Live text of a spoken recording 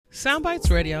Soundbites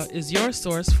Radio is your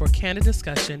source for candid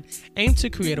discussion aimed to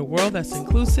create a world that's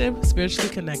inclusive, spiritually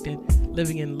connected,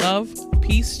 living in love,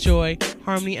 peace, joy,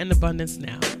 harmony, and abundance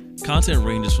now. Content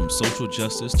ranges from social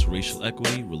justice to racial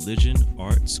equity, religion,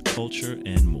 arts, culture,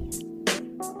 and more.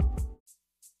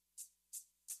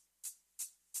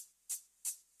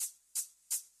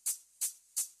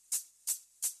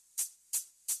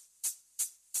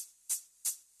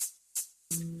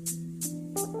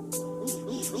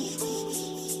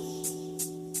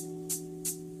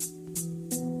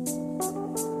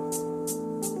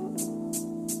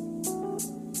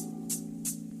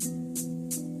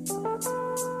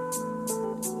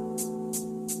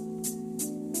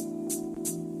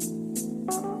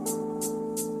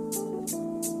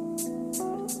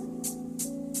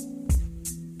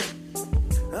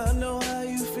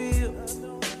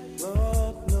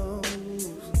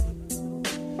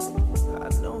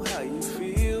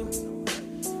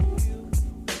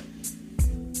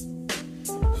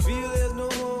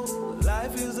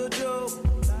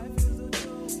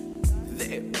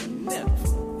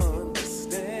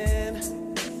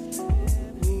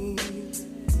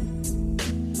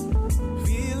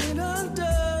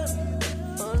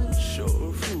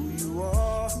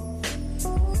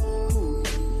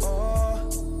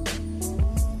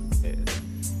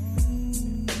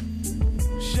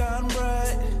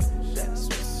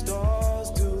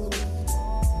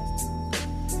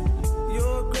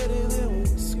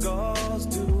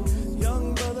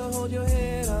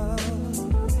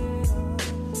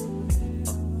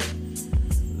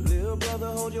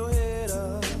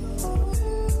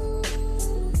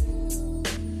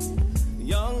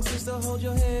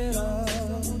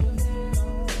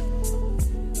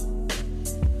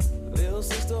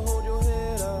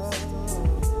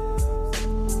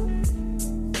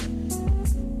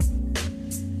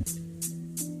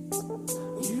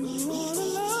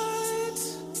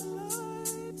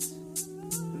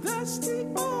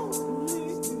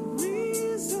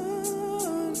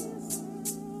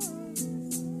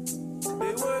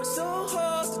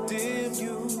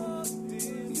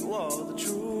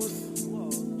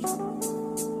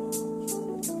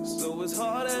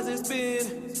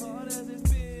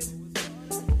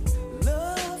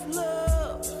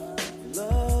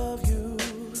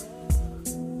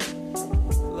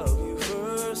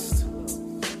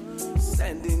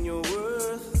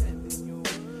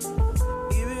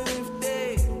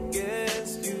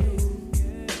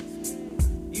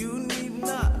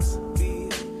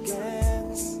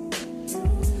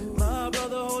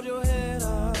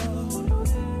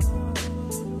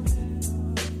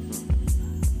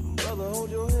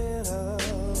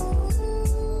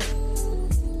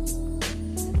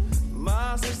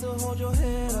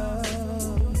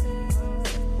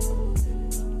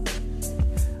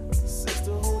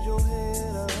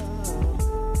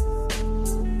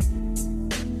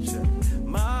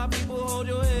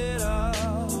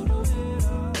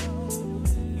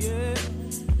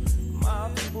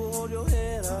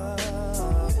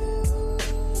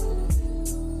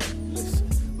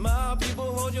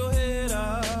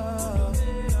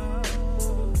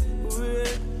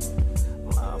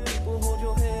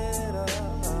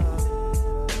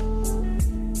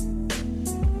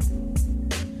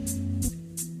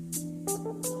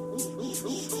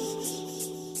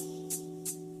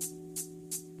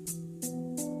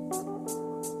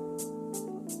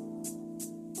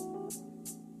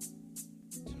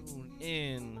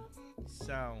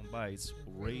 Soundbites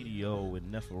Radio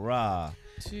with Neferah.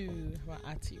 To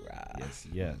Atira.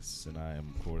 Yes. And I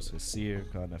am, of course, Hasir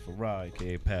Khan Neferah,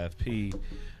 aka Path P.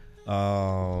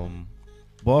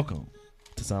 Welcome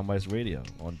to Soundbites Radio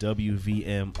on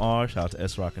WVMR. Shout out to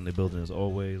S-Rock in the building as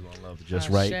always. One love to Just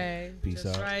Right. Peace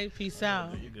Just out. Right. Peace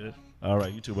out. You're good. All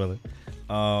right, you too, brother.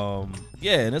 And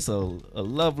it's a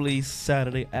lovely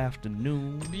Saturday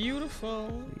afternoon.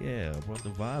 Beautiful. Yeah, brought the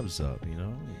vibes up, you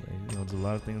know. There's a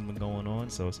lot of things been going on,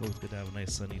 so it's always good to have a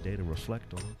nice sunny day to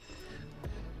reflect on.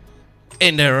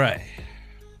 Ain't that right?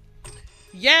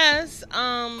 Yes.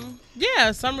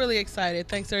 Yes, I'm really excited.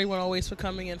 Thanks everyone always for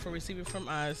coming in, for receiving from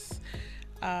us.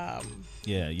 So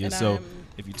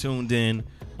if you tuned in,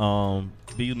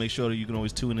 make sure that you can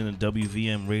always tune in to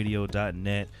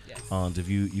WVMradio.net. Yes.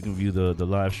 You can view the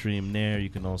live stream there. You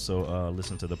can also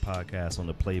listen to the podcast on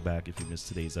the playback if you missed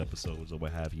today's episodes or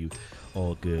what have you.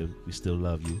 All good. We still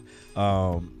love you.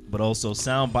 But also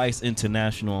Soundbites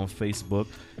International on Facebook.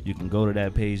 You can go to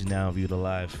that page now, view the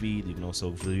live feed. You can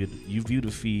also view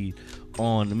the feed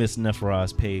on Miss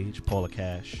Neferah's page, Paula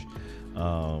Cash.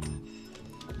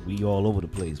 we all over the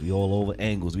place. We all over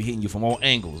angles. We hitting you from all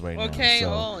angles right now. Okay,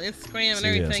 all Instagram and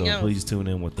everything else. Please tune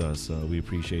in with us. We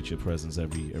appreciate your presence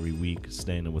every week,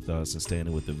 standing with us and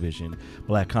standing with the vision.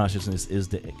 Black consciousness is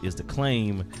the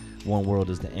claim. One world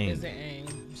is the aim.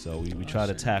 So we try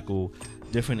to tackle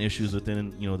different issues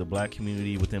within the black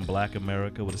community, within Black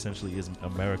America, what essentially is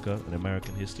America and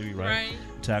American history, right?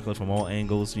 Tackle it from all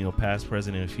angles, past,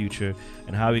 present, and future,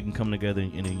 and how we can come together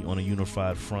on a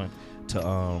unified front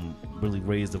to really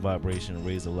raise the vibration and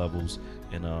raise the levels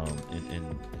and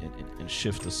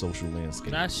shift the social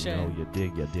landscape. You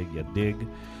dig. Thanks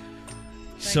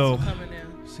so for coming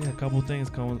in. See a couple things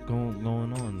going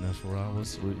on. That's where I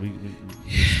was. We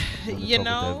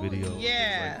that video,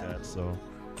 yeah. Like that, so.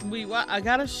 I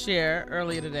got a share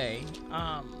earlier today,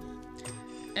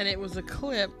 and it was a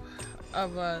clip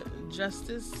of a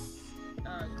justice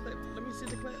clip. Let me see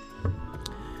the clip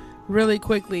really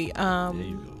quickly. There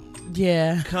you go.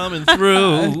 Yeah, coming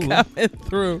through.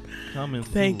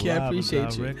 Thank you, I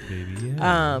appreciate you. Baby.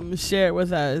 Yeah. Share it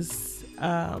with us.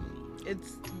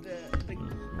 It's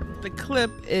the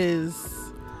clip is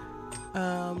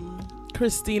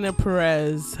Christina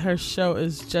Perez. Her show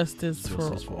is Justice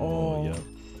for All. Yeah.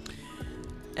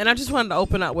 And I just wanted to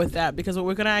open up with that because what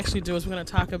we're going to actually do is we're going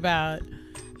to talk about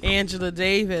Angela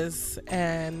Davis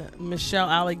and Michelle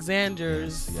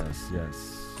Alexander's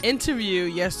interview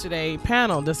yesterday,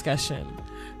 panel discussion.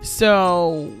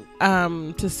 So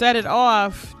to set it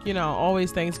off,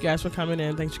 always thanks you guys for coming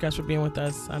in. Thanks you guys for being with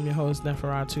us. I'm your host,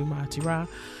 Neferatu Matira,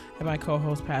 and my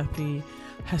co-host, Path P.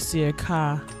 Hasir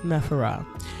Ka Nefera.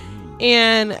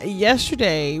 And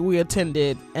yesterday we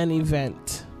attended an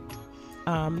event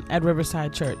at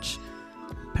Riverside Church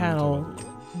panel,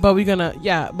 but we're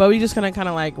just gonna kind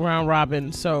of like round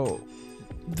robin. So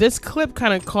this clip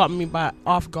kind of caught me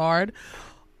off guard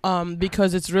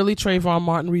because it's really Trayvon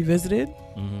Martin revisited.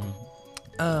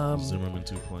 Zimmerman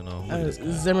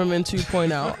 2.0. Zimmerman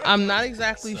 2.0. I'm not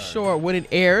exactly sure when it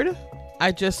aired.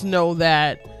 I just know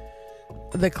that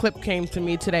the clip came to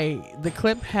me today. The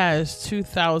clip has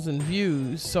 2,000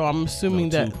 views, so I'm assuming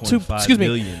that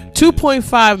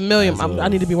 2.5 million. I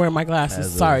need to be wearing my glasses.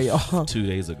 Sorry, y'all. 2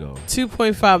 days ago.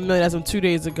 2.5 million as of 2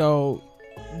 days ago.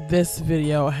 This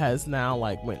video has now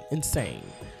went insane.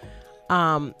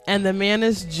 And the man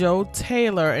is Joe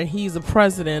Taylor, and he's the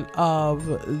president of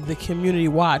the Community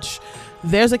Watch.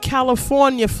 There's a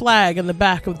California flag in the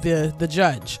back of the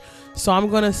judge. So I'm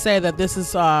going to say that this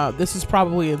is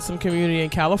probably in some community in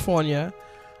California.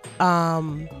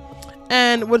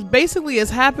 And what basically is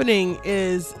happening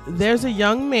is there's a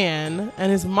young man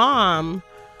and his mom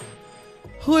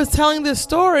who is telling this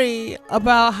story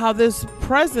about how this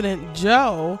President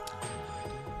Joe,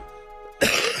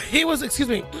 he was, in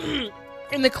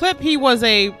the clip, he was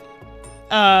I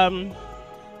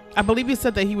believe he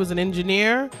said that he was an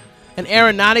engineer, an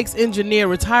aeronautics engineer,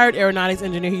 retired aeronautics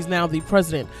engineer. He's now the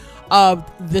president of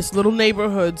this little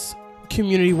neighborhood's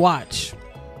Community Watch.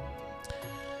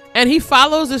 And he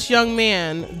follows this young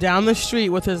man down the street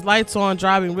with his lights on,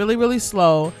 driving really, really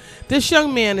slow. This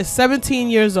young man is 17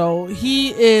 years old.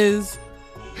 He is,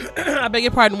 I beg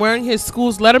your pardon, wearing his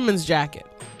school's Letterman's jacket.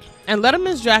 And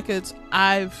Letterman's jackets,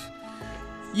 I've,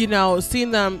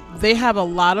 seen them. They have a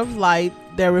lot of light.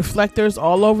 There are reflectors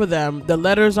all over them. The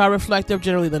letters are reflective.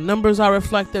 Generally, the numbers are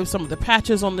reflective. Some of the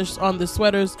patches on the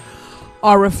sweaters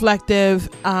are reflective.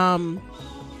 And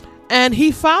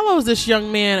he follows this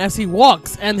young man as he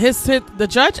walks, and the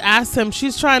judge asks him,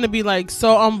 she's trying to be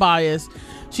so unbiased.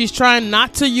 She's trying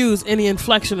not to use any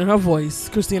inflection in her voice.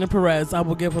 Christina Perez, I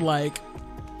will give her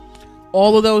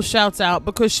all of those shouts out,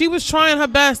 because she was trying her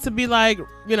best to be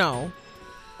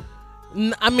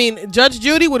Judge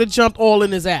Judy would have jumped all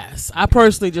in his ass. I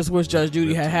personally just wish Judge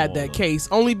Judy had that case,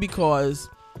 only because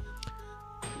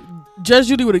Judge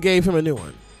Judy would have gave him a new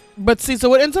one. But see, so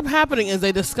what ends up happening is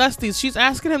they discuss these. She's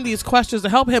asking him these questions to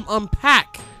help him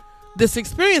unpack this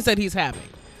experience that he's having.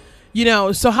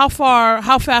 So how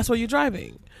fast were you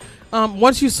driving?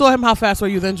 Once you saw him, how fast were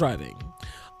you then driving?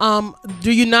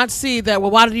 Do you not see that,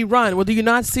 why did he run? Well, do you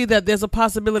not see that there's a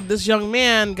possibility this young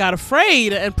man got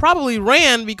afraid and probably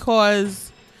ran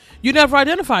because you never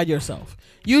identified yourself?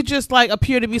 You just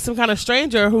appear to be some kind of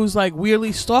stranger who's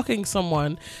weirdly stalking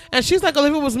someone. And she's like, oh,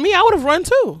 if it was me, I would have run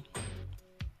too.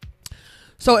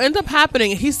 So it ends up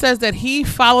happening, he says that he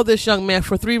followed this young man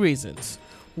for 3 reasons.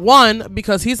 1,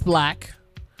 because he's black.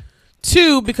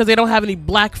 2, because they don't have any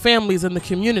black families in the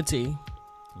community.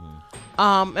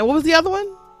 And what was the other one?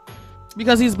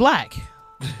 Because he's black.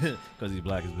 Because he's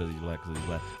black.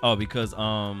 Oh, because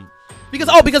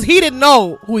he didn't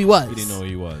know who he was. He didn't know who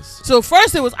he was. So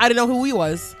first it was, I didn't know who he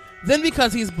was. Then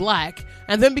because he's black.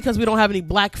 and then because we don't have any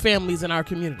black families in our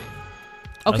community.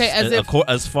 Okay,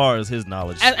 as far as his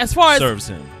knowledge, as far as serves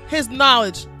him, his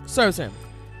knowledge serves him.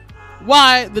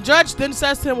 Why the judge then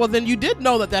says to him, well, then you did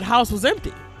know that house was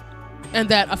empty, and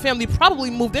that a family probably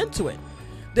moved into it.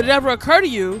 Did it ever occur to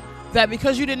you that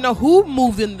because you didn't know who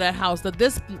moved into that house, that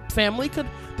this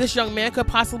young man could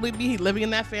possibly be living in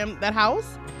that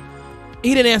house?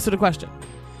 He didn't answer the question.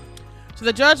 So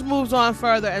the judge moves on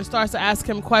further and starts to ask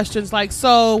him questions like,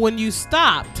 so when you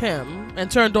stopped him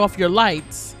and turned off your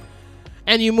lights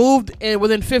and you moved in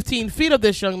within 15 feet of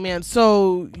this young man,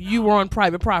 so you were on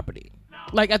private property.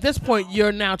 Like at this point,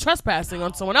 you're now trespassing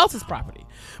on someone else's property.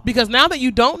 Because now that you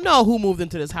don't know who moved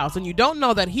into this house and you don't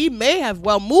know that he may have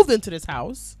well moved into this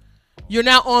house, you're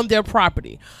now on their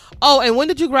property. Oh, and when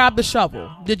did you grab the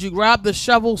shovel? Did you grab the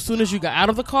shovel as soon as you got out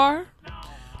of the car?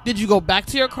 Did you go back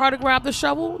to your car to grab the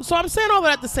shovel? So I'm saying all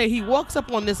that to say he walks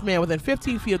up on this man within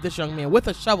 15 feet of this young man with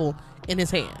a shovel in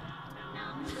his hand.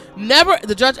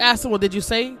 The judge asked him, well, did you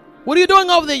say, what are you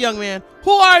doing over there, young man?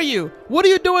 Who are you? What are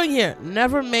you doing here?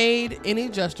 Never made any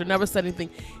gesture, never said anything.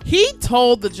 He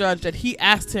told the judge that he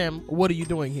asked him, what are you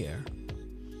doing here?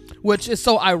 Which is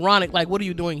so ironic. Like, what are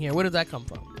you doing here? Where did that come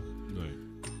from? Right.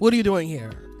 What are you doing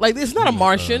here? Like, it's not a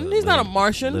Martian. He's not a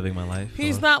Martian. Living my life.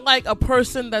 He's not like a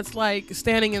person that's like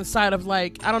standing inside of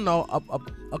like, I don't know,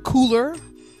 a cooler.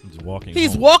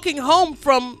 He's walking home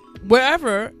from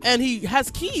wherever, and he has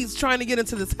keys trying to get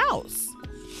into this house.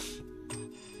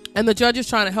 And the judge is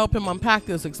trying to help him unpack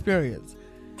this experience.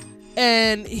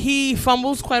 And he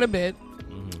fumbles quite a bit.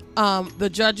 Mm-hmm. The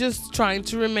judge is trying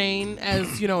to remain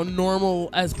as,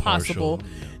 normal as possible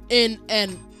in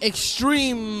an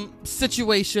extreme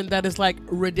situation that is like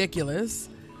ridiculous.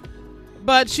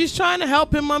 But she's trying to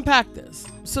help him unpack this.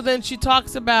 So then she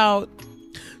talks about,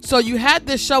 so you had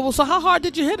this shovel, so how hard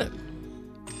did you hit him?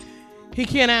 He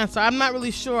can't answer. I'm not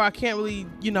really sure. I can't really,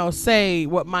 say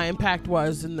what my impact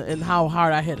was and how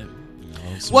hard I hit him.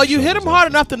 Well, you hit him hard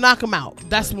enough to knock him out.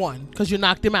 That's one, because you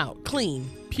knocked him out. Clean,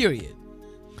 period.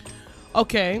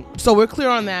 Okay, so we're clear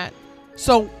on that.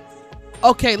 So,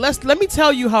 okay, let me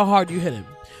tell you how hard you hit him.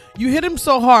 You hit him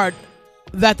so hard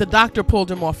that the doctor pulled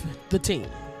him off the team.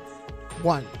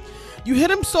 One. You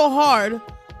hit him so hard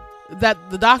that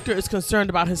the doctor is concerned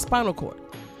about his spinal cord.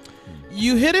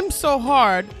 You hit him so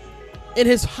hard in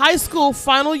his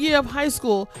final year of high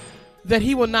school, that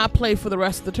he will not play for the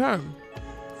rest of the term.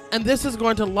 And this is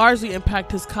going to largely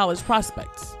impact his college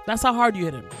prospects. That's how hard you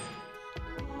hit him.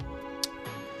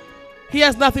 He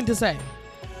has nothing to say.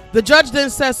 The judge then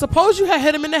says, suppose you had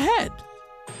hit him in the head.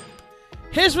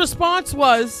 His response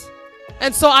was,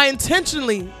 and so I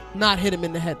intentionally not hit him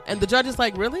in the head. And the judge is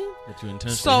like, really? That you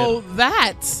intentionally so hit him.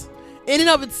 That, in and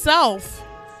of itself,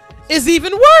 is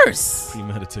even worse.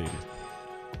 Premeditated.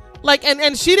 Like,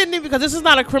 and she didn't even, because this is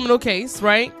not a criminal case,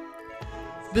 right?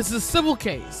 This is a civil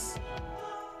case.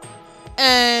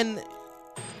 And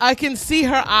I can see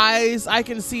her eyes. I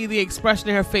can see the expression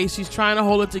in her face. She's trying to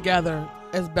hold it together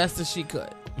as best as she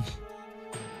could.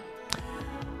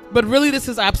 But really, this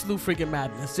is absolute freaking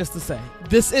madness, just to say.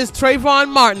 This is Trayvon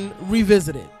Martin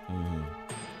revisited. Mm-hmm.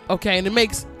 Okay, and it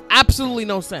makes absolutely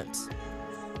no sense.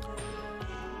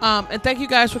 And thank you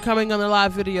guys for coming on the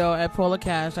live video at Polar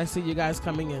Cash. I see you guys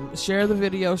coming in. Share the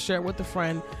video. Share it with a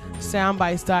friend. Mm-hmm.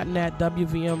 Soundbites.net,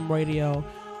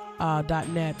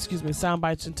 WVMradio.net.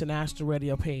 Soundbites International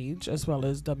Radio page, as well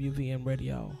as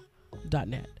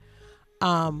WVMradio.net.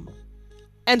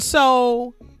 And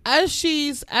so as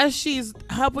she's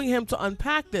helping him to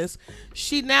unpack this,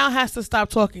 she now has to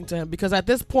stop talking to him, because at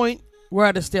this point we're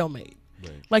at a stalemate.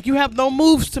 Right. Like, you have no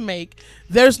moves to make.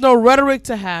 There's no rhetoric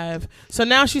to have. So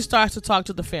now she starts to talk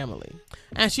to the family.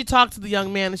 And she talked to the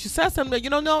young man, and she says to him that, you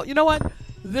know what?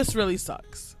 This really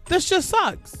sucks. This just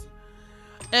sucks.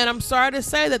 And I'm sorry to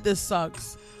say that this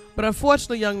sucks. But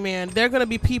unfortunately, young man, there are going to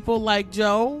be people like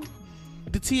Joe,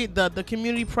 the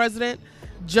community president,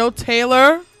 Joe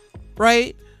Taylor,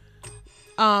 right?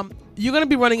 You're going to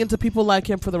be running into people like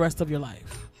him for the rest of your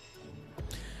life.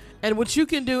 And what you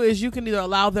can do is you can either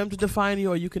allow them to define you,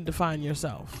 or you can define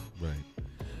yourself. Right.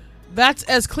 That's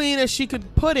as clean as she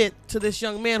could put it to this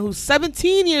young man who's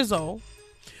 17 years old,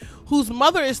 whose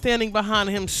mother is standing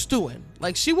behind him stewing.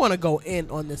 Like, she want to go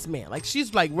in on this man. Like,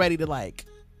 she's like ready to like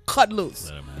cut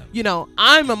loose.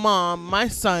 I'm a mom, my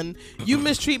son, you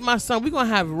mistreat my son, we're going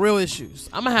to have real issues.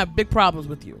 I'm going to have big problems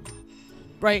with you.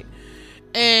 Right?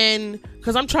 And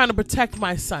because I'm trying to protect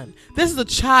my son. This is a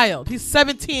child. He's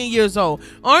 17 years old.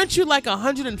 Aren't you like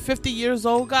 150 years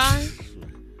old, guy?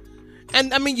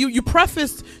 And I mean, you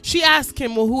prefaced, she asked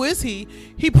him, well, who is he?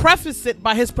 He prefaced it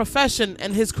by his profession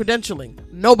and his credentialing.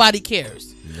 Nobody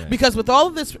cares. Yeah. Because with all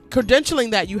of this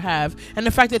credentialing that you have and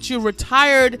the fact that you're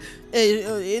retired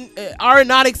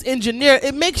aeronautics engineer,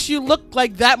 it makes you look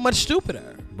like that much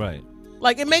stupider. Right.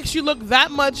 Like, it makes you look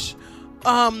that much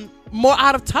more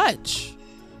out of touch.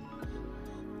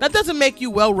 That doesn't make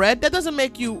you well-read. That doesn't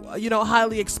make you,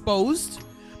 highly exposed.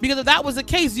 Because if that was the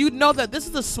case, you'd know that this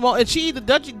is a small... And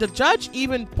the judge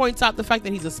even points out the fact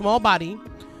that he's a small body,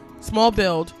 small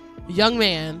build, young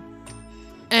man.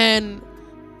 And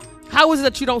how is it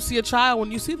that you don't see a child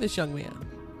when you see this young man?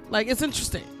 Like, it's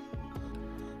interesting.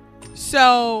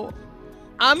 So,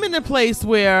 I'm in a place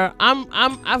where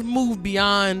I've moved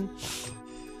beyond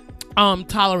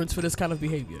tolerance for this kind of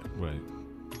behavior. Right.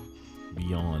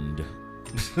 Beyond.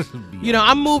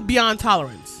 I'm moved beyond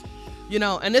tolerance.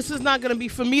 And this is not going to be,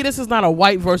 for me, this is not a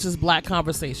white versus black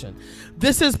conversation.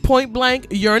 This is point blank,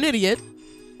 you're an idiot,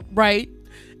 right?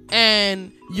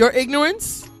 And your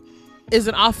ignorance is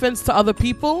an offense to other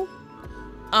people.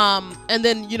 And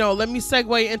then, let me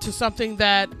segue into something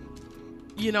that,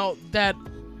 Angela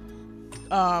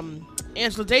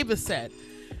Davis said.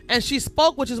 And she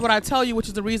spoke, which is what I tell you, which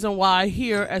is the reason why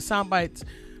here at Soundbites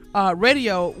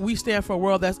Radio, we stand for a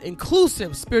world that's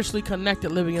inclusive, spiritually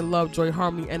connected, living in love, joy,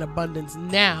 harmony, and abundance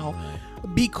now.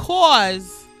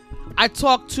 Because we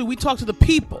talk to the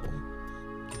people.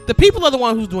 The people are the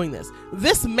one who's doing this.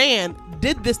 This man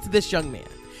did this to this young man.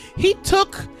 He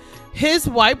took his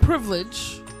white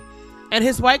privilege and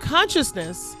his white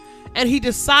consciousness, and he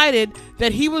decided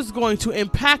that he was going to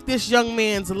impact this young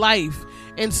man's life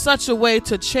in such a way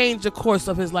to change the course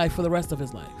of his life for the rest of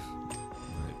his life.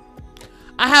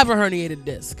 I have a herniated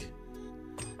disc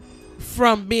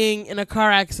from being in a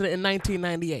car accident in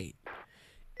 1998.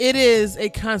 It is a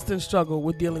constant struggle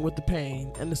with dealing with the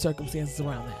pain and the circumstances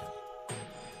around that.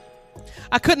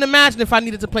 I couldn't imagine if I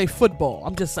needed to play football.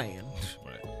 I'm just saying.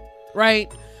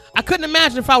 Right? I couldn't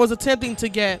imagine if I was attempting to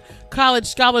get college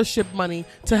scholarship money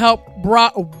to help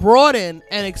broaden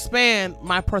and expand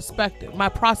my perspective, my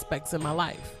prospects in my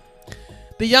life.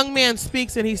 The young man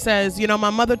speaks and he says, my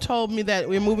mother told me that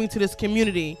we're moving to this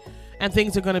community and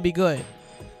things are going to be good.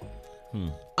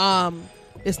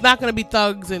 It's not going to be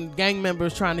thugs and gang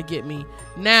members trying to get me.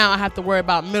 Now I have to worry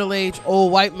about middle-aged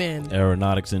old white men.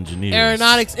 Aeronautics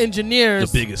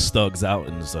engineers. The biggest thugs out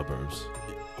in the suburbs.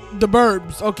 The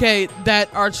burbs, okay,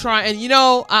 that are trying. And,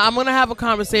 I'm going to have a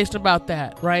conversation about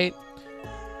that, right?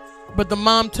 But the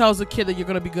mom tells the kid that you're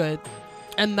going to be good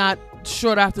and not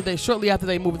shortly after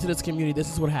they move into this community.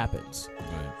 This is what happens.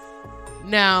 Right.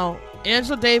 Now,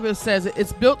 Angela Davis says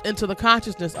it's built into the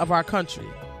consciousness of our country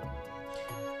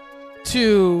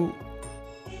to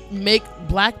make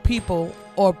black people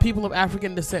or people of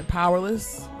African descent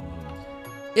powerless.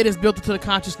 It is built into the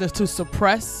consciousness to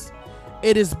suppress.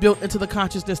 It is built into the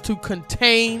consciousness to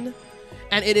contain.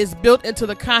 And it is built into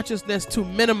the consciousness to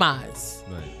minimize.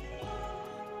 Right.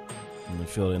 And they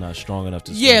feel they're not strong enough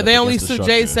to. Yeah, they only sued.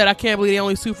 Jay said, "I can't believe they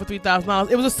only sued for $3,000."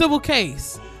 It was a civil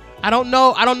case. I don't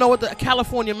know what the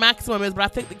California maximum is, but I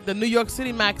think the New York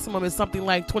City maximum is something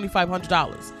like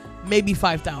 $2,500, maybe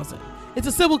 $5,000. It's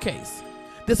a civil case.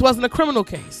 This wasn't a criminal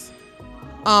case.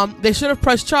 They should have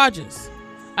pressed charges.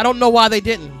 I don't know why they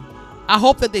didn't. I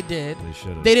hope that they did.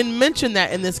 They didn't mention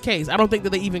that in this case. I don't think that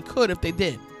they even could if they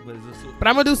did. But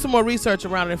I'm gonna do some more research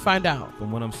around it and find out.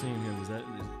 From what I'm seeing here,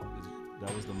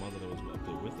 that was the mother that was up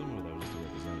there with him, or that was the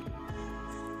representative?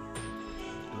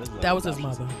 That was his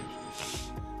mother.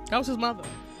 That was his mother.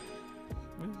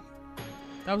 Really?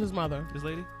 That was his mother. This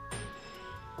lady?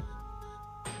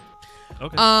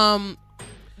 Okay.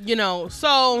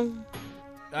 So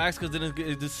I asked because then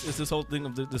it's this whole thing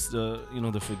of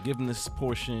the forgiveness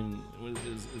portion,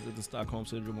 is it the Stockholm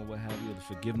syndrome or what have you, the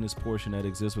forgiveness portion that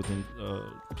exists within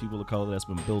people of color that's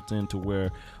been built into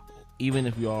where even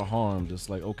if we are harmed, it's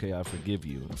like, okay, I forgive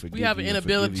you. We have an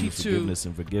inability to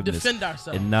defend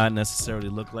ourselves and not necessarily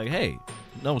look like, hey,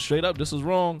 no, straight up, this is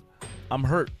wrong. I'm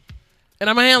hurt. And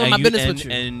I'm handling my business with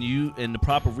you. And the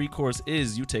proper recourse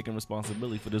is you taking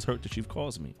responsibility for this hurt that you've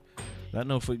caused me.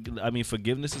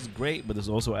 Forgiveness is great, but there's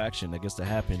also action that gets to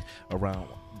happen around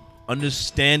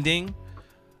understanding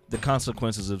the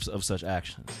consequences of such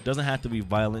actions. It doesn't have to be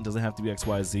violent, doesn't have to be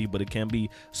XYZ, but it can be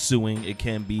suing, it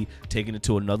can be taking it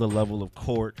to another level of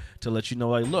court to let you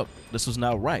know, like, look, this was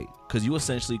not right, because you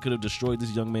essentially could have destroyed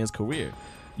this young man's career.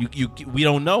 We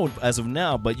don't know as of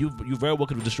now, but you very well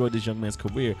could have destroyed this young man's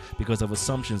career because of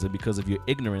assumptions and because of your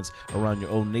ignorance around your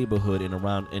own neighborhood and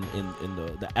around in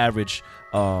the average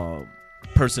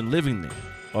person living there,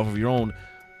 off of your own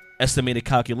estimated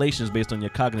calculations based on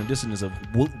your cognitive dissonance of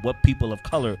what people of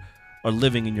color are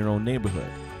living in your own neighborhood.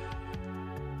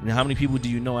 Now, how many people do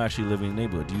you know actually living in the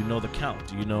neighborhood? Do you know the count?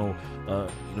 Do you know,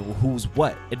 who's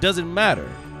what? It doesn't matter.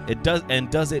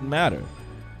 Does it matter?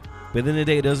 But at the end of the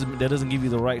day, that doesn't give you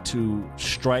the right to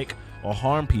strike or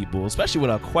harm people, especially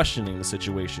without questioning the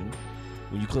situation.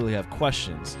 When you clearly have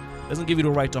questions, it doesn't give you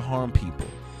the right to harm people.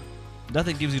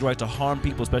 Nothing gives you the right to harm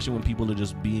people, especially when people are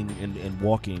just being and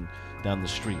walking down the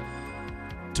street,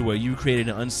 to where you created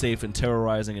an unsafe and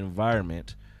terrorizing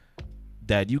environment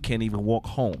that you can't even walk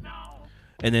home.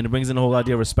 And then it brings in the whole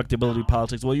idea of respectability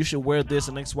politics. Well, you should wear this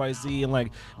and XYZ, and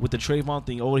like with the Trayvon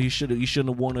thing, he shouldn't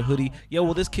have worn a hoodie. Yeah,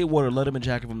 well, this kid wore a Letterman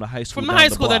jacket from the high school. From the high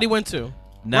school that he went to.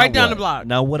 Now right down what? the block.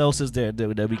 Now, what else is there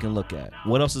that we can look at?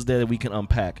 What else is there that we can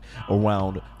unpack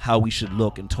around how we should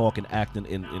look and talk and act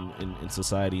in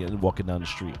society and walking down the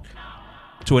street?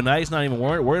 To a night, it's not even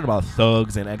worried about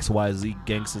thugs and XYZ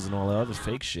gangsters and all that other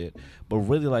fake shit, but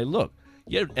really like, look,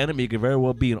 your enemy could very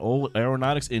well be an old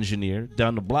aeronautics engineer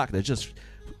down the block that just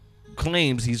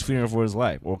claims he's fearing for his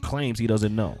life or claims he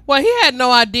doesn't know. Well, he had no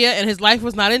idea, and his life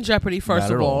was not in jeopardy, first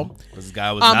of all. This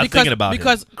guy was not thinking about it.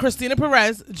 Because Christina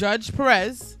Perez, Judge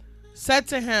Perez, said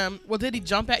to him, well, did he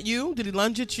jump at you? Did he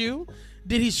lunge at you?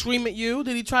 Did he scream at you?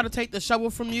 Did he try to take the shovel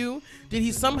from you? Did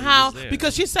he somehow...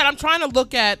 Because she said, I'm trying to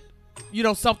look at,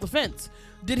 self-defense.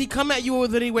 Did he come at you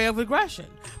with any way of aggression?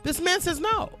 This man says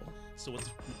no.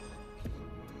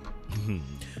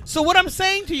 So what I'm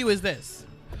saying to you is this.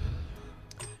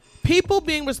 People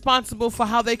being responsible for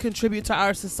how they contribute to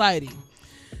our society.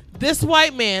 This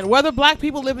white man, whether black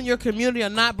people live in your community or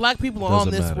not, black people are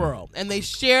on this world, and they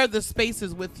share the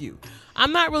spaces with you.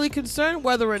 I'm not really concerned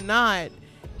whether or not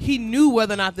he knew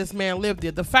whether or not this man lived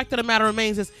there. The fact of the matter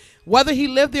remains is whether he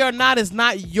lived there or not is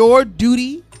not your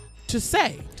duty to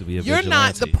say. You're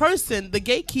not the person, the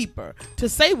gatekeeper, to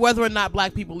say whether or not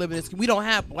black people live in this community. We don't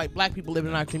have black people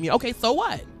living in our community. Okay, so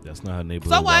what? That's not how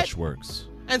neighborhood watch works.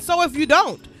 And so if you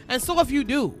don't, and so if you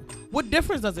do, what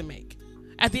difference does it make?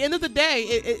 At the end of the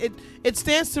day, it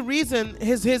stands to reason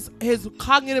his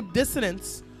cognitive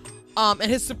dissonance, and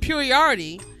his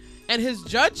superiority, and his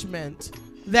judgment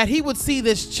that he would see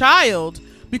this child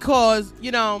because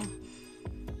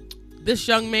this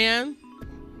young man,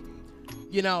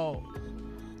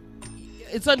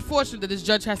 it's unfortunate that this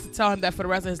judge has to tell him that for the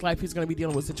rest of his life he's going to be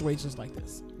dealing with situations like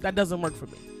this. That doesn't work for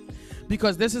me.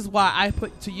 Because this is why I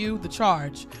put to you the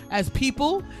charge. As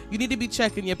people, you need to be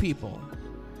checking your people.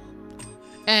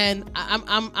 And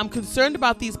I'm concerned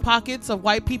about these pockets of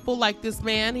white people like this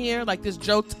man here, like this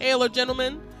Joe Taylor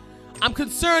gentleman. I'm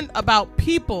concerned about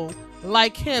people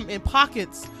like him in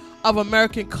pockets of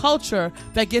American culture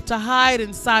that get to hide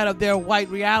inside of their white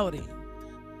reality.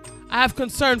 I have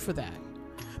concern for that.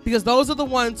 Because those are the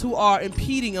ones who are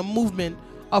impeding a movement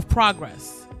of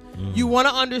progress. You want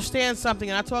to understand something,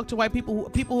 and I talk to white people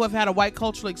who have had a white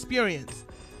cultural experience.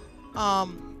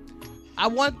 I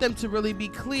want them to really be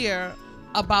clear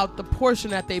about the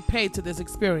portion that they pay to this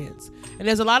experience. And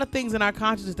there's a lot of things in our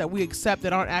consciousness that we accept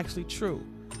that aren't actually true.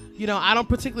 I don't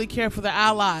particularly care for the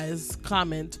allies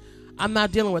comment. I'm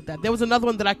not dealing with that. There was another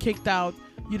one that I kicked out,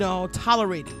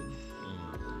 tolerating.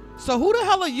 So who the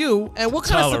hell are you, and what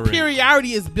kind of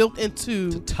superiority is built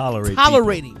into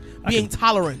tolerating? Being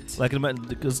tolerant.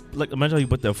 Imagine how you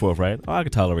put that forth, right? Oh, I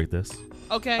can tolerate this.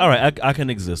 Okay. All right, I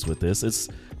can exist with this.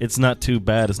 It's not too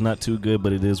bad. It's not too good,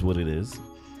 but it is what it is.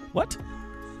 What?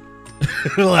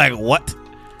 Like what?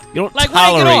 You don't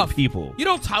tolerate people. You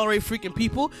don't tolerate freaking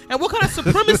people. And what kind of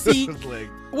supremacy?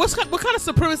 what kind of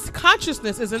supremacy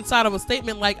consciousness is inside of a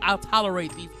statement like I'll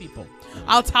tolerate these people?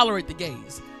 I'll tolerate the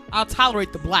gays. I'll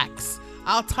tolerate the blacks.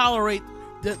 I'll tolerate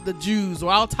the Jews,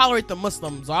 or I'll tolerate the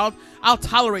Muslims, or I'll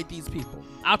tolerate these people.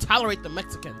 I'll tolerate the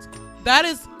Mexicans. That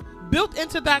is built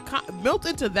into that.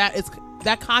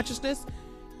 That consciousness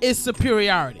is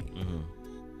superiority.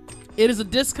 It is a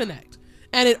disconnect,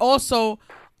 and it also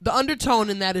the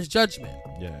undertone in that is judgment.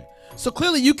 Yeah. So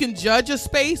clearly, you can judge a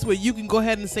space where you can go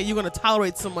ahead and say you're going to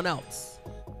tolerate someone else.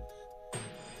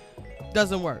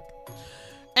 Doesn't work.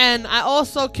 And I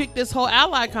also kicked this whole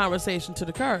ally conversation to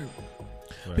the curb.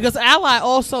 Right. Because ally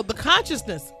also, the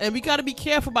consciousness, and we got to be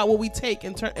careful about what we take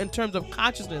in terms of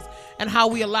consciousness and how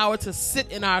we allow it to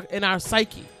sit in our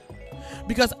psyche.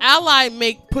 Because ally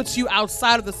puts you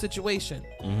outside of the situation.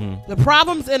 The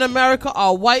problems in America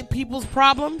are white people's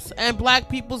problems and black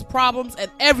people's problems and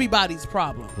everybody's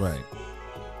problems. Right.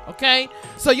 Okay?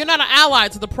 So you're not an ally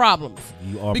to the problems.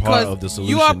 You are part of the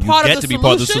solution. You are part of the solution. You get to be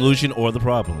part of the solution or the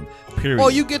problem. Period.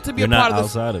 Or you get to be a part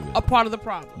of the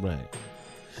problem. Right.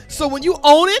 So when you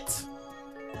own it,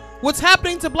 what's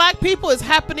happening to black people is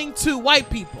happening to white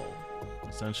people.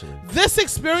 Essentially. This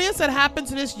experience that happened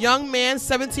to this young man,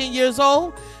 17 years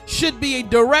old, should be a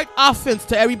direct offense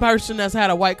to every person that's had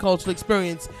a white cultural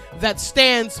experience that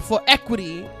stands for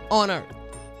equity on earth.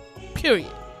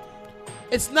 Period.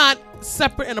 It's not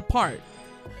separate and apart.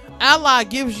 Ally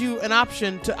gives you an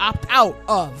option to opt out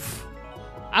of.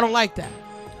 I don't like that.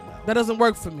 That doesn't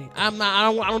work for me. I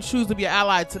don't choose to be an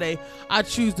ally today. I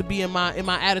choose to be in my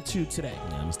attitude today.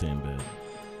 Yeah, I understand, man.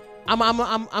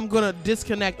 I'm gonna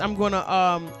disconnect. I'm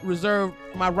gonna reserve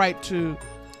my right to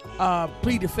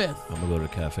plead the fifth. I'm gonna go to the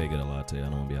cafe, get a latte. I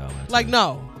don't want to be an ally. Like today.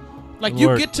 no, like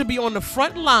you get to be on the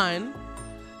front line.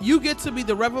 You get to be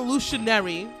the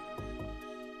revolutionary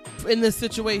in this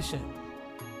situation.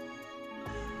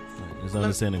 There's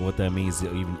understanding what that means to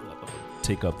even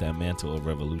take up that mantle of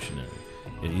revolutionary.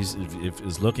 If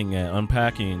it's looking at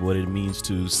unpacking what it means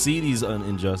to see these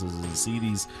injustices and see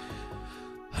these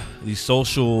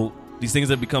things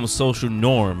that become social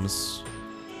norms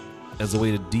as a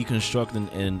way to deconstruct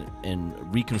and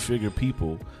reconfigure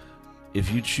people.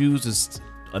 If you choose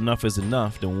enough is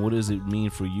enough, then what does it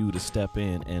mean for you to step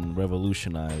in and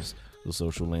revolutionize the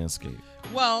social landscape?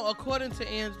 Well, according to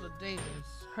Angela Davis,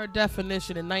 her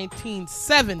definition in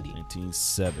 1970. In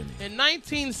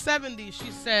 1970,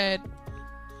 she said,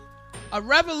 a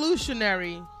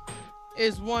revolutionary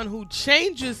is one who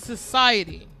changes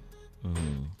society.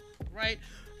 Mm-hmm. Right?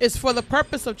 It's for the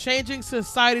purpose of changing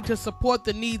society to support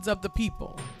the needs of the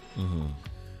people. Mm-hmm.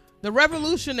 The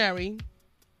revolutionary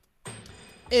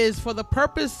is for the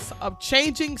purpose of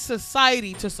changing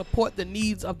society to support the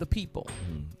needs of the people.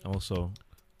 Also,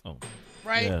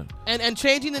 right? Yeah. And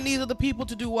changing the needs of the people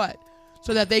to do what?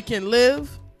 So that they can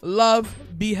live, love,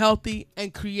 be healthy,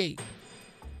 and create.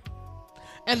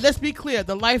 And let's be clear,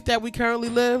 the life that we currently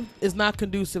live is not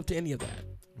conducive to any of that.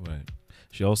 Right.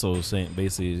 She also was saying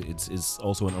basically it's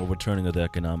also an overturning of the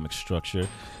economic structure.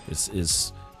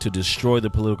 It's to destroy the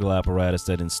political apparatus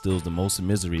that instills the most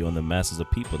misery on the masses of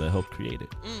people that helped create it.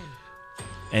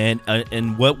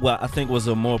 And what I think was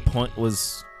a more point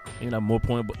was, more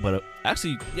point, but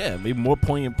actually, yeah, maybe more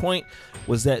poignant point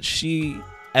was that she,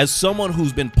 as someone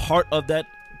who's been part of that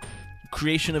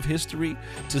creation of history,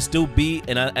 to still be,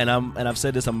 and I've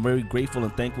said this, I'm very grateful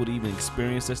and thankful to even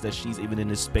experience this, that she's even in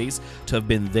this space, to have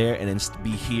been there and then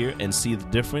be here and see the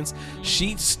difference.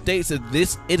 She states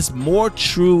that it's more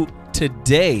true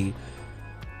today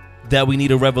that we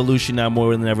need a revolution now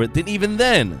more than ever than even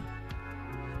then.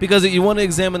 Because if you want to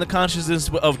examine the consciousness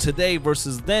of today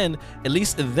versus then, at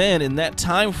least then in that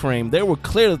time frame, they were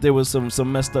clear that there was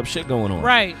some messed up shit going on.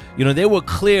 Right. They were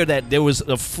clear that there was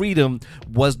freedom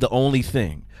was the only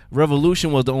thing.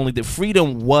 Revolution was the only thing.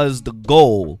 Freedom was the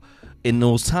goal in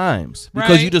those times,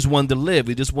 because you just wanted to live.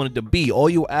 You just wanted to be.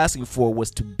 All you were asking for was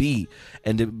to be,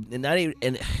 and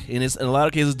it's in a lot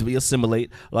of cases to be assimilate.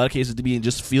 A lot of cases to be and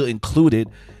just feel included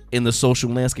in the social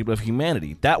landscape of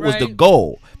humanity. That was the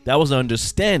goal. That was the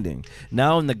understanding.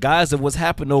 Now, in the guise of what's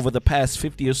happened over the past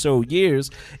 50 or so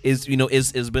years, is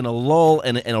been a lull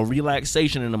and a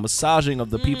relaxation and a massaging of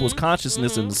the people's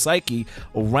consciousness and the psyche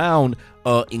around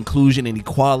inclusion and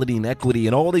equality and equity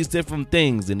and all these different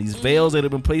things, and these veils that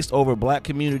have been placed over black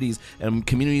communities and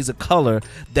communities of color,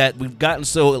 that we've gotten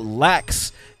so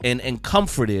lax and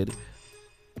comforted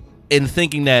in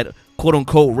thinking that quote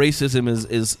unquote racism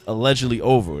is allegedly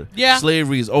over. Yeah.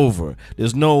 Slavery is over.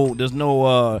 There's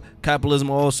no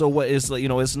capitalism. Also, what it's like,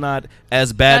 it's not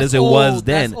as bad as it was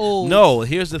then. No,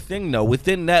 here's the thing though.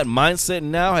 Within that mindset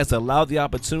now has allowed the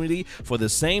opportunity for the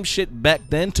same shit back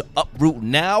then to uproot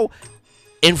now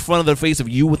in front of the face of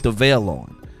you with the veil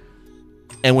on.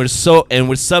 And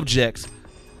we're subject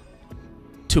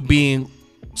to being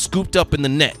scooped up in the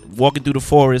net, walking through the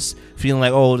forest, feeling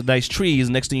like, oh, the nice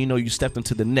trees. Next thing you know, you stepped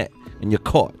into the net and you're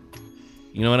caught.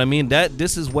 You know what I mean?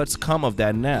 This is what's come of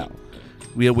that now.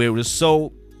 We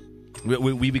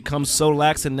become so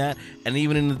lax in that, and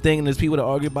even in the thing, and there's people that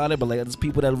argue about it, but like there's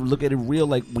people that look at it real.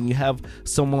 Like when you have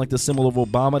someone like the symbol of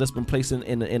Obama that's been placed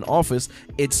in office,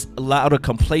 it's allowed a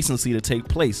complacency to take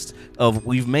place of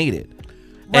we've made it.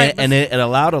 Right, and it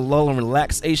allowed a lull and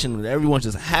relaxation. Everyone's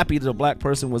just happy that a black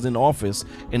person was in office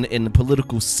in the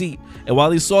political seat. And while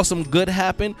they saw some good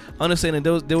happen, understanding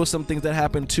there was some things that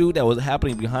happened too that was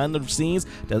happening behind the scenes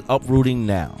that's uprooting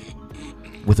now,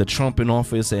 with a Trump in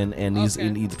office and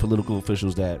these political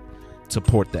officials that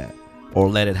support that or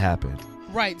let it happen.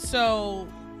 Right. So,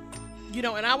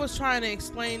 and I was trying to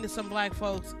explain to some black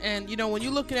folks, and when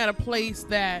you're looking at a place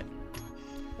that,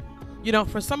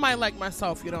 for somebody like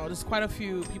myself, there's quite a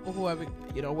few people who have,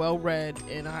 well-read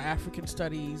in our African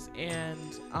studies, and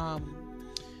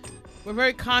we're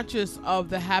very conscious of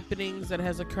the happenings that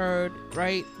has occurred,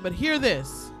 right? But hear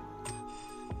this.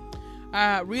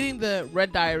 reading the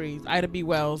Red Diaries, Ida B.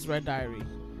 Wells' Red Diary,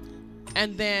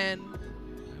 and then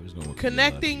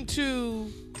connecting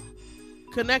to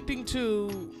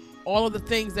all of the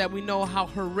things that we know how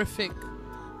horrific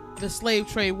the slave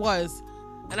trade was.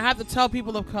 And I have to tell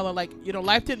people of color, like, you know,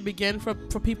 life didn't begin for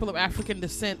people of African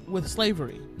descent with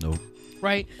slavery. Nope.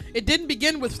 Right? It didn't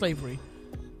begin with slavery.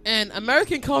 And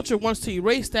American culture wants to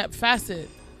erase that facet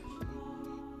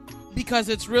because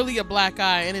it's really a black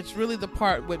eye, and it's really the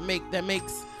part that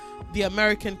makes the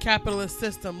American capitalist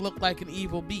system look like an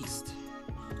evil beast.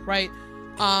 Right?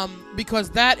 Because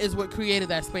that is what created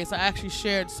that space. I actually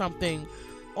shared something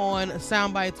on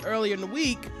Soundbites earlier in the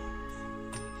week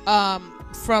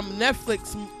from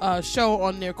Netflix show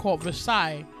on there called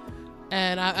Versailles,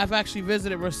 and I've actually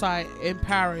visited Versailles in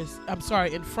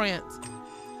in France,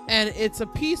 and it's a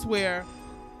piece where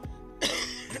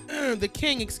the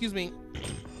king,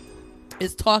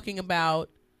 is talking about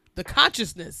the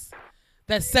consciousness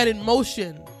that set in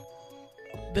motion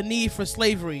the need for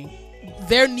slavery,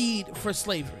 their need for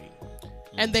slavery,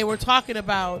 and they were talking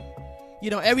about, you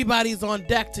know, everybody's on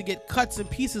deck to get cuts and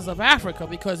pieces of Africa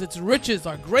because its riches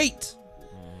are great.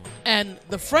 And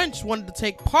the French wanted to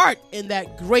take part in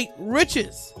that great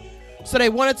riches. So they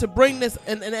wanted to bring this,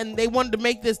 and they wanted to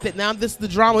make this, that now this is the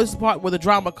drama, this is the part where the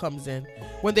drama comes in.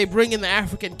 When they bring in the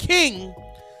African king,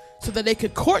 so that they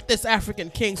could court this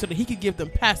African king so that he could give them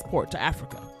passport to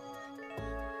Africa.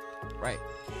 Right.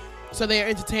 So they are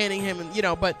entertaining him, and, you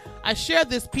know, but I shared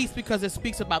this piece because it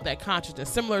speaks about that consciousness,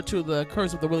 similar to the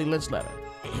Curse of the Willie Lynch letter.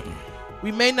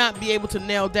 We may not be able to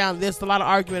nail down, there's a lot of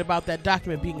argument about that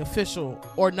document being official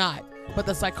or not, but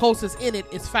the psychosis in it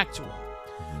is factual.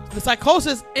 The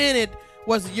psychosis in it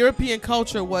was European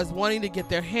culture was wanting to get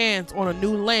their hands on a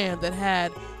new land that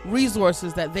had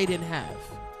resources that they didn't have.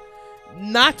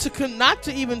 Not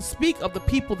to even speak of the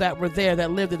people that were there,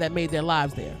 that lived there, that made their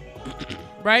lives there.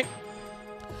 Right?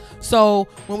 So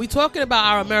when we're talking about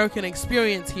our American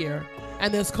experience here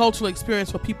and this cultural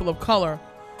experience for people of color,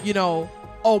 you know,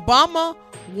 Obama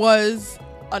was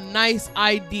a nice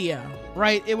idea,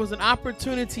 right? It was an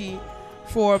opportunity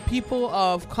for people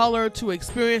of color to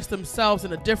experience themselves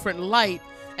in a different light,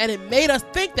 and it made us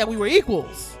think that we were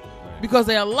equals because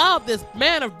they allowed this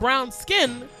man of brown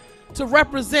skin to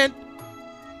represent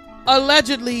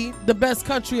allegedly the best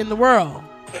country in the world.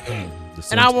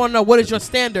 And I want to know, what is your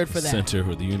standard for that? Center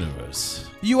of the universe.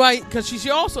 Because she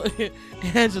also,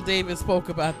 Angela Davis spoke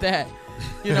about that.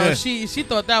 You know, she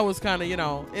thought that was kind of, you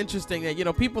know, interesting that, you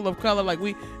know, people of color, like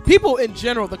people in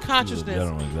general, the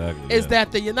consciousness is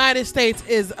that the United States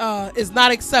is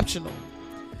not exceptional,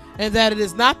 and that it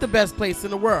is not the best place in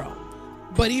the world.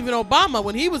 But even Obama,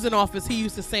 when he was in office, he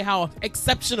used to say how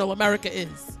exceptional America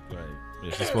is. Right.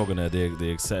 Yeah, she's spoken at the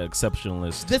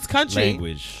exceptionalist this country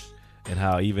language, and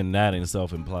how even that in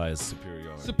itself implies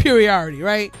superiority. Superiority,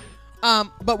 right?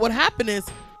 But what happened is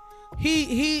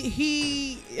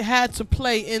he had to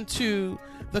play into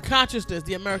the consciousness,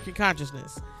 the American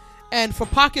consciousness, and for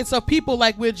pockets of people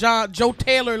like where Joe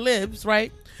Taylor lives,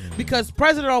 right? Mm-hmm. Because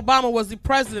President Obama was the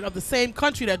president of the same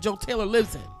country that Joe Taylor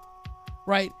lives in,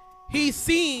 right? He's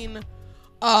seen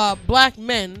black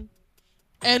men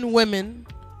and women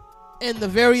in the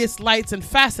various lights and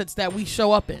facets that we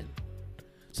show up in.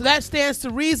 So that stands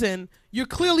to reason you're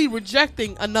clearly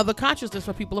rejecting another consciousness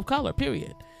for people of color,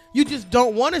 period. You just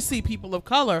don't want to see people of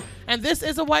color, and this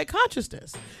is a white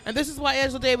consciousness. And this is why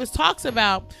Angela Davis talks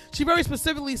about, she very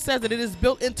specifically says that it is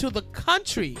built into the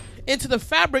country, into the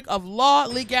fabric of law,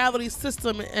 legality,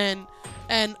 system, and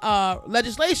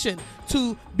legislation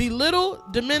to belittle,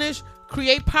 diminish,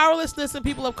 create powerlessness in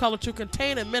people of color, to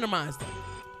contain and minimize them.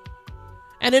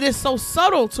 And it is so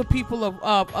subtle to people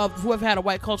of who have had a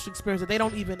white cultural experience that they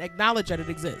don't even acknowledge that it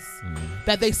exists. Mm-hmm.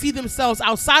 That they see themselves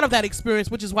outside of that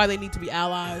experience, which is why they need to be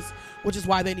allies, which is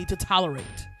why they need to tolerate.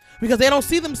 Because they don't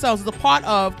see themselves as a part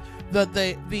of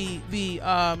the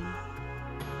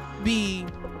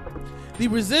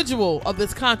residual of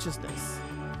this consciousness.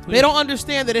 They don't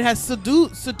understand that it has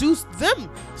seduced them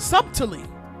subtly.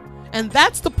 And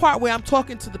that's the part where I'm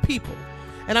talking to the people.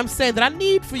 And I'm saying that I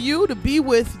need for you to be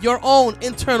with your own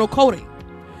internal coding.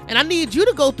 And I need you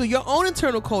to go through your own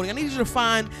internal coding. I need you to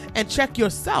find and check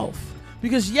yourself.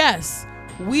 Because yes,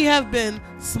 we have been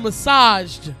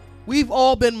massaged. We've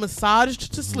all been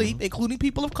massaged to sleep, including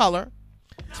people of color.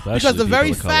 Especially because the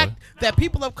very fact that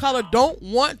people of color don't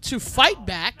want to fight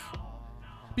back.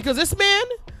 Because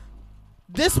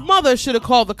this mother should have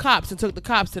called the cops and took the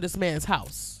cops to this man's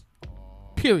house.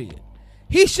 Period.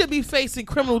 He should be facing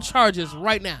criminal charges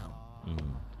right now.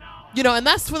 Mm-hmm. You know, and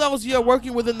that's for those you're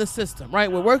working within the system,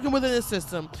 right? We're working within the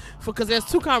system because there's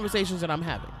two conversations that I'm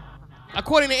having.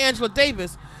 According to Angela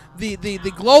Davis,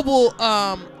 the global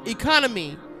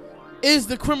economy is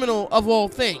the criminal of all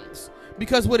things,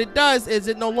 because what it does is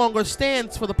it no longer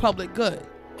stands for the public good,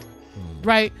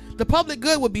 right? The public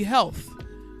good would be health,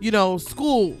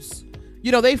 schools.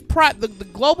 They've the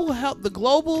global health, the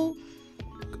global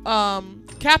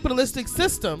capitalistic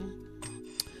system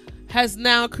has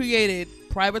now created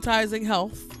privatizing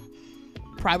health,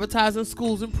 privatizing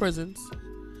schools and prisons,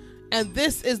 and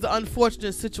this is the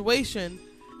unfortunate situation,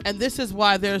 and this is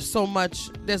why there's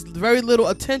very little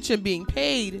attention being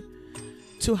paid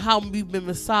to how we've been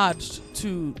massaged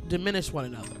to diminish one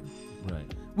another. Right.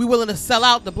 We're willing to sell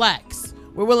out the blacks.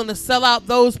 We're willing to sell out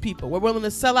those people. We're willing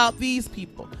to sell out these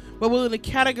people. We're willing to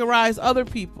categorize other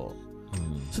people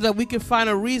so that we can find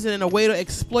a reason and a way to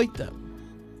exploit them.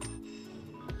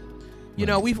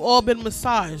 We've all been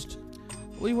massaged.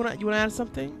 What you want to add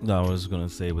something? No, I was going to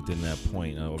say within that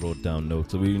point, I wrote down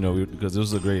notes. So because this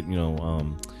was a great,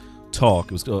 talk.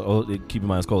 It was keep in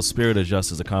mind, it's called Spirit of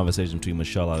Justice, a conversation between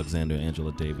Michelle Alexander and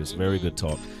Angela Davis. Very good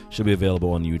talk. Should be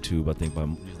available on YouTube, I think, by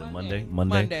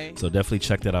Monday. So definitely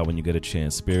check that out when you get a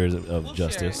chance. Spirit of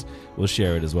Justice. We'll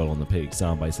share it as well on the page,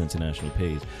 Soundbites International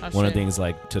page. One of the things,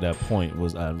 to that point,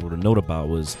 was I wrote a note about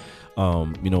was,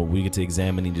 we get to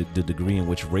examining the degree in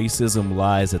which racism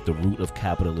lies at the root of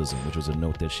capitalism, which was a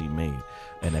note that she made.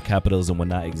 And that capitalism would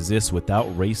not exist without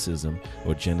racism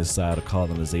or genocide or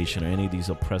colonization or any of these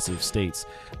oppressive states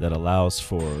that allows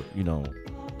for,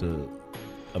 the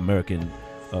American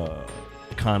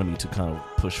economy to kind of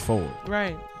push forward.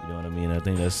 Right. You know what I mean? I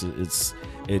think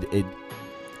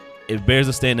it bears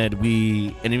a stand that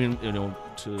we, and even,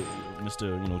 to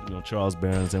Mr. Charles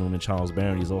Barron, Zimmerman Charles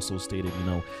Barron, he's also stated,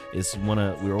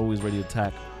 we're always ready to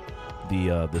attack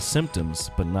the symptoms,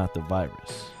 but not the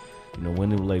virus.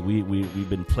 We've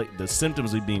been the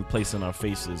symptoms are being placed in our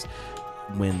faces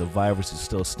when the virus is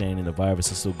still standing, the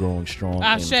virus is still growing strong,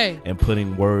 and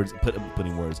putting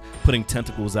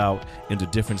tentacles out into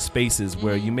different spaces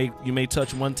where you may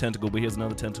touch one tentacle, but here's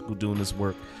another tentacle doing this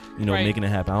work, making it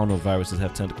happen. I don't know if viruses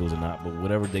have tentacles or not, but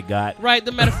whatever they got, right?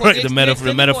 The metaphor,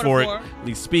 the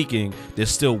metaphorically speaking,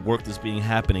 there's still work that's being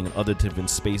happening in other different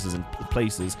spaces and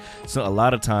places. So a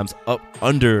lot of times up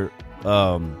under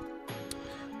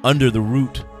the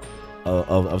root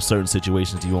of certain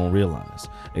situations you won't realize.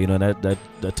 That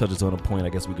touches on a point. I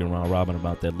guess we can round robin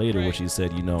about that later, where she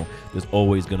said, there's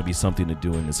always going to be something to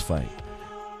do in this fight.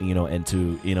 And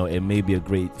to, it may be a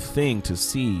great thing to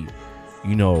see,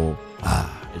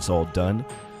 it's all done,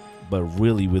 but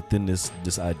really within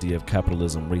this idea of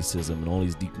capitalism, racism, and all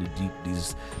these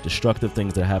these destructive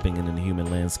things that are happening in the human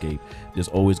landscape, there's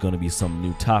always going to be some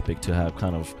new topic to have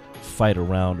kind of fight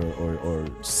around or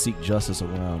seek justice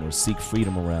around or seek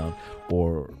freedom around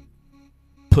or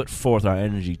put forth our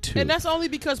energy to. And that's only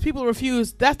because people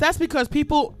refuse. That's because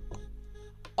people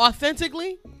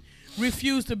authentically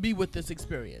refuse to be with this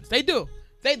experience. They do.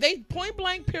 They point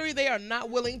blank period, they are not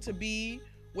willing to be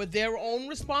with their own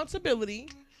responsibility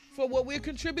for what we're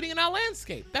contributing in our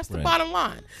landscape. That's the bottom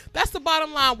line. That's the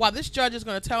bottom line why this judge is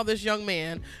going to tell this young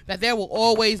man that there will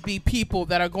always be people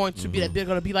that are going to be, that they're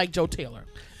going to be like Joe Taylor.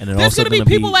 And there's going to be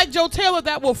people like Joe Taylor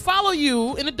that will follow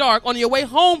you in the dark on your way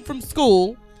home from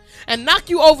school and knock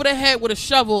you over the head with a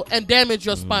shovel and damage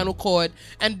your spinal cord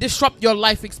and disrupt your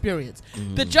life experience.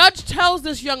 The judge tells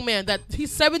this young man that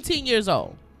he's 17 years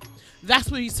old.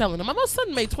 That's what he's telling him. My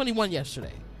son made 21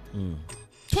 yesterday.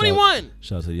 21.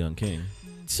 Shout out to the young king.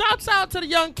 Shouts out to the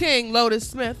young king, Lotus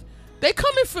Smith. They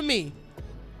coming for me.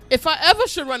 If I ever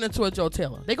should run into a Joe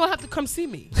Taylor, they're going to have to come see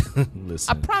me.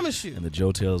 Listen. I promise you. And the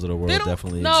Joe Taylors of the world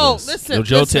definitely exist. Listen. The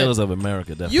Joe Taylors of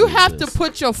America definitely You have exist. to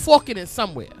put your fork in it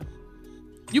somewhere.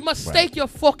 You must stake your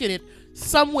fork in it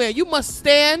somewhere. You must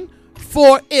stand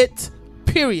for it,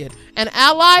 period. And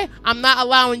ally, I'm not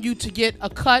allowing you to get a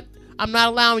cut. I'm not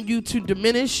allowing you to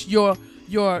diminish your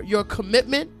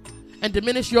commitment and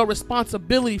diminish your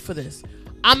responsibility for this.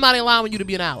 I'm not allowing you to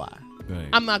be an ally. Right.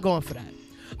 I'm not going for that.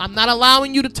 I'm not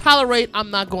allowing you to tolerate. I'm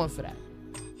not going for that.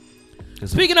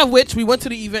 Speaking of which, we went to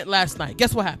the event last night.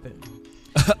 Guess what happened?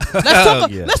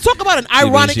 Let's talk about an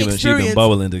ironic experience. She's been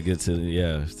bubbling to get to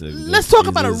let's talk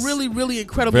about a really, really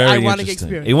incredibly ironic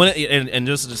experience. And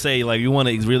just to say, you want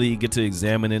to really get to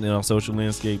examine it in our social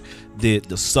landscape,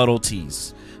 the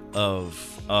subtleties of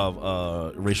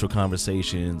racial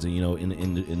conversations and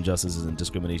in injustices and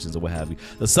discriminations and what have you.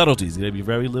 The subtleties, they be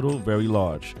very little, very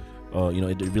large.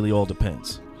 It really all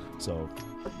depends. So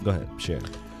go ahead, share.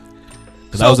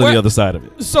 Because I was on the other side of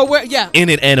it. So we're in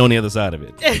it and on the other side of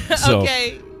it.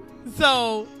 Okay,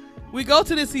 so we go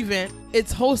to this event.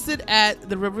 It's hosted at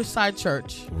the Riverside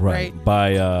Church, right?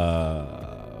 By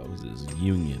what was this,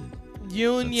 Union.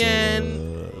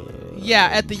 Union. Yeah,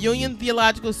 at the Union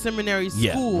Theological Seminary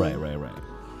School. Yeah, right.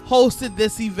 Hosted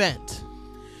this event.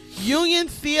 Union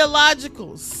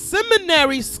Theological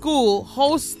Seminary School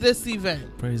hosts this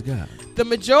event. Praise God. The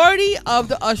majority of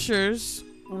the ushers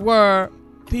were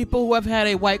people who have had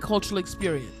a white cultural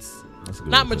experience.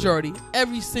 Not majority.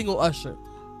 Every single usher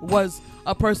was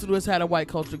a person who has had a white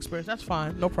cultural experience. That's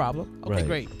fine. No problem. Okay,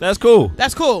 great. That's cool.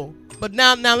 That's cool. But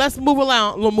now let's move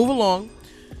along.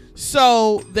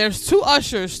 So there's two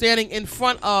ushers standing in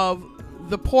front of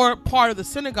the part of the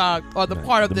synagogue, or the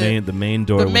part of the main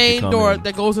door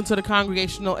that goes into the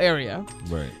congregational area.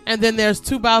 Right. And then there's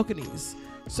two balconies.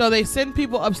 So they send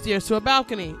people upstairs to a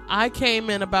balcony. I came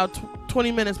in about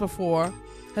 20 minutes before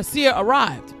Hasir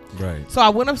arrived. Right. So I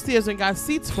went upstairs and got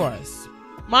seats for us.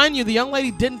 Mind you, the young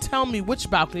lady didn't tell me which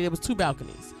balcony. There was two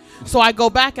balconies. So I go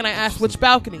back and I ask which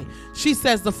balcony. She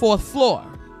says the 4th floor.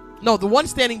 No, the one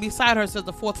standing beside her says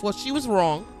the 4th floor. She was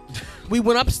wrong. We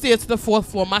went upstairs to the 4th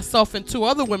floor, myself and two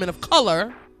other women of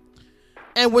color,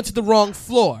 and went to the wrong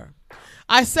floor.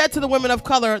 I said to the women of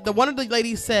color, one of the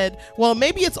ladies said, well,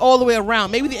 maybe it's all the way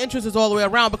around. Maybe the entrance is all the way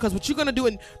around, because what you're going to do,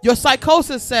 in your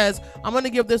psychosis says, I'm going to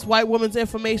give this white woman's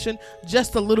information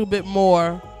just a little bit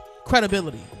more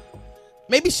credibility.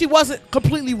 Maybe she wasn't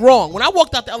completely wrong. When I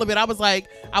walked out the elevator, I was like,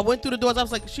 I went through the doors. I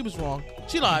was like, she was wrong.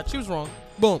 She lied. She was wrong.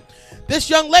 Boom. This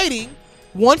young lady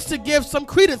wants to give some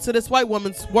credence to this white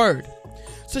woman's word.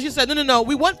 So she said, no.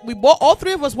 All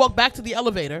three of us walked back to the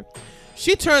elevator.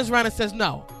 She turns around and says,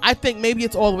 no, I think maybe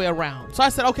it's all the way around. So I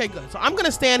said, okay, good. So I'm going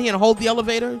to stand here and hold the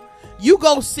elevator. You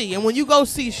go see. And when you go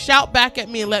see, shout back at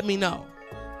me and let me know.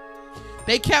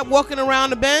 They kept walking around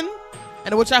the bend,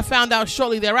 and which I found out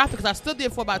shortly thereafter, because I stood there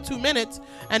for about 2 minutes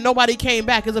and nobody came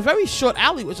back. It's a very short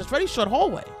alley, which is a very short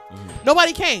hallway.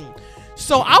 Nobody came.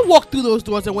 So I walked through those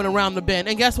doors and went around the bend,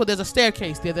 and guess what? There's a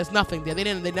staircase there. There's nothing there.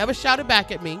 They never shouted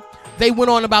back at me. They went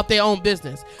on about their own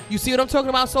business. You see what I'm talking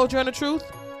about, Sojourner of Truth?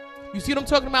 You see what I'm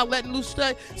talking about, letting loose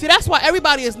today? See, that's why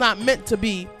everybody is not meant to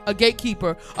be a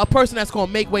gatekeeper, a person that's going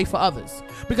to make way for others.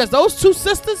 Because those two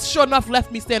sisters, sure enough,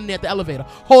 left me standing there at the elevator,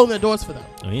 holding the doors for them.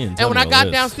 And when I got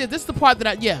downstairs, this is the part that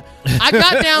I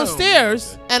got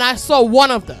downstairs and I saw one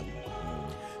of them.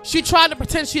 She tried to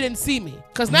pretend she didn't see me,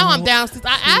 because now I'm downstairs.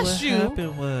 I asked you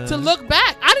to look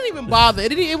back. I didn't even bother.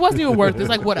 It wasn't even worth it. It's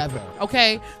like, whatever.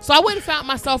 Okay? So I went and found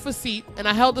myself a seat, and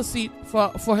I held the seat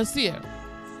for Hasir.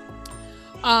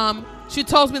 She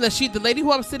tells me that the lady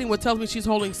who I'm sitting with tells me she's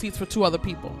holding seats for two other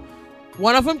people.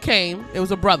 One of them came. It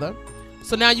was a brother.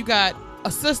 So now you got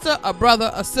a sister, a brother,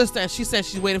 a sister, and she said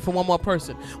she's waiting for one more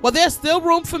person. Well, there's still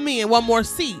room for me and one more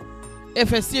seat if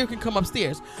Hasir can come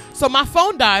upstairs. So my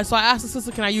phone died, so I asked the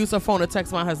sister, can I use her phone to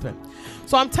text my husband?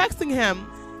 So I'm texting him,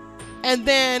 and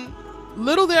then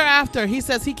little thereafter, he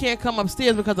says he can't come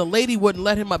upstairs because the lady wouldn't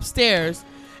let him upstairs,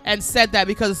 and said that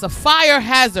because it's a fire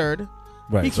hazard,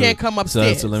 he can't come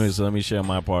upstairs. So let me share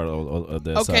my part of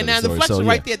that. Okay, now the deflection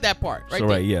right there at that part. Right. So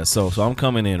right, yeah. So I'm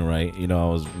coming in, right. I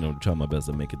was trying my best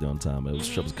to make it there on time. I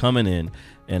was coming in,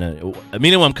 and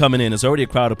immediately when I'm coming in, there's already a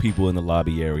crowd of people in the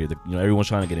lobby area. Everyone's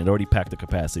trying to get in. They already packed the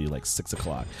capacity like 6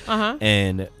 o'clock.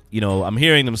 And I'm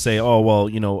hearing them say, oh well,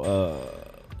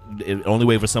 the only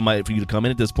way for you to come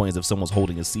in at this point is if someone's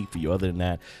holding a seat for you. Other than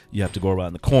that, you have to go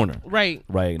around the corner. Right.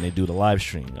 And they do the live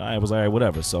stream. I was all right,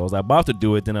 whatever. So I was about to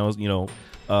do it. Then I was,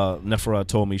 Nefera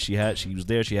told me she was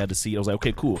there. She had the seat. I was like,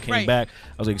 okay, cool. Came back.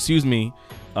 I was like, excuse me.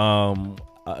 I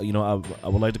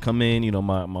would like to come in.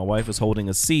 My wife is holding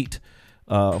a seat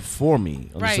for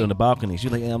me. I'm sitting on the balcony.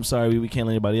 She's like, hey, I'm sorry, we can't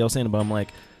let anybody else in. But I'm like,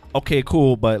 okay,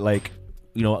 cool. But like,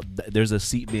 there's a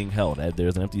seat being held.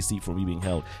 There's an empty seat for me being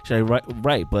held. She's like,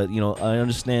 right, but I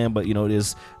understand, but it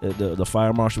is the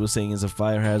fire marshal was saying it's a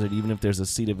fire hazard. Even if there's a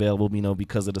seat available,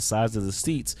 because of the size of the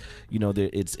seats,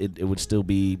 it would still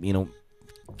be,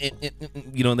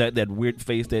 that weird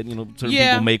face that certain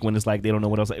people make when it's like they don't know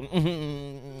what else. Like, I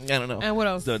don't know. And what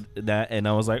else? So and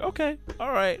I was like, okay,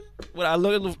 all right. When I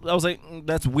looked, I was like,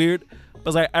 that's weird. I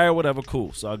was like, all right, whatever,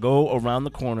 cool. So I go around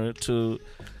the corner to.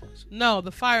 No,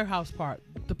 the firehouse part.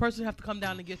 The person have to come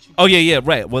down and get you. Oh yeah,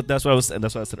 right. Well, that's what I I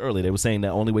said earlier. They were saying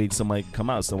that only way somebody can come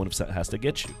out, someone has to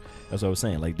get you. That's what I was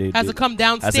saying. Like they to come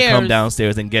downstairs. Has to come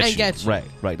downstairs and get you.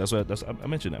 Right. That's I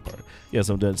mentioned that part. Yeah.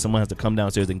 So someone has to come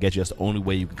downstairs and get you. That's the only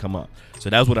way you can come up. So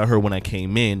that's what I heard when I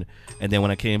came in, and then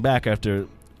when I came back after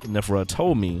Nefera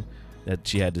told me that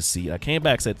she had the seat, I came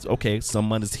back and said, okay,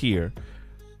 someone is here,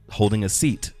 holding a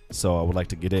seat. So I would like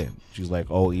to get in. She's like,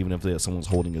 oh, even if someone's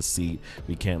holding a seat,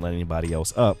 we can't let anybody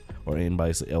else up or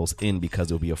anybody else in because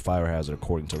it'll be a fire hazard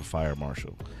according to the fire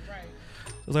marshal. Right.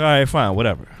 I was like, all right, fine,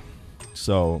 whatever.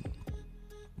 So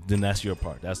then that's your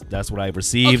part. That's what I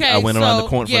received. Okay, I went around the so,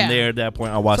 corner yeah. from there. At that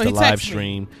point, I watched So the he live texts me.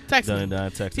 stream. Text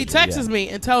me. He texts me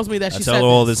and tells me that I she tell said her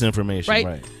all this. this information.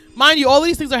 Right. Mind you, all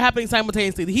these things are happening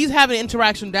simultaneously. He's having an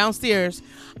interaction downstairs.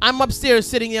 I'm upstairs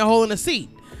sitting there holding a seat.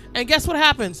 And guess what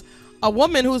happens? A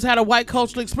woman who's had a white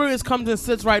cultural experience comes and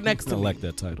sits right next to I me. like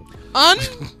that title.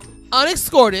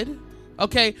 Unescorted.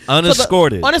 Okay.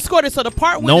 Unescorted. Unescorted. So the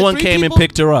part where No the one three came and people-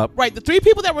 picked her up. Right. The three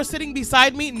people that were sitting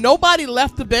beside me, nobody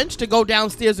left the bench to go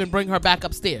downstairs and bring her back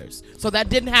upstairs. So that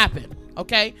didn't happen.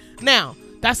 Okay. Now,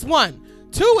 that's one.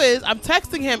 Two is I'm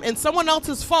texting him in someone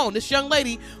else's phone. This young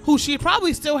lady who she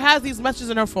probably still has these messages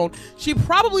in her phone. She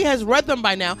probably has read them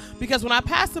by now because when I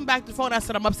passed him back the phone, I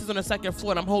said, I'm upstairs on the second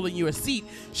floor and I'm holding you a seat.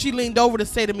 She leaned over to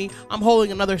say to me, I'm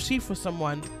holding another seat for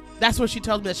someone. That's when she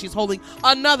tells me that she's holding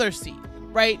another seat,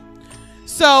 right?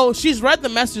 So she's read the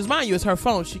messages. Mind you, it's her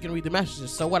phone. She can read the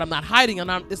messages. So what? I'm not hiding.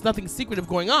 There's nothing secretive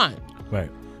going on.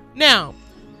 Right. Now,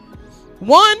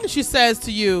 one, she says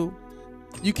to you,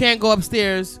 you can't go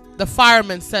upstairs. The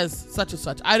fireman says such and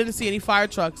such. I didn't see any fire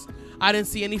trucks. I didn't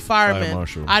see any firemen. Fire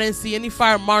marshal. I didn't see any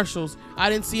fire marshals. I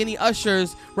didn't see any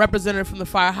ushers represented from the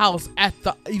firehouse at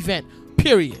the event.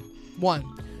 Period. One.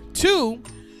 Two,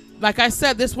 like I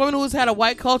said, this woman who's had a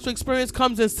white cultural experience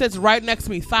comes and sits right next to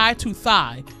me, thigh to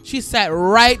thigh. She sat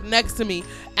right next to me.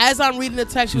 As I'm reading the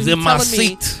text, She's she was in my telling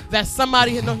me seat. that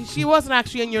somebody had, no, she wasn't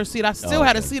actually in your seat. I still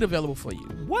had a okay. seat available for you.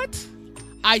 What?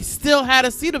 I still had a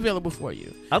seat available for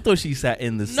you. I thought she sat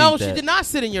in the seat. No, she did not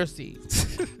sit in your seat.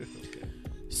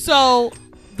 So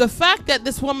the fact that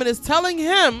this woman is telling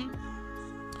him,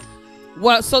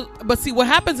 but see what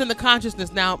happens in the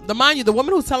consciousness now. Mind you, the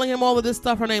woman who's telling him all of this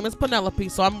stuff, her name is Penelope.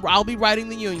 So I'll be writing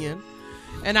the union,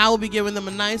 and I will be giving them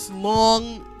a nice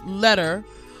long letter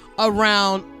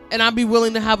around, and I'll be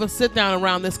willing to have a sit down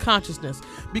around this consciousness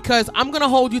because I'm gonna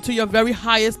hold you to your very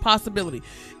highest possibility.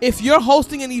 If you're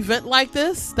hosting an event like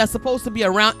this that's supposed to be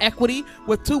around equity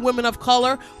with two women of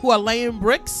color who are laying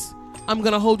bricks, I'm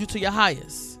going to hold you to your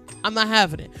highest. I'm not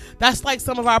having it. That's like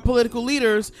some of our political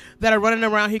leaders that are running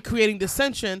around here creating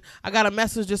dissension. I got a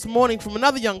message this morning from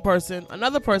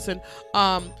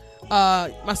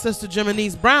my sister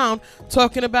Jimenez Brown,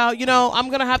 talking about, I'm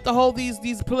going to have to hold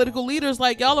these political leaders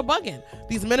like y'all are bugging.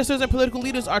 These ministers and political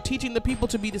leaders are teaching the people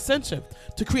to be dissension,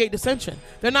 to create dissension.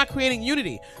 They're not creating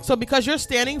unity. So because you're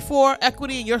standing for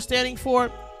equity and you're standing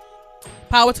for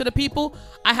power to the people,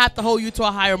 I have to hold you to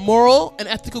a higher moral and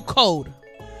ethical code.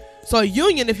 So a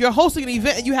union, if you're hosting an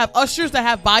event and you have ushers that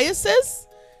have biases,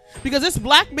 because this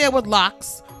black man with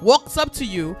locks walks up to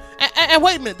you, and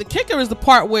wait a minute, the kicker is the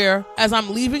part where, as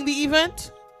I'm leaving the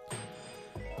event,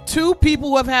 two people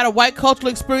who have had a white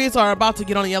cultural experience are about to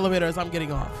get on the elevator as I'm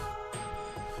getting off.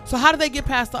 So how did they get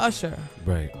past the usher?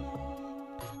 Right.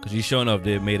 Because you showing up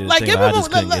there made it a Like, thing. I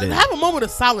just couldn't get in. have a moment of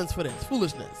silence for this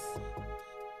foolishness.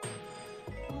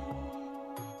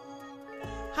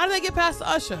 How did they get past the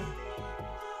usher?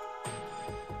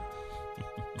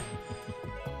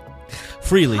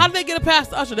 Freely. How did they get it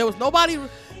past the usher? There was nobody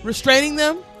restraining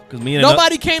them. Me and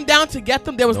nobody came down to get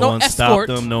them. There was no one escort. stopped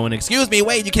them. No one, excuse me,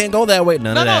 wait, you can't go that way.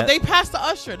 None of that. No, they passed the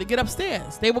usher to get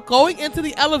upstairs. They were going into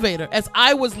the elevator as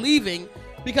I was leaving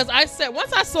because I said,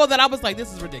 once I saw that, I was like,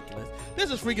 this is ridiculous.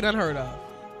 This is freaking unheard of.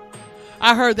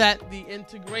 I heard that the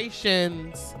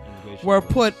integrations were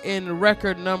put in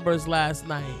record numbers last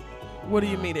night. What do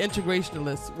you mean? The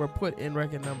integrationalists were put in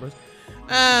record numbers.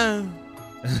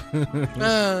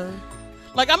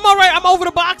 Like, I'm all right. I'm over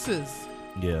the boxes.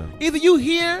 Yeah. Either you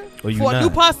here or you for not. a new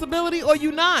possibility or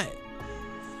you not.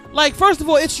 Like, first of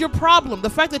all, it's your problem. The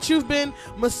fact that you've been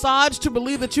massaged to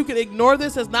believe that you can ignore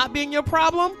this as not being your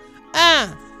problem.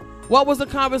 What was the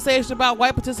conversation about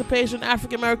white participation,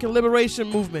 African American liberation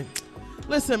movement?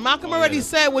 Listen, Malcolm already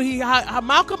said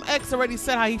Malcolm X already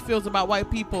said how he feels about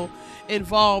white people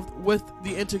involved with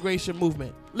the integration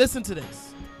movement. Listen to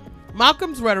this.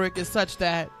 Malcolm's rhetoric is such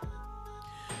that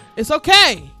it's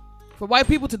okay for white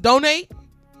people to donate,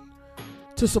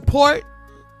 to support,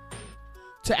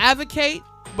 to advocate,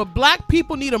 but black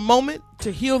people need a moment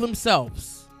to heal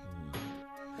themselves.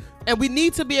 And we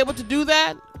need to be able to do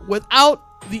that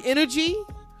without the energy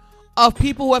of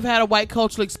people who have had a white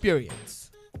cultural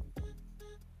experience.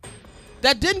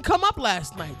 That didn't come up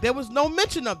last night. There was no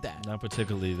mention of that. Not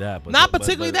particularly that. But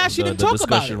She didn't talk about it. The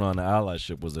discussion around the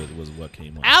allyship was what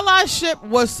came up. Allyship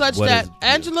was such that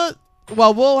Angela,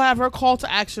 well, we'll have her call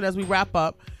to action as we wrap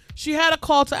up. She had a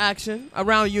call to action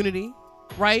around unity,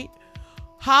 right?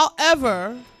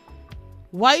 However,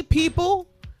 white people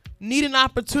need an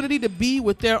opportunity to be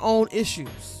with their own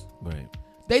issues. Right.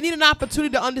 They need an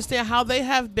opportunity to understand how they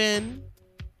have been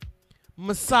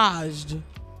massaged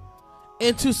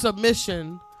into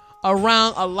submission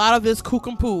around a lot of this kook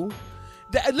and poo.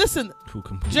 Listen,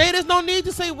 Jay, there's no need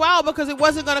to say wow because it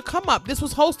wasn't going to come up. This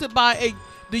was hosted by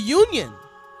the union.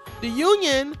 The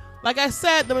union, like I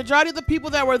said, the majority of the people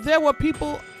that were there were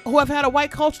people who have had a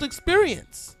white cultural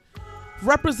experience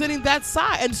representing that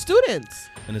side and students.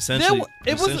 And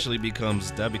essentially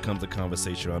becomes a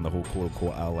conversation around the whole quote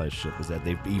unquote allyship, is that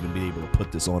they've even been able to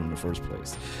put this on in the first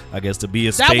place. I guess to be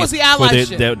a space that was the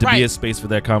allyship. Be a space for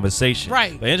their conversation.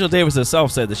 Right. But Angela Davis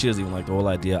herself said that she doesn't even like the whole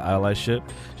idea of allyship.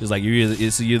 She's like, you're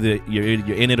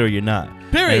in it or you're not.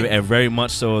 Period. And very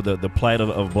much so the plight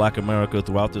of Black America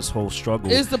throughout this whole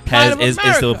struggle is the plight of America.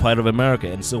 Is still the plight of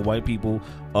America. And so white people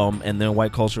and their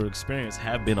white cultural experience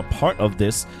have been a part of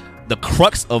this, the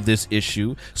crux of this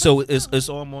issue. So it's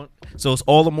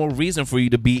all the more reason for you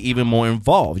to be even more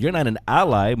involved. You're not an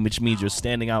ally, which means you're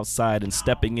standing outside and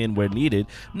stepping in where needed.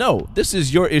 No, this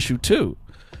is your issue too.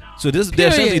 So this is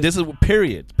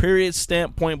period,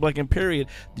 stamp, point blank, and period.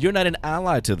 You're not an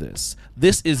ally to this.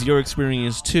 This is your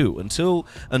experience too. Until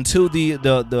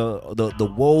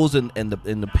the woes and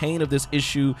the pain of this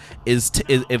issue is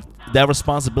if that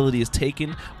responsibility is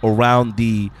taken around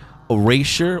the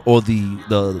erasure or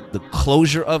the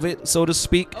closure of it, so to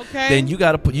speak, okay, then you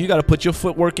gotta put your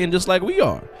footwork in just like we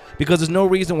are, because there's no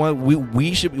reason why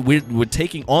we're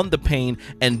taking on the pain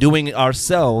and doing it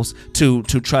ourselves to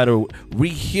try to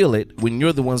re-heal it when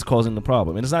you're the ones causing the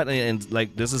problem. And it's not, and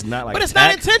like this is not like, but it's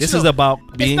not intentional. This is about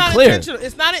being it's not clear. Intentional.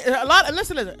 It's not a lot.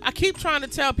 Listen, I keep trying to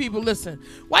tell people, listen,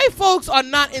 white folks are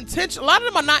not intentional. A lot of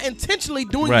them are not intentionally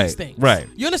doing these things. Right.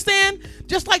 You understand?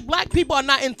 Just like black people are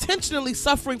not intentionally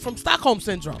suffering from Stockholm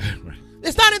syndrome. Right.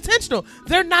 It's not intentional.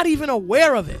 They're not even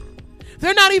aware of it.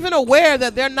 They're not even aware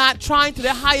that they're not trying to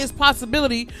their highest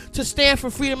possibility to stand for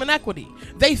freedom and equity.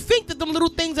 They think that the little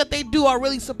things that they do are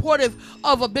really supportive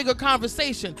of a bigger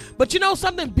conversation. But you know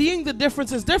something? Being the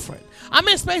difference is different. I'm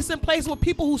in space and place with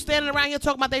people who standing around here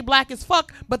talking about they black as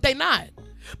fuck, but they not.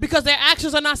 Because their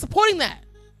actions are not supporting that.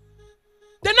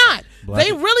 They're not.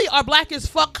 They really are black as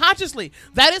fuck consciously.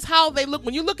 That is how they look.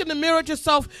 When you look in the mirror at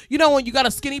yourself, you know when you got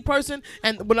a skinny person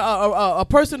and when a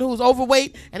person who's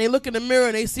overweight and they look in the mirror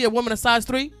and they see a woman a size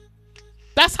 3?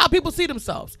 That's how people see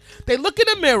themselves. They look in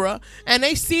the mirror and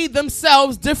they see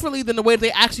themselves differently than the way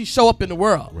they actually show up in the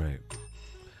world. Right.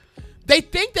 They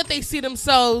think that they see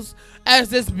themselves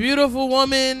as this beautiful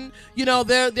woman, you know,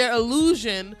 their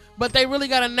illusion, but they really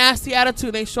got a nasty attitude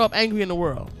and they show up angry in the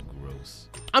world. Gross.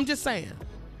 I'm just saying.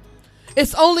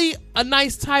 It's only a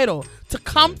nice title to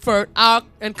comfort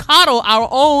and coddle our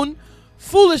own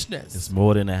foolishness. It's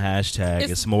more than a hashtag.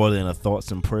 It's more than a thoughts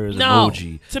and prayers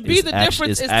emoji. To be the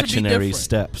difference is to be different.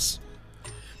 Steps.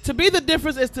 To be the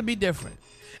difference is to be different.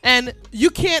 And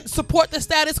you can't support the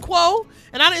status quo.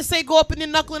 And I didn't say go up and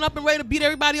then knuckling up and ready to beat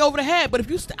everybody over the head. But if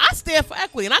you, I stand for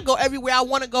equity and I go everywhere I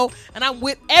want to go, and I'm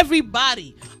with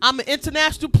everybody. I'm an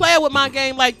international player with my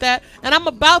game like that, and I'm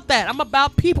about that. I'm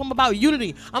about people. I'm about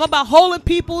unity. I'm about holding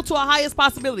people to a highest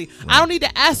possibility. Right. I don't need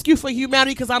to ask you for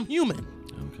humanity because I'm human.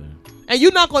 Okay. And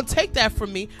you're not going to take that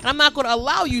from me, and I'm not going to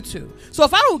allow you to. So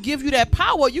if I don't give you that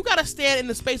power, you got to stand in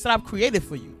the space that I've created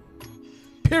for you.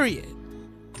 Period.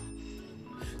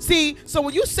 See, so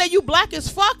when you say you black as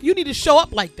fuck, you need to show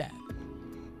up like that.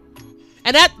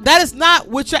 And that is not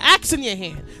with your axe in your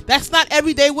hand. That's not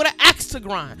every day with an axe to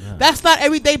grind. Yeah. That's not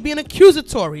every day being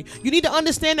accusatory. You need to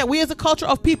understand that we as a culture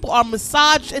of people are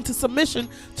massaged into submission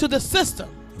to the system.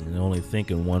 And only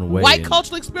think in one way. White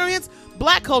cultural experience,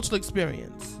 black cultural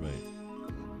experience. Right.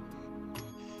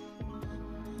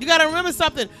 You got to remember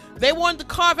something. They wanted to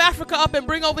carve Africa up and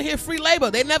bring over here free labor.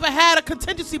 They never had a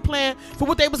contingency plan for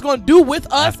what they was going to do with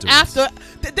us after.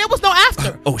 There was no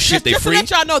after. Oh, shit, just free? Just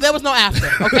to let y'all know, there was no after,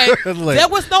 okay? There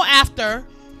was no after,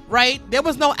 right? There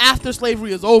was no after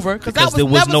slavery is over. Because there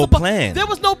was no plan. There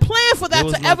was no plan for that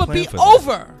to ever be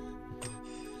over.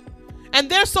 And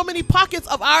there's so many pockets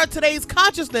of our today's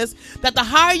consciousness that the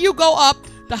higher you go up,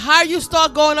 the higher you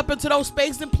start going up into those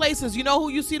spaces and places. You know who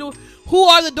you see? Who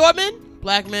are the doormen?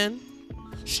 Black men.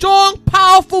 Strong,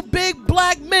 powerful, big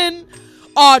black men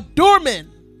are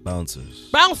doormen. Bouncers.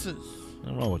 Nothing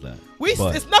wrong with that.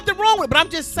 It's nothing wrong with it, but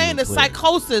I'm just saying the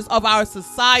psychosis of our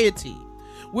society,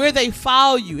 where they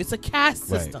file you. It's a caste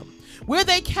system. Right. Where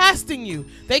they casting you,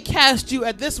 they cast you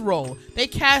at this role. They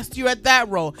cast you at that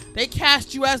role. They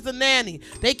cast you as the nanny.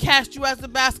 They cast you as the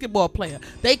basketball player.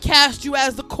 They cast you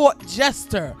as the court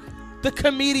jester, the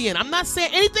comedian. I'm not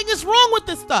saying anything is wrong with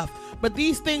this stuff. But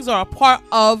these things are a part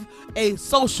of a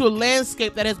social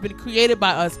landscape that has been created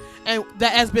by us, and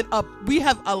that has been we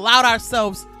have allowed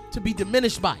ourselves to be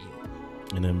diminished by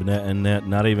it. And that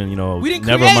not even, we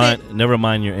didn't never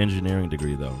mind your engineering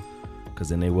degree though, because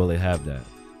then they have that.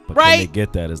 But right? Can they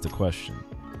get that is the question,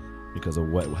 because of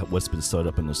what's been set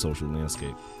up in the social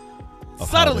landscape of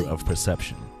Subtly. of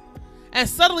perception. And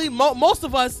subtly, most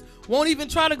of us won't even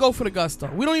try to go for the gusto.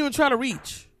 We don't even try to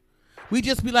reach. We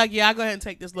just be like, yeah, I'll go ahead and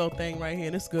take this little thing right here,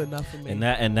 and it's good enough for me.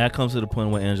 And that comes to the point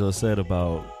what Angela said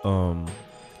about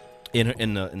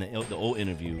in the old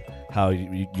interview, how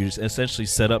you're essentially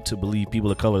set up to believe people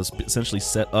of color is essentially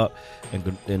set up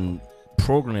and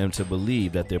programmed to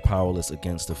believe that they're powerless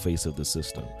against the face of the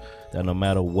system. That no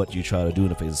matter what you try to do in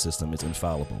the face of the system, it's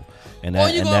infallible, and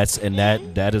that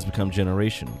has become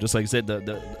generational. Just like I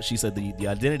said, she said the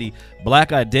identity,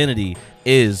 black identity,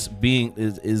 is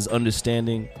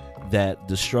understanding that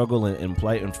the struggle and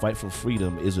plight and fight for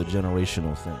freedom is a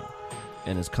generational thing,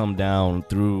 and it's come down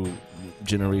through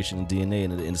generation DNA,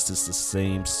 and it's just the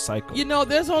same cycle. You know,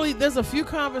 there's a few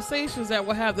conversations that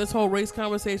will have this whole race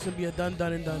conversation be a done.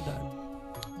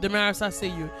 Damaris, I see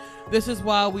you. This is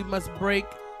why we must break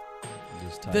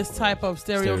this type of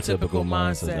stereotypical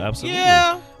mindset. Absolutely.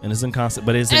 Yeah. And it's in constant,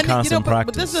 but it's in constant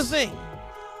practice. But this is the thing.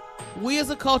 We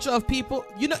as a culture of people,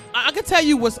 you know, I can tell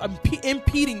you what's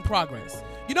impeding progress.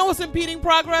 You know what's impeding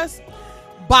progress?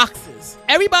 Boxes.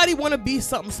 Everybody want to be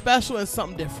something special and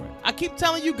something different. I keep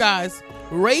telling you guys,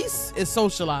 race is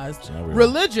socialized.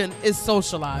 Religion is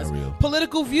socialized.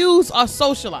 Political views are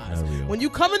socialized. When you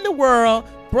come in the world,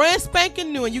 brand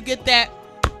spanking new, and you get that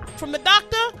from the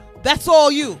doctor, that's all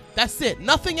you. That's it.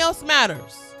 Nothing else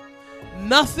matters.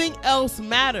 Nothing else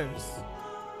matters.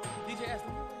 DJ S,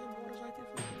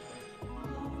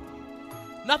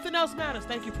 nothing else matters.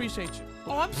 Thank you. Appreciate you.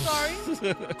 Oh, I'm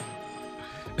sorry.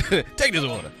 Take this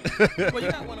water. Well,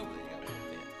 you got one over there.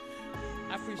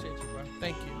 I appreciate you, bro.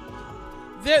 Thank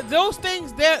you. Those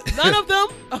things, none of them.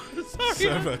 Sorry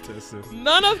about this, sis.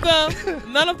 None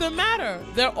of them matter.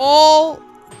 They're all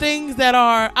things that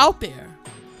are out there.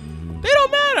 They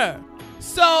don't matter.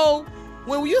 So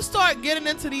when you start getting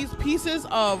into these pieces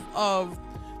of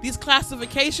these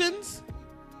classifications,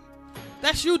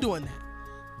 that's you doing that.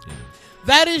 Yeah.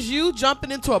 That is you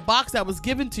jumping into a box that was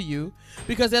given to you,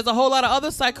 because there's a whole lot of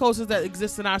other psychosis that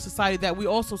exists in our society that we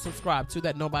also subscribe to,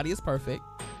 that nobody is perfect.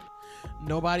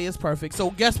 Nobody is perfect.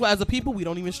 So guess what? As a people, we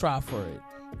don't even strive for it.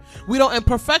 We don't. And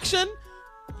perfection,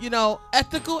 you know,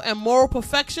 ethical and moral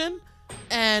perfection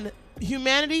and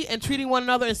humanity and treating one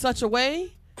another in such a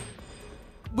way,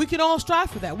 we can all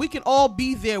strive for that. We can all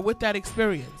be there with that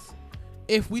experience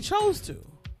if we chose to.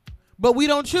 But we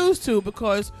don't choose to,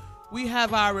 because we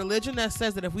have our religion that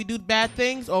says that if we do bad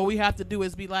things, all we have to do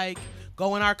is be like,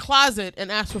 go in our closet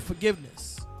and ask for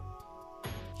forgiveness.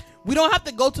 We don't have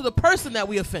to go to the person that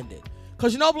we offended.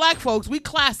 Because, you know, black folks, we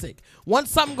classic. Once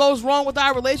something goes wrong with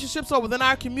our relationships or within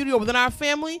our community or within our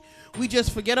family, we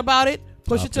just forget about it,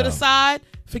 push it to the side,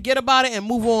 forget about it, and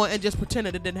move on and just pretend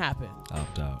that it didn't happen.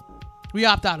 Opt out. We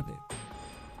opt out of it.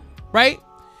 Right?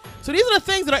 So these are the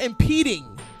things that are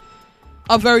impeding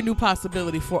a very new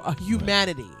possibility for a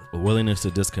humanity. A willingness to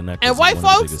disconnect. And white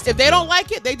folks, if they don't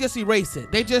like it, they just erase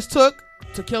it. They just took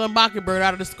To Kill a Mockingbird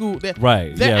out of the school.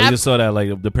 Right. Yeah, we just saw that. Like,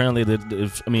 apparently,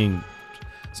 it's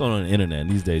on the internet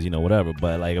these days, you know, whatever.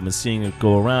 But like, I'm seeing it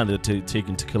go around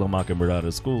taking To Kill a Mockingbird out of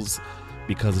the schools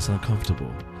because it's uncomfortable.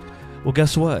 Well,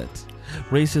 guess what?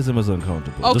 Racism is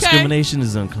uncomfortable. Okay. Discrimination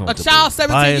is uncomfortable. A child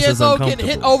 17 years old getting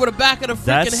hit over the back of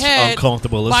the freaking head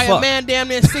uncomfortable as by fuck. A man damn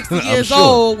near 60 years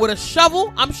old with a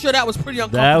shovel. I'm sure that was pretty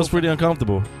uncomfortable. That was pretty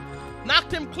uncomfortable.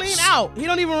 Knocked him clean out. He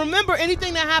don't even remember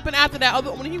anything that happened after that.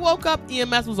 When he woke up,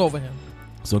 EMS was over him.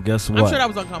 So guess what? I'm sure that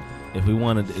was uncomfortable. If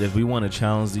we want to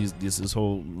challenge this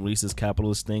whole racist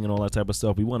capitalist thing and all that type of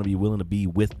stuff, we want to be willing to be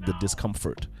with the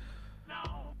discomfort.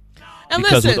 And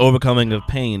because listen, with overcoming of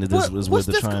pain is where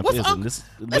the triumph is.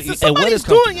 Listen, somebody's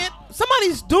doing it.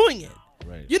 Somebody's doing it.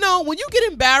 Right. You know, when you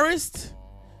get embarrassed,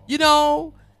 you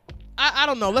know, I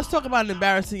don't know. Let's talk about an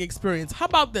embarrassing experience. How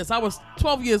about this? I was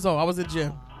 12 years old. I was in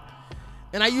gym.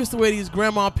 And I used to wear these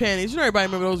grandma panties. You know, everybody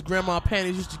remember those grandma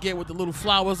panties you used to get with the little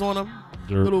flowers on them?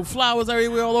 Dirt. Little flowers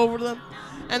everywhere all over them.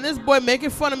 And this boy making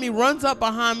fun of me runs up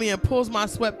behind me and pulls my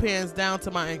sweatpants down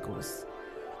to my ankles.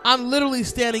 I'm literally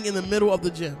standing in the middle of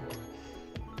the gym.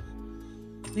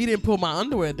 He didn't pull my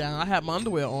underwear down. I had my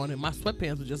underwear on and my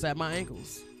sweatpants were just at my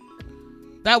ankles.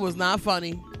 That was not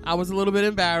funny. I was a little bit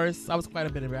embarrassed. I was quite a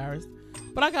bit embarrassed.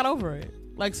 But I got over it.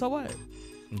 Like, so what?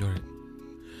 Right.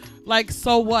 Like,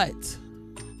 so what?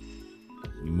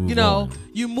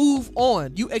 You move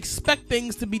on. You expect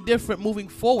things to be different moving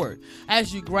forward.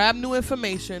 As you grab new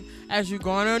information, as you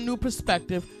garner a new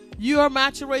perspective, your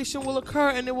maturation will occur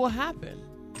and it will happen.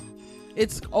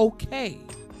 It's okay.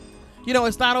 You know,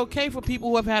 it's not okay for people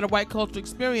who have had a white cultural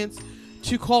experience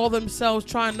to call themselves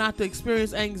trying not to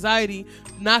experience anxiety,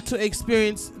 not to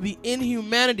experience the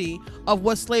inhumanity of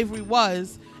what slavery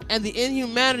was, and the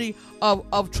inhumanity of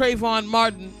Trayvon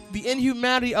Martin, the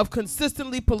inhumanity of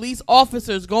consistently police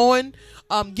officers getting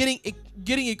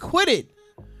acquitted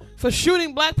for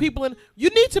shooting black people. And you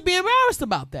need to be embarrassed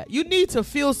about that. You need to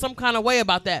feel some kind of way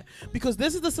about that, because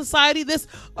this is the society, this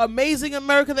amazing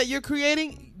America that you're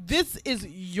creating. This is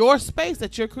your space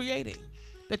that you're creating,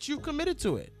 that you've committed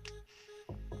to it.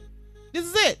 This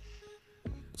is it.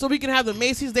 So we can have the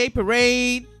Macy's Day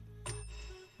Parade,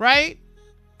 right?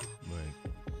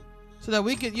 So that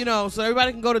we could, so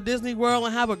everybody can go to Disney World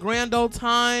and have a grand old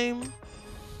time.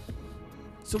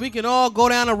 So we can all go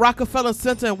down to Rockefeller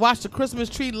Center and watch the Christmas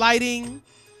tree lighting.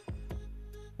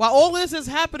 While all this is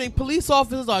happening, police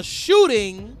officers are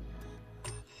shooting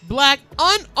black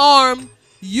unarmed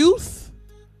youth,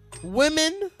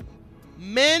 women,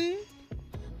 men.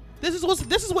 This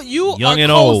is what you Young are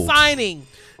and old. co-signing.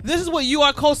 This is what you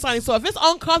are co-signing. So if it's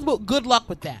uncomfortable, good luck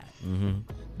with that. Mm-hmm.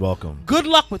 Welcome. Good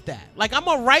luck with that. Like, I'm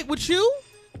all right with you,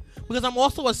 because I'm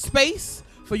also a space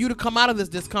for you to come out of this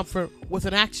discomfort with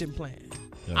an action plan.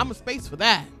 Yeah. I'm a space for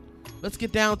that. Let's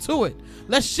get down to it.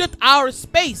 Let's shift our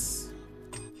space.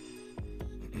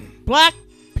 Black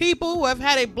people who have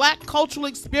had a black cultural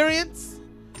experience,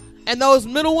 and those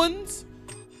middle ones,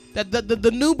 that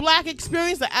the new black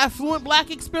experience, the affluent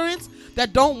black experience,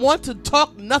 that don't want to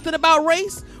talk nothing about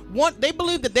race, they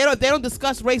believe that they don't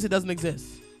discuss race, it doesn't exist.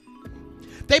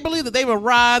 They believe that they've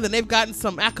arrived and they've gotten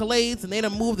some accolades and they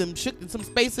done moved them shit in some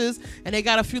spaces and they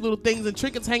got a few little things and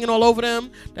trinkets hanging all over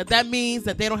them. That means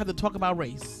that they don't have to talk about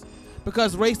race,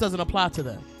 because race doesn't apply to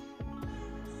them.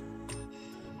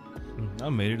 I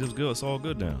made it. It's good. It's all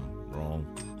good now. Wrong.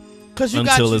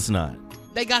 Until it's not.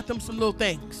 They got them some little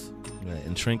things. Right.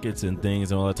 And trinkets and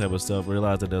things and all that type of stuff.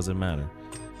 Realize it doesn't matter.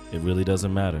 It really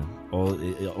doesn't matter.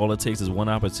 All it takes is one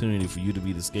opportunity for you to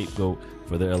be the scapegoat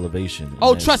for their elevation.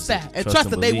 Oh, trust that. And trust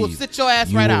that they will sit your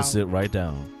ass right out. You will sit right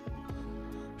down.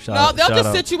 They'll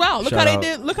just sit you out. Look how they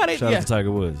did. Look how they did. Shout out to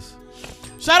Tiger Woods.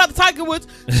 Shout out to Tiger Woods.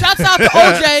 Shouts out to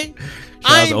OJ.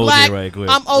 I ain't black. Right quick.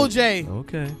 I'm OJ.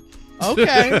 Okay.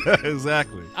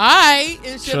 Exactly. All right.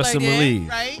 And shit trust like and that. believe.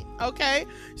 Right. Okay.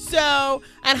 So,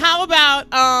 and how about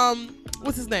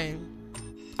what's his name?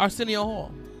 Arsenio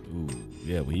Hall. Ooh.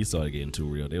 Yeah, when he started getting too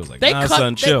real, they was like,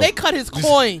 son, chill. They cut his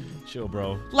coin. Chill,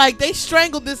 bro. Like, they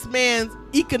strangled this man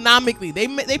economically.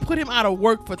 They put him out of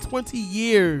work for 20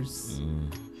 years.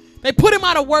 They put him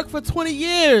out of work for 20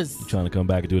 years. You trying to come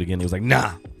back and do it again? He was like,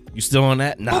 nah. You still on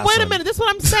that? Nah. But wait a minute. This is what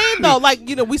I'm saying, though. Like,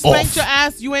 we spanked your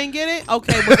ass. You ain't get it?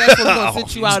 Okay, well, that's what's going to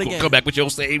sit you out again. Come back with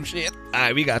your same shit. All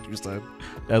right, we got you, son.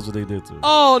 That's what they did to him.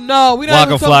 Oh, no. We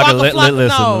don't Waka Flocka.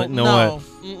 Listen, you know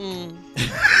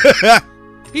what?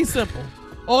 He's simple.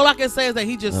 All I can say is that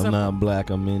he just simple. I'm not black,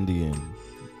 I'm Indian.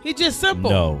 He just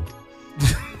simple. No.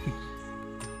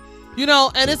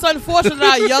 And it's unfortunate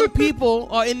that young people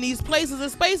are in these places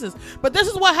and spaces. But this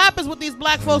is what happens with these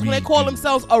black folks when they call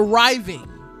themselves arriving.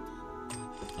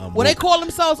 When they call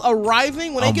themselves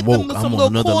arriving, when they get them some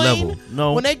little coin,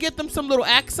 when they get them some little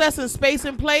access and space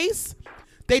in place,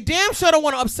 they damn sure don't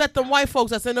want to upset them white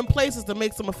folks that's in them places to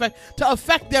make some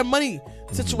affect their money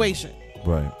situation.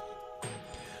 Right.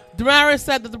 Damaris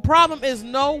said that the problem is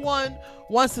no one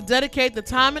wants to dedicate the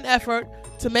time and effort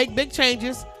to make big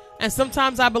changes, and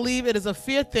sometimes I believe it is a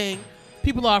fear thing.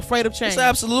 People are afraid of change. It's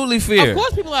absolutely fear. Of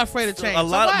course, people are afraid of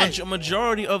change. A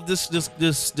majority of this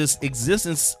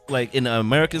existence, like in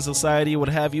American society, what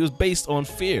have you, is based on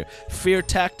fear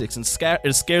tactics and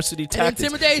scarcity tactics.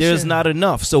 And intimidation. There's not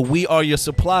enough, so we are your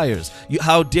suppliers.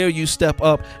 How dare you step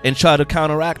up and try to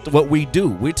counteract what we do?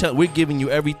 We're giving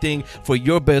you everything for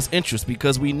your best interest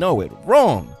because we know it.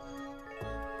 Wrong.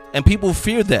 And people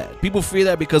fear that. People fear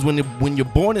that because when you're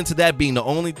born into that being the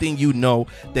only thing you know,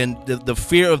 then the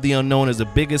fear of the unknown is the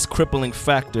biggest crippling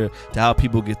factor to how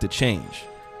people get to change.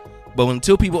 But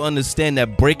until people understand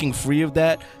that breaking free of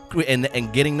that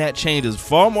and getting that change is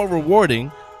far more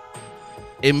rewarding,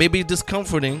 it may be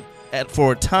discomforting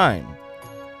for a time.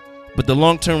 But the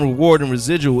long-term reward and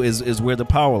residual is where the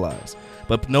power lies.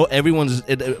 But no,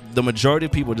 the majority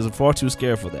of people are just far too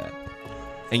scared for that.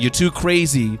 And you're too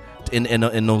crazy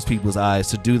in those people's eyes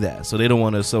to do that, so they don't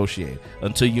want to associate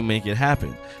until you make it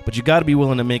happen. But you got to be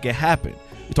willing to make it happen.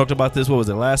 We talked about this, what was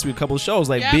it, last week, a couple of shows.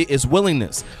 It's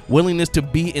willingness to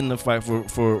be in the fight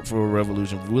for a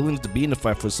revolution, willingness to be in the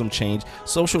fight for some change,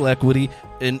 social equity,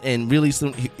 and really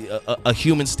a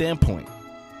human standpoint.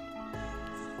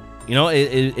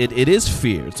 It is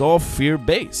fear. It's all fear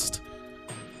based.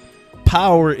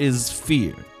 Power is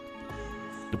fear.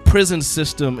 the prison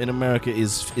system in America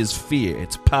is fear,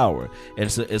 it's power, and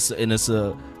it's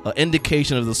a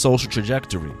indication of the social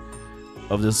trajectory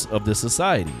of this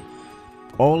society.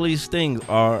 All these things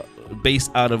are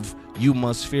based out of you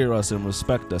must fear us and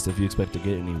respect us if you expect to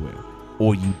get anywhere,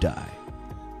 or you die.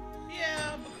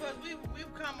 Yeah, because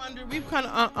we've come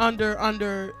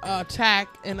under attack,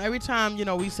 and every time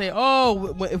we say,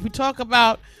 oh, if we talk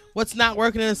about what's not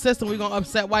working in the system, we're gonna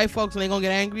upset white folks and they're gonna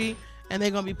get angry and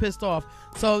they're gonna be pissed off.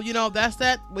 So that's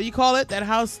that. What you call it? That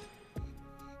house,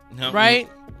 right?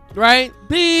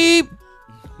 Beep.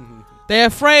 They're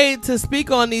afraid to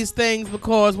speak on these things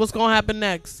because what's gonna happen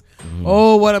next?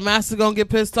 Oh, what a master gonna get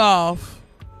pissed off.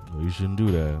 Well, you shouldn't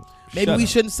do that. Maybe we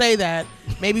shouldn't say that.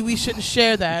 Maybe we shouldn't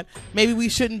share that. Maybe we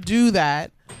shouldn't do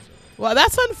that. Well,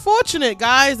 that's unfortunate,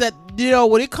 guys, that,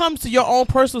 when it comes to your own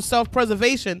personal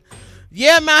self-preservation,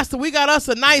 yeah, master, we got us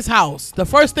a nice house. The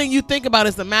first thing you think about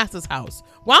is the master's house.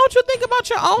 Why don't you think about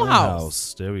your own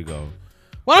house? There we go.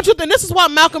 Why don't you think? This is why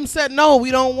Malcolm said, no,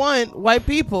 we don't want white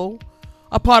people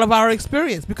a part of our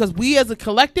experience, because we as a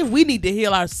collective, we need to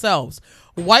heal ourselves.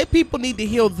 White people need to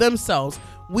heal themselves.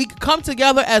 We come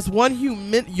together as one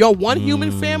human,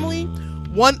 human family,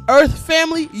 one earth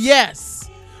family, yes.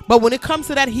 But when it comes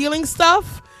to that healing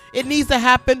stuff, it needs to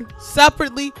happen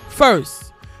separately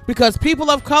first. Because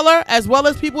people of color, as well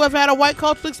as people who have had a white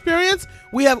cultural experience,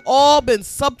 we have all been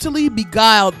subtly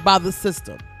beguiled by the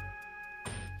system.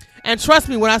 And trust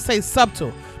me when I say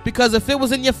subtle, because if it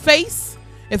was in your face,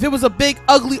 if it was a big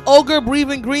ugly ogre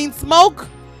breathing green smoke,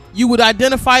 you would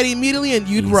identify it immediately and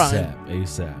you'd run.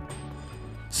 ASAP.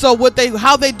 So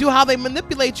how they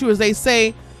manipulate you is they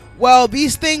say, well,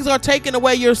 these things are taking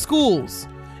away your schools.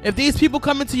 If these people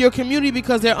come into your community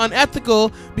because they're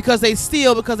unethical, because they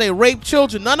steal, because they rape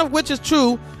children, none of which is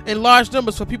true in large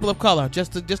numbers for people of color,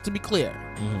 just to be clear.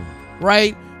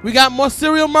 Right? We got more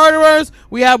serial murderers,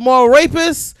 we have more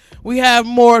rapists, we have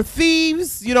more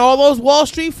thieves, all those Wall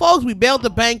Street folks, we bailed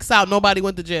the banks out, nobody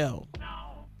went to jail.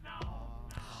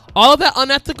 All of that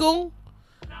unethical,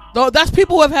 though, that's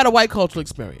people who have had a white cultural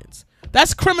experience.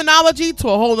 That's criminology to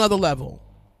a whole nother level.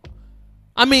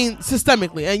 I mean,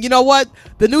 systemically. And you know what?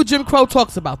 The new Jim Crow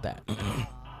talks about that.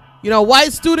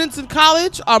 White students in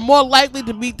college are more likely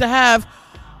to have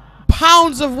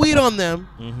pounds of weed on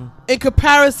them in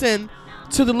comparison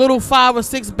to the little 5 or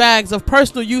 6 bags of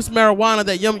personal use marijuana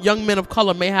that young men of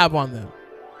color may have on them.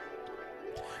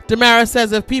 Damaris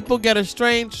says if people get a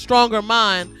stronger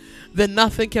mind, then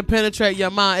nothing can penetrate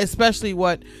your mind, especially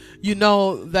what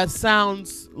that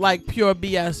sounds like pure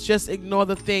BS. Just ignore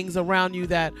the things around you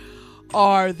that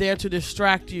are there to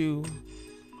distract you.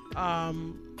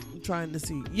 I'm trying to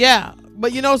see. Yeah,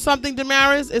 but something,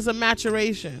 Damaris, is a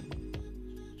maturation.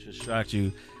 Distract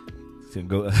you to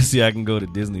go see. I can go to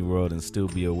Disney World and still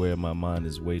be aware my mind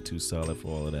is way too solid for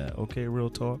all of that. Okay, real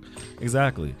talk.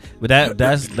 Exactly. But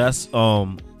that's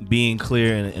being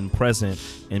clear and present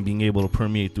and being able to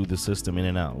permeate through the system in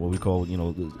and out. What we call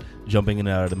jumping in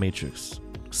and out of the matrix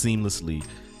seamlessly.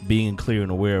 Being clear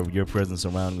and aware of your present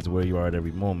surroundings, where you are at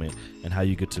every moment, and how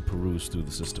you get to peruse through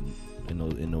the system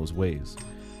in those ways,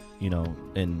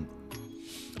 and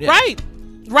yeah.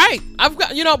 Right. I've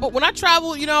got but when I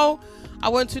travel, I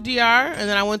went to DR and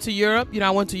then I went to Europe.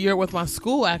 I went to Europe with my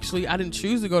school. Actually, I didn't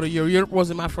choose to go to Europe. Europe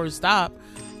wasn't my first stop,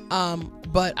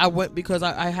 but I went because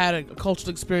I had a cultural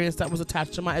experience that was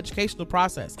attached to my educational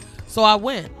process. So I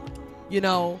went,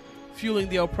 fueling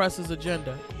the oppressor's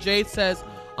agenda. Jade says,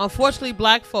 unfortunately,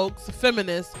 black folks,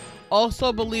 feminists,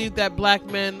 also believe that black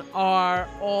men are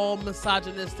all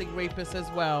misogynistic rapists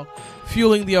as well,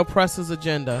 fueling the oppressor's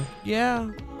agenda. Yeah.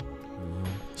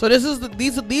 So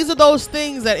these are those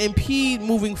things that impede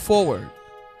moving forward.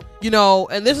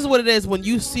 And this is what it is when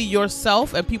you see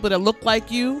yourself and people that look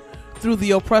like you through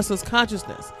the oppressor's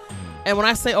consciousness. And when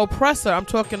I say oppressor, I'm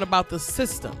talking about the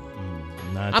system.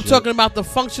 I'm talking about the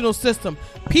functional system.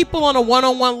 People on a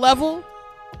one-on-one level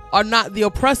are not the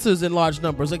oppressors in large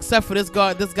numbers, except for this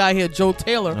guy here, Joe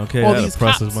Taylor. Okay, all these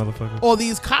cops, all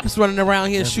these cops running around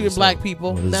here shooting black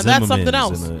people. Now that's something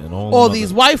else. Or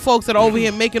these white folks that are over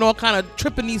here making all kind of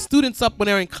tripping these students up when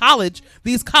they're in college.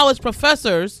 These college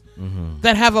professors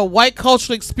that have a white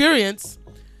cultural experience,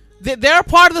 they're a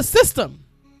part of the system.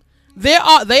 They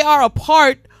are a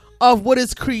part of what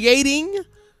is creating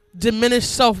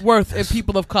diminished self-worth in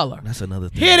people of color. That's another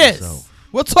thing. Here it is.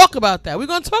 We'll talk about that. We're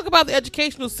going to talk about the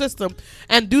educational system,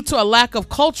 and due to a lack of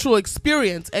cultural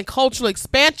experience and cultural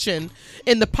expansion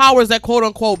in the powers that quote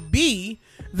unquote be,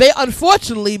 they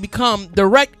unfortunately become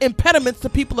direct impediments to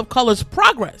people of color's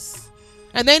progress.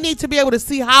 And they need to be able to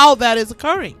see how that is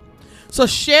occurring. So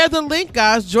share the link,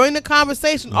 guys. Join the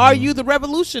conversation. Are you the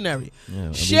revolutionary?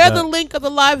 Yeah, share the link of the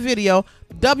live video,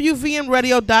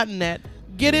 wvnradio.net.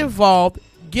 Get involved.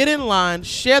 Get in line.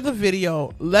 Share the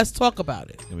video. Let's talk about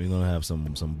it. And we're gonna have some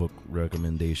book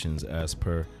recommendations as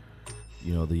per,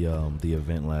 the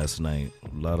event last night.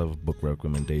 A lot of book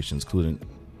recommendations, including.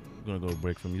 We're gonna go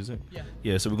break for music.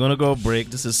 Yeah. So we're gonna go break.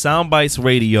 This is Soundbites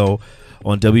Radio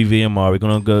on WVMR. We're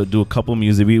gonna go do a couple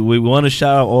music. We want to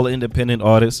shout out all the independent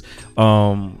artists.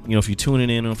 If you're tuning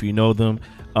in or if you know them,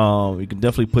 you can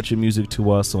definitely put your music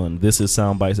to us on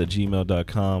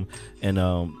thisissoundbites@gmail.com. And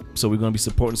so we're gonna be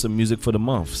supporting some music for the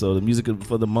month. So the music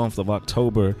for the month of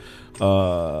October.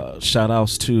 Shout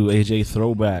outs to AJ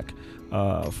Throwback.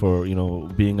 For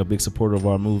being a big supporter of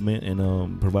our movement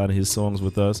and providing his songs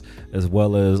with us, as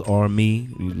well as Army.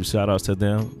 Shout outs to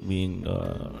them being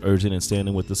urgent and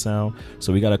standing with the sound.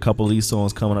 So we got a couple of these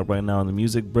songs coming up right now in the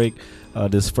music break.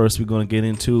 This first we're going to get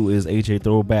into is AJ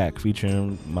Throwback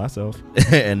featuring myself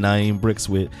and Naeem Bricks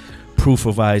with Proof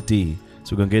of ID.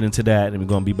 So we're going to get into that and we're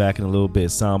going to be back in a little bit.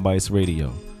 Soundbites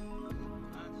Radio.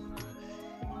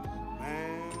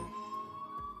 Man,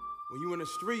 when you in the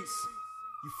streets,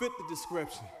 you fit the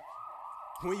description.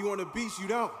 When you on the beach, you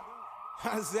don't.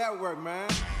 How does that work, man?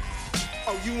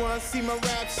 Oh, you wanna see my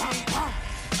rap sheet?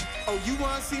 Oh, you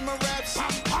wanna see my rap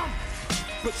sheet?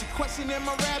 Put your question in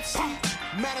my rap sheet.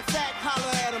 Matter of fact,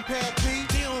 holla at them, Pat P.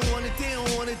 They don't want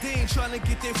it, they ain't trying to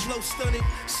get their flow stunted.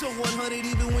 So 100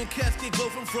 even when cats get go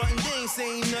from front and they ain't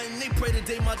saying nothing. They pray the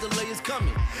day my delay is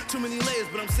coming. Too many layers,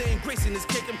 but I'm saying grace in this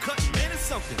cake I'm cutting. Man, it's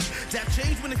something. That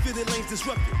change when they feel their lanes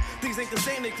disrupted. Things ain't the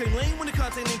same, they claim lane when the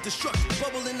content ain't destructive.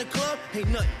 Bubble in the club, ain't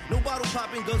nothing. No bottle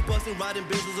popping, guns busting, riding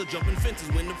bizzles or jumping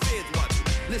fences when the feds watching.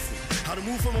 Listen, how to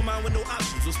move from a mind with no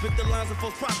options, or spit the lines of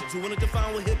false prophets who wanna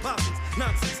define what hip-hop is.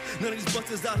 Nonsense, none of these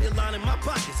busters out here lining my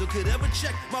pockets, or could ever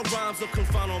check my rhymes or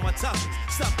confine on my topics.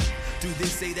 Stop it. Do they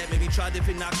say that? Maybe try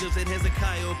different knockers at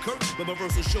Hezekiah or Kirk, but my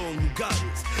verse will show them who God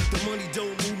is. The money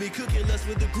don't move me, cooking less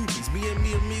with the groupies. Me and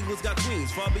me amigos got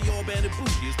queens, far beyond bandit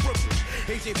bougie, it's Brooklyn.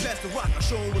 AJ passed the rock, I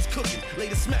show him what's cooking. Lay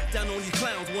the smack down on these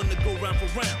clowns, one to go round for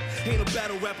round. Ain't a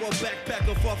battle rapper or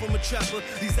backpacker, far from a trapper.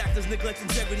 These actors neglect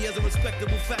integrity as a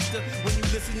respectable factor. When you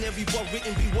listen, every bar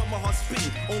written be what my heart's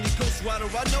spitting. Only Ghost Rider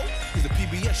I know is a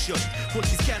PBS show. What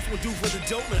these cats will do for the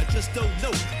dope, and I just don't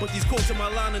know. But these quotes in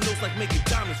my line of notes like making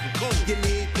diamonds with gold. You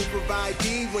need proof of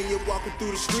ID when you're walking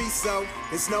through the streets, so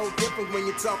it's no different when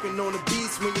you're talking on the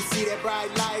beats. When you see that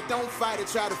bright light, don't fight it,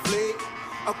 try to flee.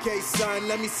 Okay, son,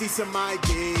 let me see some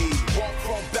ID. Walk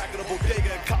from back of the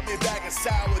bodega and caught me a bag of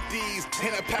sour D's.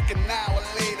 In a pack an hour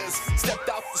later, stepped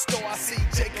out the store, I see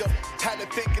Jacob. Had to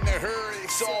think in a hurry,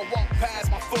 so I walked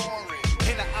past my foreign.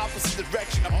 In the opposite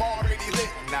direction, I'm already lit.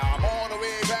 Now I'm all the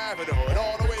way rapid and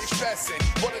all the way stressing.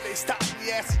 What did they stop me?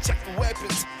 Asked to check the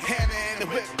weapons. Hannah in the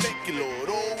whip, thank you, Lord.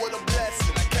 Oh, what a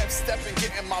blessing. I kept stepping,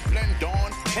 getting my blend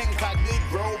on.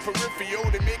 Incognito, peripheral,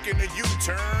 they making a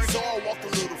U-turn. So I walked a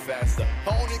little faster. I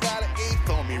only got an eighth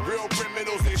on me. Real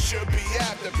criminals, they should be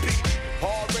after Pete.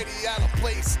 Already out of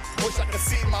place. Wish I could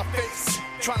see my face.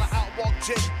 Trying to outwalk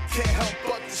Jake, can't help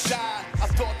but to shine. I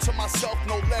thought to myself,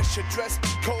 no less your dress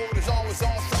code is always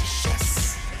on fresh.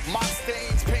 Yes. My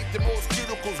stains paint the most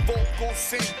beautiful vocals,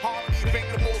 sing harmony, paint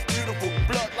the most beautiful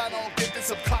bloodline on get this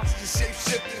subconscious shape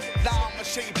shifting. Now I'm a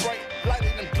shade bright,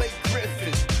 lighter than Blake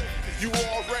Griffin. You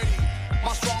already,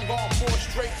 my strong arm more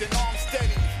straight than arm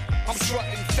steady. I'm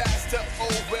strutting faster, oh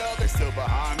well, they still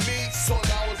behind me. So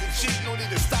that was a cheat, no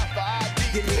need to stop for ID.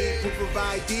 You need proof of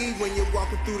ID when you're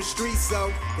walking through the streets,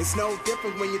 so it's no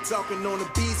different when you're talking on the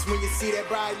beats. When you see that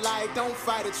bright light, don't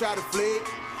fight it, try to flee.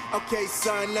 Okay,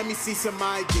 son, let me see some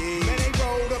ID. Man, they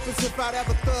rolled up as if I'd have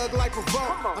a thug like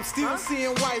Revolt. I'm still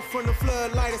seeing white from the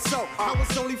floodlight of soap. I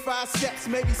was only 5 steps,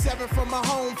 maybe 7 from my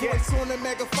home. Voice on the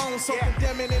megaphone, so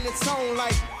condemning in its tone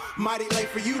like mighty late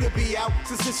for you to be out.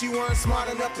 So since you weren't smart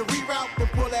enough to reroute, then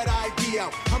pull that ID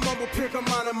out. I'm humble pick, I'm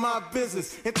out of my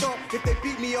business. And thought if they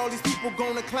beat me, all these people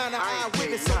gonna clown an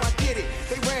eyewitness. So I did it,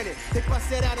 they ran it, they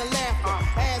busted out of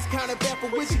laughter. Ass kinda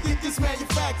baffled, where'd you get this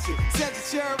manufactured? Said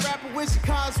you're a rapper, where's your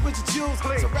cars, with your jewels?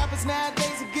 So rappers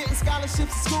nowadays are getting scholarships in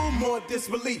school. More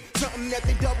disbelief, something that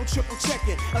they double, triple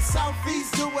checking. A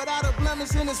Southeast do without a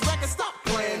blemish in his record. Stop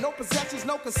playing, no possessions,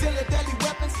 no concealing deadly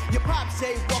weapons. Your pop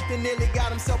Jay walked and nearly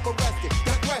got himself arrested.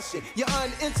 Got question, you're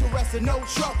uninterested, no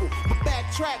trouble. But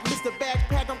backtrack, Mr.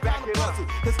 Backpack, I'm kinda puzzled.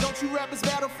 Cause don't you rappers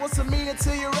battle for some meaning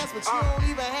to your rest, but you don't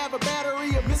even have a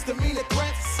battery of misdemeanor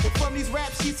threats. And from these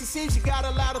rap sheets, it seems you got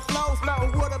a lot of flows.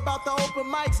 But what about the open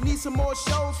mics? Need some more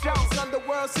shows. This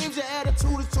underworld seems your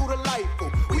attitude is too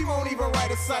delightful. We won't even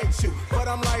write a sight you, but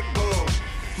I'm like, boom.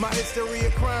 My history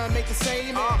of crime ain't the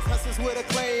same as hustlers with a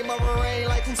claim of a reign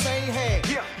like Hussein had.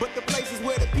 But the places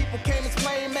where the people came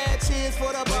explain mad cheers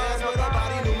for the bars where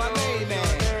nobody knew my name,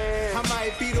 man. I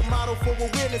might be the model for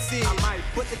what witness is,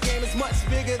 but the game is much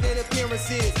bigger than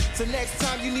appearances. So next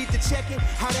time you need to check it,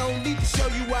 I don't need to show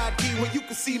you ID when you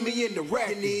can see me in the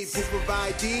record. You need proof of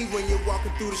ID when you're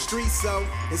walking through the streets, so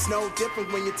it's no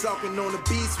different when you're talking on the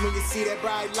beats. When you see that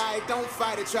bright light, don't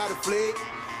fight it, try to flee.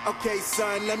 Okay,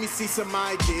 son, let me see some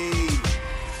ID.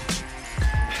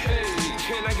 Hey,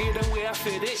 can I get away? I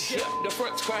fit it. Yep, the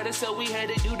front's crowded, so we had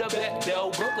to do the back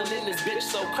though. Brooklyn in this bitch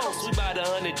so close, we bout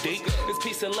 100 deep. This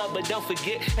peace and love, but don't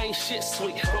forget, ain't shit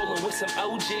sweet. Rolling with some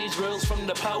OGs, girls from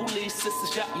the police.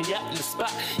 Sisters shot me out in the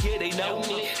spot, yeah, they know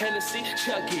me. Hennessy,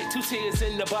 chuck it. 2 tears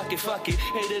in the bucket, fuck it.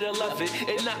 Hate it or love it.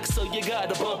 It knocks, so you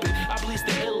gotta bump it. I bleeds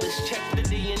the illest, check the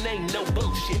DNA, no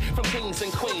bullshit. From kings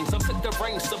and queens, I'm set the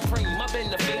reign supreme. I've been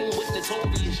the fiend with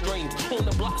notorious dreams. On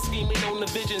the block, scheming on the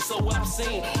vision, so I've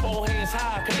seen. All hands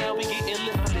high, cause now we getting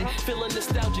lifted. Feeling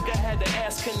nostalgic, I had to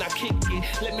ask, can I kick it?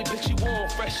 Let me put you on,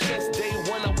 fresh since day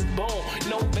one I was born.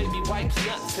 No baby wipes,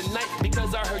 not tonight,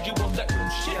 because I heard you want that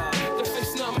real shit. The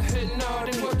face numb, head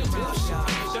nod, and what the real shit.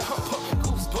 The hump,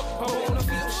 goosebump, I wanna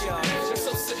feel shit. Just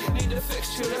so sick, need a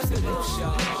fixture, that's the real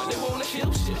shit. They wanna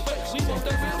kill shit, but we want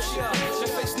that real shit. The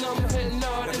face numb, head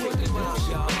nod, and what the real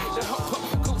shit. The hump,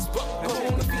 goosebump, I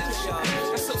wanna feel shit.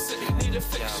 Just so sick, need a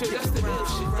fixture, that's the real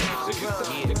shit.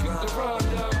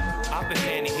 I've been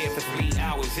standing here for 3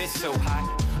 hours, it's so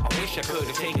hot. I wish I could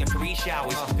have taken 3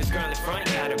 showers. This girl in front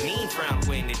got a mean frown.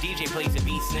 When the DJ plays the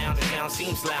beats now, the sound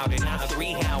seems loud and I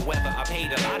agree. However, I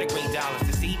paid a lot of green dollars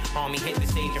to see Army hit the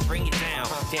stage and bring it down.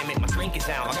 Damn it, my drink is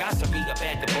out. I got to be up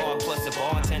at the bar, plus the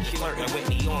bartender flirting with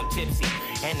me on tipsy.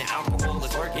 And the alcohol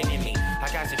is working in me. I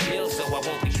got to chill so I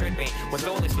won't be tripping. With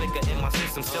all this liquor in my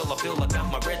system, still I feel I got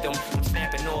my rhythm. I'm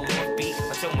snapping all off beat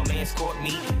until my man's caught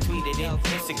me. Tweeted in,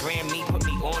 Instagram me, put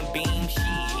me on beam. Shit.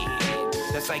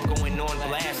 That's like going on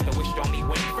blast. I wish Stormy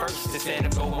went first instead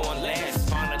of go on last.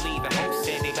 Finally, the host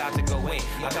said they got to go in.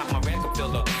 I got my record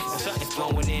filled up, and something's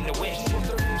blowing in the wind.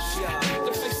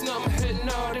 The face numb, head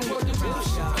nod, and what the real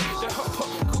shit. The hump,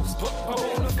 goosebump, I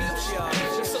wanna feel shit.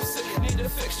 Just so sick, need a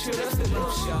fixture, that's the real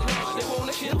shit. They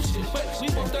wanna kill shit, but we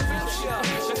want that real shit.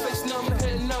 The face numb,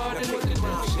 head nod, and what the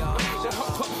real shit. The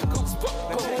hump,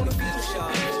 goosebump, I wanna feel shit.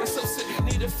 Just so sick,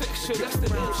 need a fixture, that's the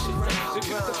real shit.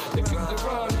 The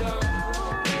run down.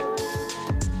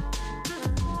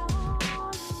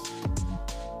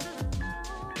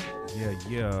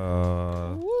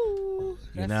 Yeah. Woo,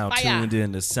 You're that's now fire. tuned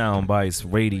in to Soundbites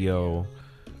Radio,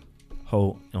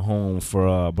 home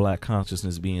for Black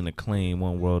consciousness being the claim.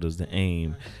 One world is the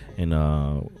aim, and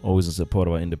always in support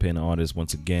of our independent artists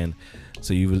once again.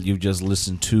 So you've just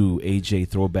listened to AJ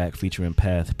Throwback featuring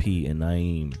Path P and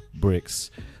Naeem Bricks.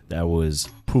 That was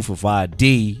proof of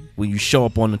ID. When you show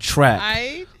up on the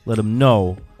track, let them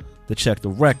know to check the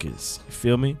records. You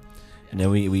feel me? And then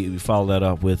we follow that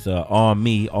up with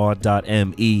R.me,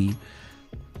 R.me.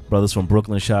 Brothers from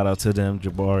Brooklyn, shout out to them.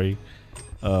 Jabari,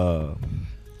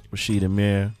 Rashid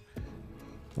Amir.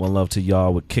 One love to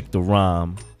y'all with Kick the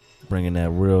Rhyme, bringing that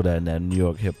real, that New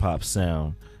York hip hop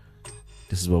sound.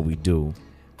 This is what we do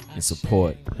in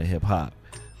support of hip hop.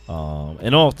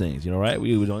 And all things, you know, right?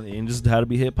 We don't and just how to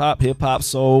be hip hop,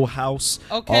 soul, house,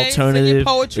 alternative.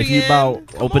 Poetry if you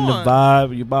about open on. the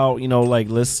vibe, you about, you know, like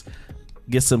let's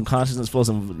get some consciousness flows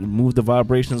and move the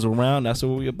vibrations around. That's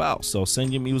what we're about. So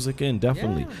send your music in,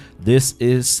 definitely. Yeah. This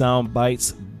is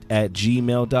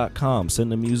soundbites@gmail.com. Send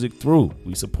the music through.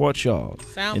 We support y'all.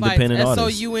 Soundbites, Independent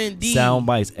artists. S-O-U-N-D.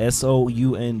 Soundbites,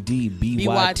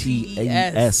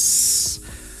 SOUNDBYTES.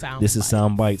 This is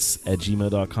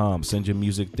soundbites@gmail.com. Send your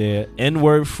music there.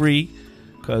 N-word free.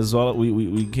 Because all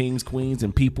we kings, queens,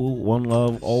 and people, one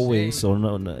love always. So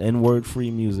no N-word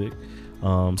free music.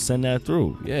 Send that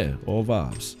through. Yeah, all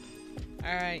vibes.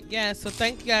 All right. Yeah, so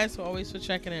thank you guys for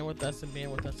checking in with us and being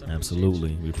with us.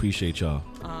 Absolutely. We appreciate y'all.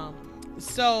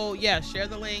 So, yeah, share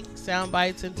the link.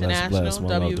 Soundbites International, bless.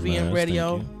 One love to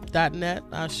WVMradio.net.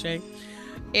 Ashe.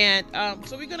 And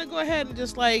so we're going to go ahead and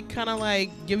just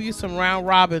give you some round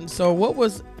robin. So what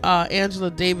was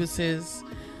Angela Davis's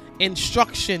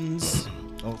instructions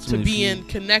to being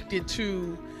connected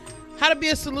to how to be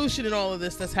a solution in all of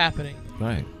this that's happening?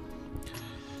 Right.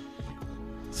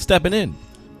 Stepping in.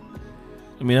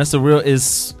 I mean, that's the real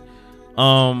is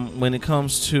when it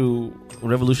comes to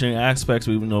revolutionary aspects,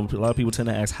 we know a lot of people tend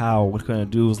to ask how, what can I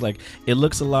do? It's like it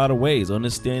looks a lot of ways.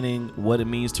 Understanding what it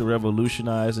means to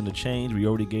revolutionize and to change. We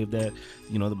already gave that,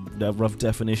 that rough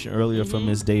definition earlier from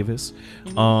Ms. Davis.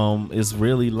 Is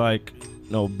really like,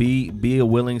 be a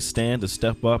willing stand to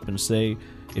step up and say,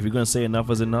 If you're going to say enough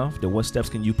is enough, then what steps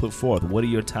can you put forth? What are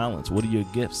your talents? What are your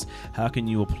gifts? How can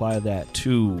you apply that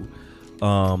to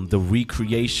the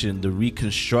recreation, the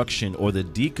reconstruction, or the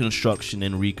deconstruction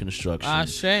and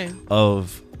reconstruction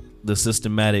of the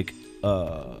systematic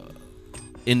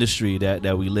industry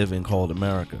that we live in called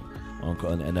America,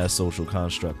 and that social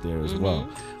construct there as well.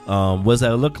 What does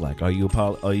that look like? Are you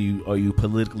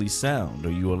politically sound?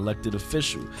 Are you an elected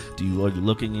official? Are you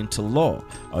looking into law?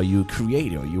 Are you a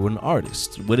creator? Are you an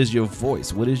artist? What is your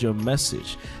voice? What is your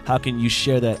message? How can you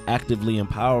share that actively and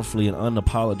powerfully and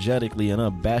unapologetically and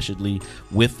unabashedly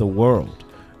with the world,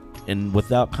 and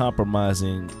without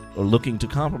compromising or looking to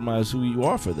compromise who you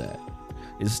are for that?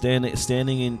 It's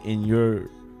standing in your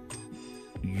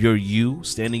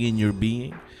standing in your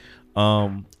being,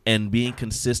 and being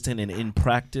consistent and in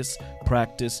practice,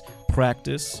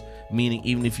 meaning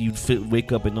even if you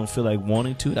wake up and don't feel like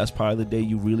wanting to, that's part of the day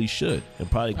you really should, and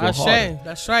probably go harder.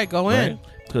 That's right, go in.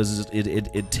 Because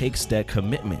it takes that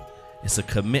commitment. It's a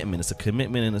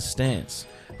commitment and a stance.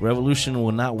 Revolution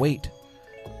will not wait,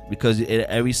 because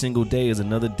every single day is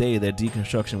another day that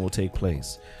deconstruction will take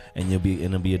place, and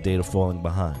it'll be a day of falling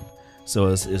behind. So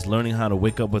it's learning how to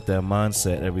wake up with that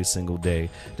mindset every single day.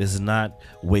 This is not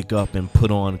wake up and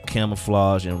put on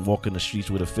camouflage and walk in the streets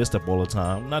with a fist up all the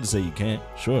time. Not to say you can't,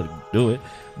 sure, do it,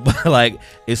 but like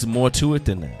it's more to it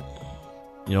than that.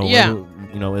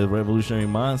 A revolutionary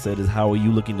mindset is how are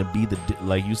you looking to be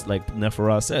like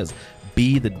Neferah says,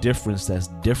 be the difference that's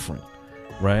different,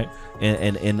 right?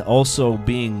 And also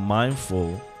being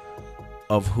mindful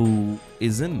of who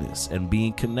is in this and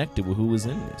being connected with who is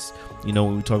in this.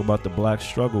 When we talk about the black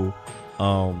struggle,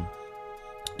 and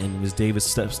Ms. Davis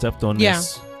stepped on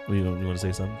this. You want to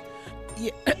say something?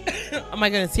 Yeah. Oh my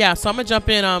goodness, yeah. So I'm gonna jump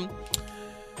in.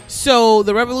 So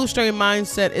the revolutionary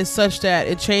mindset is such that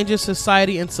it changes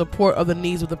society in support of the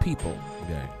needs of the people.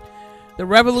 Okay. The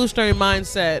revolutionary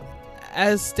mindset,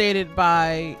 as stated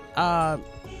by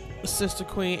Sister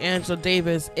Queen Angela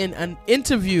Davis in an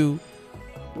interview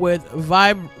with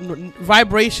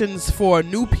Vibrations for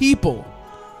New People,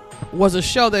 was a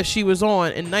show that she was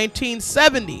on in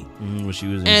 1970 when she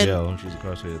was in jail. She was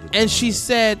incarcerated at the time. And she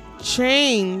said,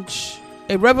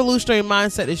 a revolutionary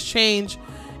mindset is change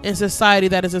in society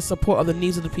that is in support of the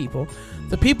needs of the people.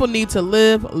 The people need to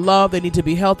live, love, they need to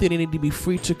be healthy, they need to be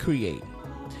free to create.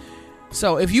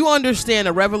 So if you understand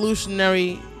a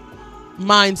revolutionary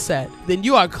mindset, then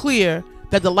you are clear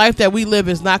that the life that we live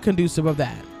is not conducive of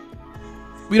that.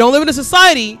 We don't live in a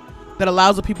society that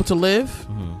allows the people to live,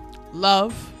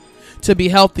 love, to be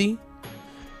healthy,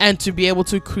 and to be able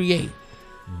to create.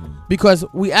 Because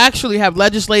we actually have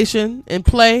legislation in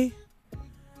play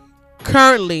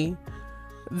currently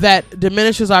that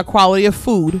diminishes our quality of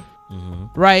food,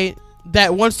 right?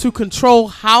 That wants to control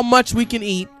how much we can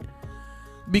eat,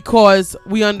 because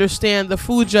we understand the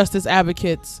food justice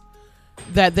advocates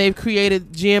that they've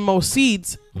created GMO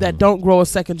seeds that don't grow a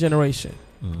second generation.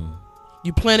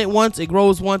 You plant it once, it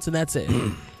grows once, and that's it.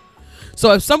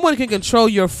 So if someone can control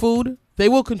your food, they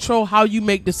will control how you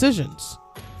make decisions.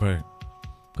 Right.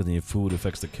 Because then your food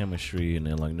affects the chemistry and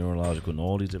then like neurological and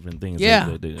all these different things.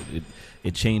 Yeah.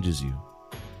 It changes you.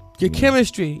 Your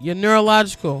chemistry, your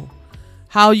neurological,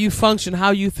 how you function, how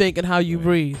you think, and how you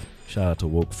breathe. Shout out to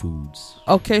Woke Foods.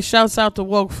 Okay, shouts out to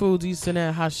Woke Foods, Eastern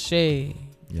and Hashay.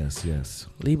 Yes.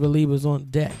 Libras on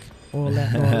deck. All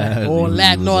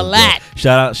that.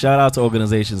 Shout out to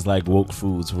organizations like Woke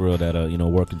Foods for real that are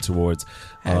working towards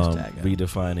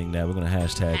redefining that. We're gonna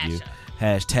hashtag you.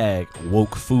 Hashtag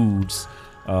Woke Foods.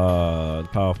 The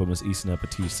powerful Miss Eastern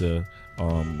Batista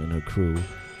and her crew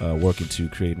working to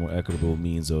create more equitable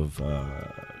means of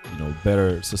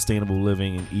better sustainable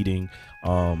living and eating,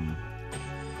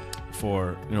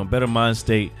 for better mind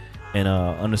state and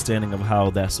understanding of how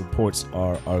that supports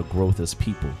our growth as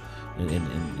people.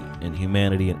 In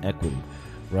humanity and equity,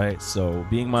 right? So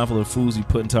being mindful of the foods we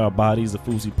put into our bodies, the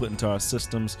foods we put into our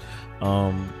systems,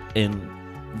 and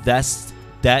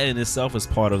that in itself is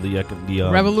part of the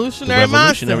revolutionary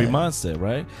mindset,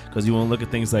 right? Because you want to look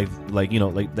at things like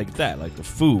that, like the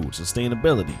food,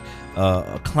 sustainability,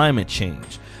 climate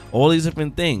change, all these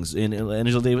different things. And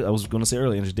Angela Davis, I was going to say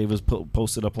earlier, Angela Davis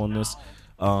posted up on this.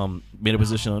 Made a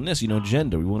position on this,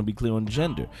 gender. We want to be clear on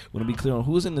gender. We want to be clear on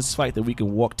who's in this fight that we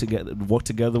can walk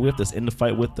together with, that's in the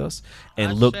fight with us,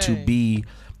 and look to be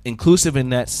inclusive in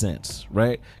that sense,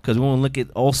 right? Because we want to look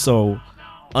at also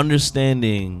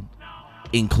understanding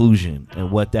inclusion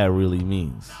and what that really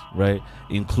means, right?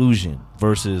 Inclusion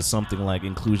versus something like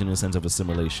inclusion in the sense of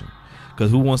assimilation.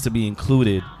 Because who wants to be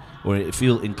included or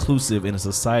feel inclusive in a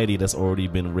society that's already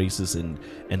been racist and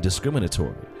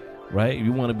discriminatory? Right?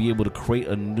 You want to be able to create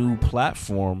a new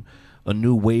platform a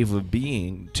new wave of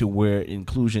being to where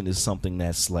inclusion is something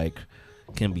that's like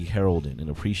can be heralded and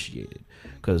appreciated.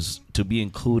 Because to be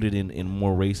included in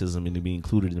more racism and to be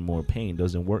included in more pain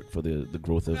doesn't work for the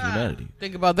growth of humanity.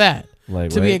 Think about that. Like,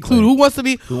 to right? be included,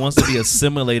 Like, who wants to be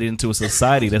assimilated into a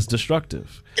society that's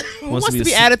destructive? who wants to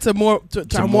be added to more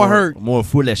hurt, more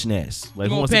foolishness, like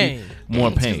who more wants pain, to be more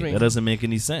Excuse pain? me. That doesn't make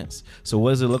any sense. So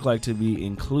what does it look like to be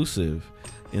inclusive,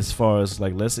 as far as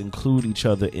like let's include each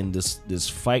other in this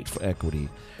fight for equity,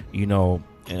 you know?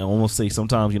 And I almost say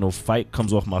sometimes, you know, fight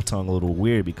comes off my tongue a little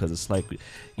weird because it's like,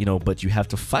 you know, but you have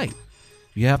to fight.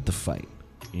 You have to fight,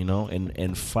 you know,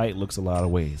 and fight looks a lot of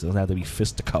ways. It doesn't have to be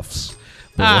fisticuffs,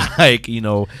 but like, you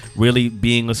know, really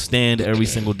being a stand every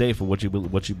single day for what you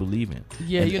believe in.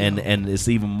 Yeah, and it's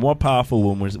even more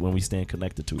powerful when we stand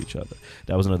connected to each other.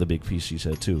 That was another big piece she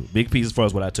said too. Big piece as far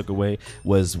as what I took away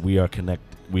was we are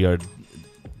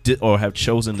or have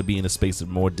chosen to be in a space of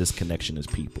more disconnection as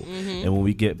people. And when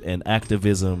we get an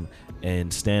activism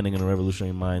and standing in a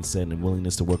revolutionary mindset and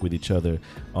willingness to work with each other,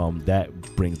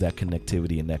 that brings that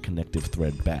connectivity and that connective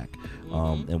thread back.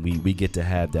 And we get to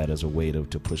have that as a way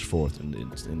to push forth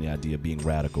in the idea of being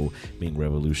radical, being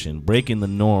revolution, breaking the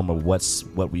norm of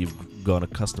what we've gone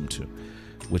accustomed to,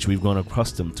 which we've gone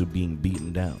accustomed to being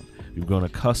beaten down. We've grown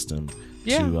accustomed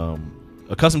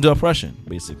to oppression,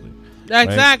 basically.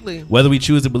 Exactly. Right? Whether we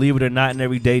choose to believe it or not, and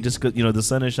every day, just because, you know, the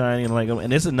sun is shining,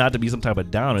 and this is not to be some type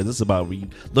of downer. This is about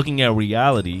looking at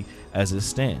reality as it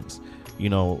stands. You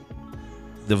know,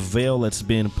 the veil that's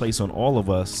been placed on all of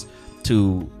us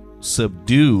to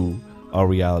subdue our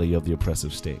reality of the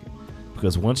oppressive state.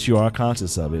 Because once you are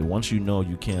conscious of it, once you know,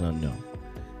 you can't unknow,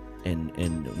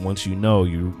 and once you know,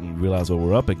 you realize what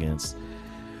we're up against.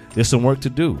 There's some work to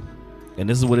do. And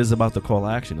this is what is about the call to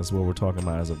action. This is what we're talking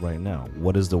about as of right now.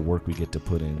 What is the work we get to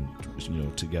put in, you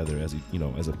know, together as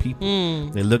a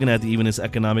people? They're looking at even this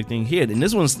economic thing here, and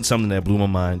this one's something that blew my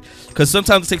mind because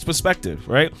sometimes it takes perspective,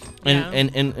 right?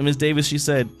 And Ms. Davis, she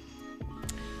said,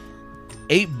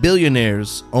 8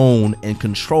 billionaires own and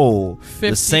control 50%.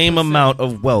 The same amount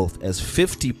of wealth as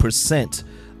 50%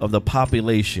 of the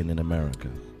population in America,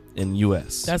 in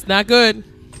U.S. That's not good.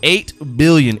 8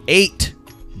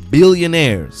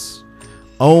 billionaires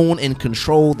own and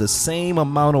control the same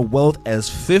amount of wealth as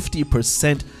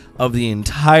 50% of the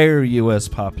entire U.S.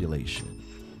 population.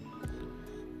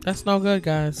 That's no good,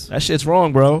 guys. That shit's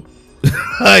wrong, bro.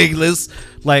 What does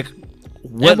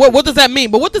that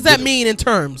mean? But what does that mean in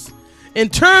terms? In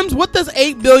terms, what does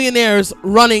 8 billionaires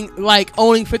running, like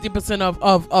owning 50%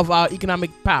 of our economic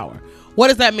power? What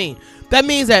does that mean? That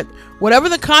means that whatever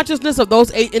the consciousness of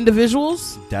those 8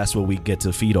 individuals, that's what we get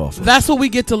to feed off of. That's what we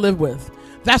get to live with.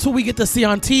 That's what we get to see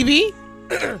on TV.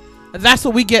 That's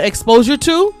what we get exposure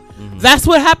to. That's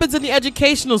what happens in the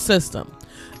educational system.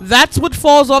 That's what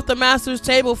falls off the master's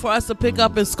table for us to pick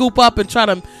up and scoop up and try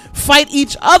to fight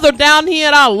each other down here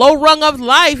at our low rung of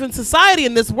life and society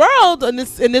in this world, in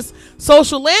this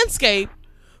social landscape,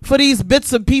 for these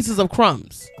bits and pieces of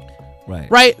crumbs.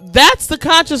 Right? That's the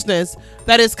consciousness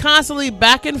that is constantly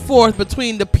back and forth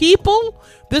between the people.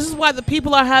 This is why the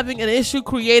people are having an issue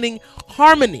creating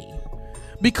harmony.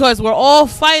 Because we're all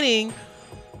fighting,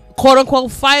 quote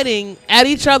unquote, fighting at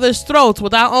each other's throats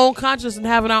with our own conscience and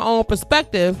having our own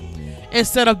perspective,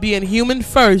 instead of being human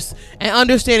first and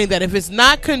understanding that if it's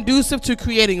not conducive to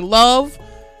creating love,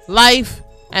 life,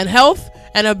 and health,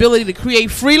 and ability to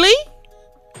create freely,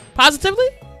 positively,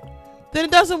 then it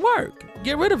doesn't work.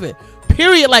 Get rid of it.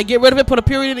 Period. Like, get rid of it, put a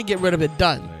period in it, get rid of it.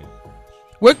 Done.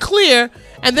 We're clear.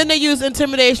 And then they use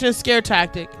intimidation and scare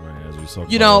tactic.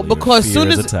 You know, because soon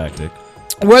as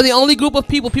we're the only group of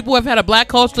people who have had a black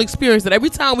cultural experience, that every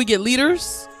time we get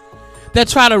leaders that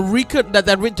try to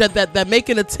that make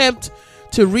an attempt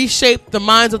to reshape the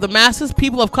minds of the masses,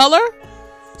 people of color,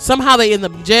 somehow they end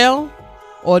up in jail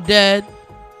or dead,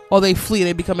 or they flee and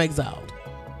they become exiled.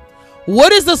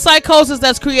 What is the psychosis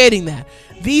that's creating that?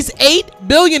 These 8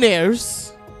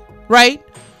 billionaires, right?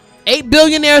 8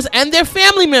 billionaires and their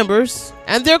family members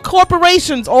and their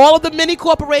corporations, all of the many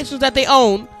corporations that they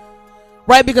own,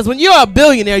 right? Because when you're a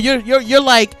billionaire, you're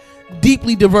like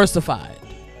deeply diversified.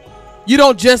 You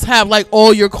don't just have like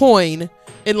all your coin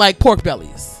in like pork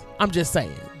bellies. I'm just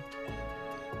saying.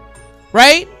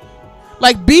 Right?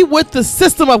 Like, be with the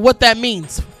system of what that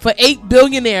means for 8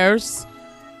 billionaires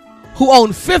who own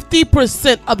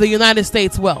 50% of the United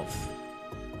States wealth.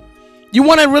 You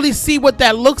want to really see what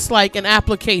that looks like in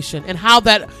application and how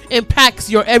that impacts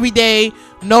your everyday,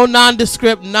 no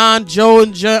nondescript, non-Joe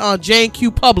and J and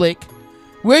Q public,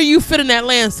 where you fit in that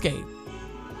landscape.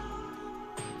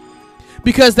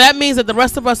 Because that means that the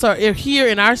rest of us are here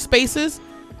in our spaces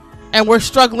and we're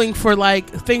struggling for like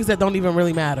things that don't even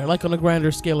really matter, like on a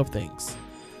grander scale of things.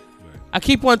 I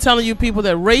keep on telling you people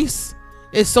that race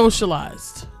is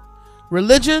socialized,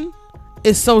 religion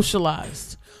is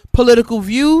socialized, political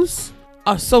views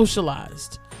are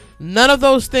socialized. None of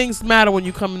those things matter when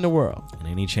you come in the world. And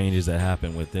any changes that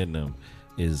happen within them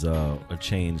is a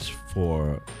change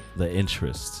for the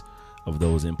interests of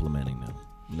those implementing them,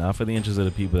 not for the interests of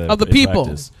the people that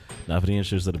practice, not for the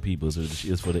interests of the people.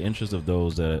 It's for the interests of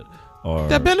those that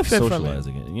are benefit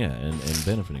socializing from it. Yeah, and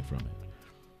benefiting from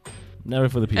it. Never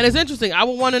for the people. And it's interesting. I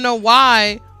would want to know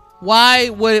why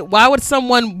would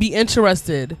someone be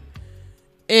interested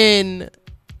in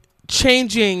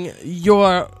changing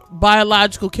your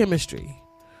biological chemistry?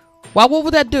 What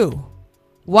would that do?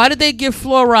 Why did they give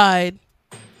fluoride?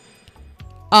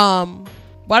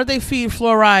 Why did they feed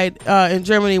fluoride in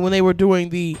Germany when they were doing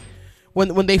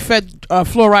when they fed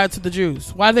fluoride to the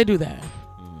Jews? Why did they do that?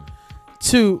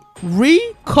 To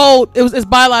recode it's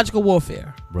biological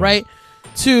warfare, right?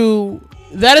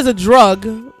 That is a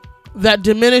drug that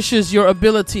diminishes your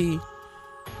ability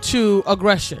to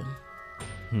aggression.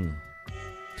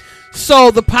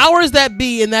 So the powers that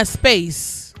be in that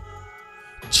space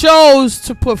chose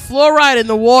to put fluoride in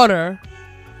the water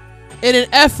in an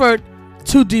effort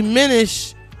to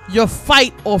diminish your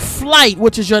fight or flight,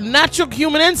 which is your natural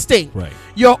human instinct. Right.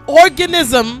 Your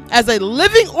organism, as a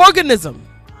living organism,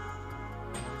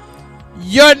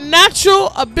 your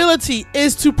natural ability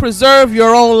is to preserve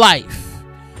your own life.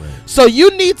 Right. So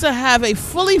you need to have a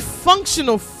fully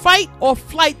functional fight or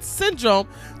flight syndrome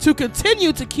to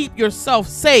continue to keep yourself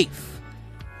safe.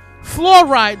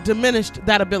 Fluoride diminished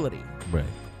that ability. Right.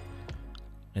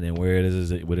 And then where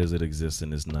does it exist in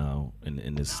this now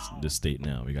in this state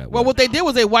now? We got what they did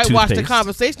was they whitewashed the Toothpaste.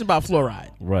 conversation about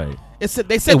fluoride. Right. They said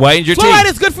whitened your fluoride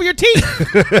teeth. is good for your teeth.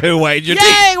 Whitened your teeth.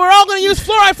 Yay, we're all going to use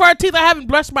fluoride for our teeth. I haven't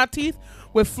brushed my teeth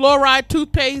with fluoride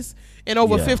toothpaste in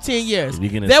over 15 years.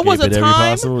 There was a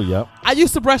time I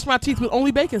used to brush my teeth with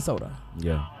only baking soda.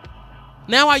 Yeah.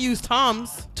 Now I use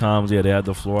Tom's. Tom's, yeah, they had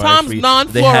the fluoride. Tom's free.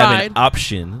 non-fluoride. They have an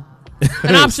option.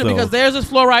 Because theirs is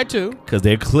fluoride too. Because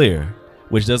they're clear,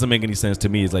 which doesn't make any sense to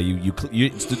me. It's like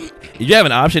if you have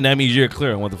an option, that means you're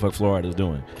clear on what the fuck fluoride is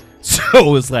doing.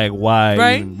 So it's like,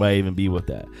 why even be with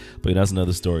that? But that's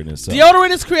another story in itself. Deodorant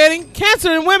is creating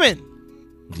cancer in women.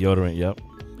 Deodorant, yep.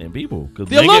 And people.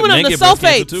 The aluminum, the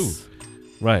sulfates. Too.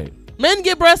 Right. Men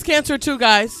get breast cancer too,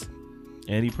 guys.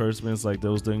 Antiperspirants, like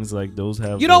those things, like those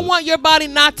have. You don't want your body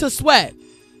not to sweat.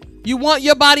 You want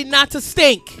your body not to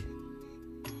stink.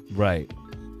 Right.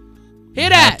 Hear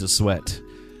that? Not to sweat.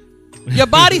 Your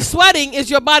body sweating is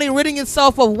your body ridding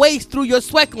itself of waste through your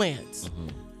sweat glands.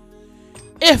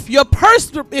 If your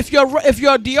deodorant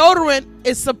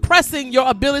is suppressing your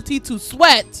ability to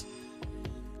sweat,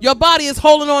 your body is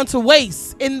holding on to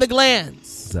waste in the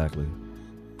glands. Exactly.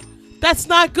 That's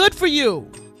not good for you.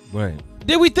 Right.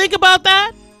 Did we think about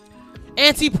that?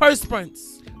 Antiperspirants.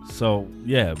 So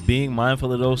yeah, being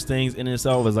mindful of those things in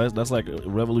itself that's like a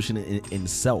revolution in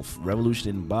self, revolution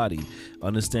in body,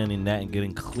 understanding that and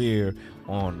getting clear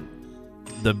on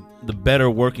the better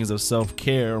workings of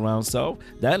self-care around self.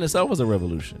 That in itself was a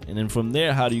revolution. And then from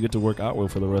there, how do you get to work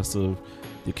outward for the rest of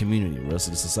the community, the rest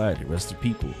of the society, the rest of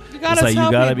people? You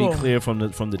gotta be clear from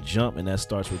the jump, and that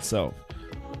starts with self.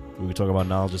 We talk about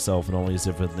knowledge of self and all these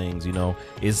different things. You know,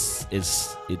 it's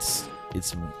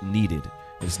needed.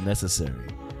 It's necessary.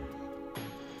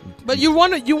 But you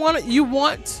want to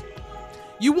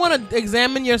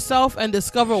examine yourself and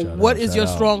discover what is your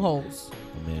strongholds.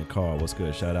 My man Carl, what's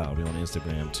good? Shout out. I'll be on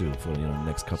Instagram too for the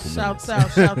next couple minutes.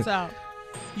 Shouts out.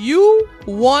 You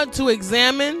want to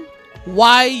examine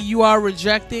why you are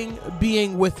rejecting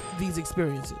being with these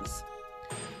experiences.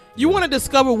 You want to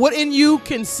discover what in you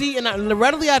can see and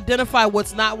readily identify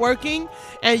what's not working,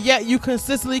 and yet you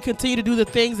consistently continue to do the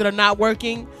things that are not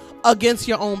working against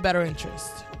your own better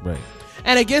interest. Right.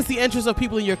 And against the interests of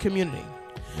people in your community.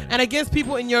 Right. And against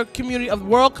people in your community, of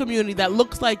world community that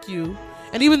looks like you,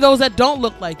 and even those that don't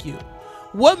look like you.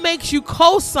 What makes you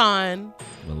co-sign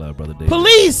Brother David.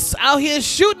 Police out here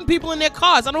shooting people in their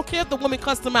cars? I don't care if the woman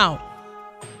cussed them out.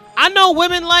 I know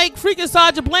women like freaking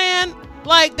Sergeant Bland,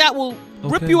 like that will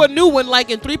rip you a new one like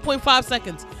in 3.5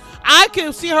 seconds. I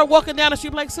can see her walking down the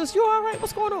street like, sis, you all right?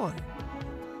 What's going on?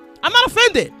 I'm not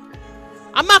offended.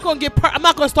 I'm not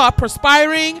gonna start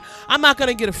perspiring. I'm not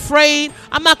gonna get afraid.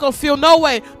 I'm not gonna feel no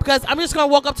way, because I'm just gonna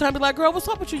walk up to her and be like, girl, what's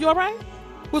up with you? You all right?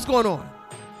 What's going on?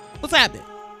 What's happening?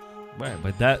 Right,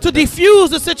 but that diffuse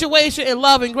the situation in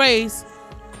love and grace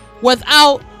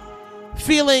without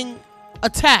feeling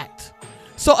attacked.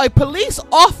 So a police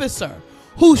officer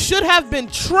who should have been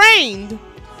trained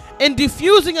in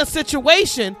diffusing a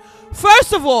situation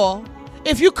First of all,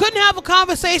 if you couldn't have a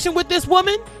conversation with this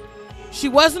woman, she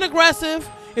wasn't aggressive.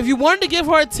 If you wanted to give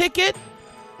her a ticket,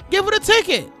 give her the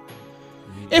ticket.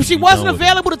 If she wasn't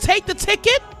available to take the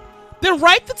ticket, then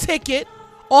write the ticket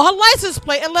on her license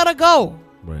plate and let her go.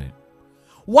 Right.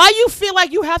 Why you feel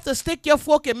like you have to stick your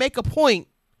fork and make a point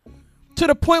to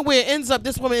the point where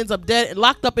this woman ends up dead and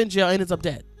locked up in jail and ends up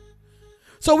dead?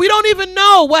 So we don't even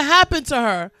know what happened to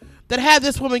her that had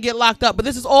this woman get locked up. But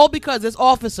this is all because this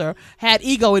officer had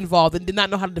ego involved and did not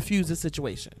know how to defuse the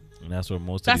situation. And that's what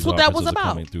most of That's these what that was officers are about.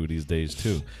 coming through these days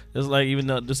too. It's like even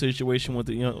the situation with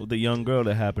the young girl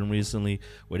that happened recently,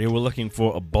 where they were looking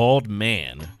for a bald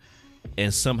man,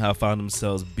 and somehow found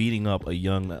themselves beating up a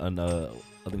young,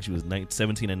 I think she was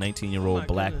 17 and 19-year-old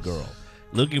black girl,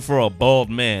 looking for a bald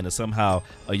man, and somehow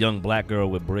a young black girl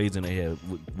with braids in her hair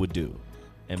would do,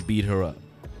 and beat her up.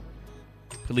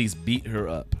 Police beat her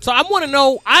up. So I want to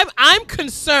know. I'm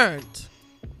concerned.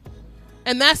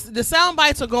 And that's the sound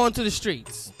bites are going to the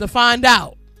streets to find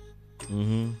out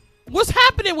what's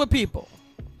happening with people.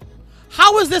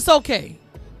 How is this okay?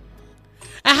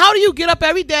 And how do you get up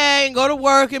every day and go to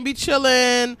work and be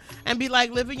chilling and be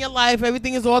like living your life?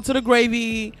 Everything is all to the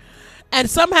gravy. And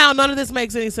somehow none of this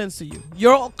makes any sense to you.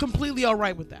 You're completely all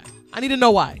right with that. I need to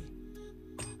know why.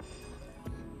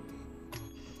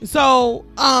 So,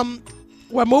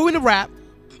 we're moving to rap.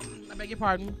 I beg your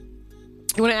pardon.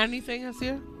 You want to add anything,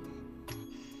 Hasir?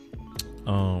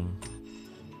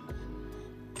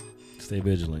 Stay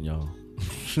vigilant, y'all.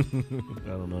 I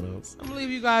don't know what else. I'm gonna leave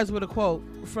you guys with a quote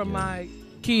from my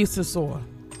Keys to Soar.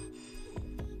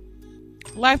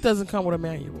 Life doesn't come with a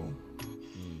manual.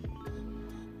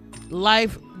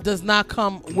 Life does not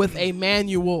come with a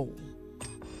manual.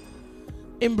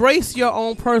 Embrace your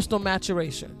own personal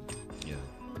maturation. Yeah.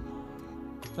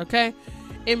 Okay?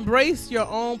 Embrace your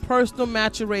own personal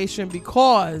maturation,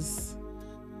 because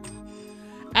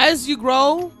as you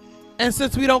grow, and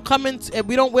since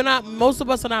most of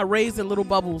us are not raised in little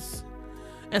bubbles,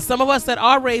 and some of us that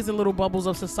are raised in little bubbles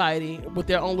of society with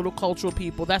their own little cultural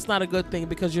people, that's not a good thing,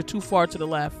 because you're too far to the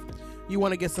left. You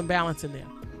want to get some balance in there.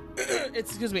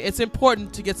 It's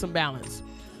important to get some balance.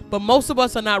 But most of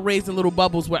us are not raised in little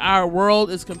bubbles where our world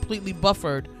is completely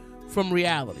buffered from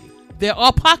reality. There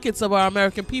are pockets of our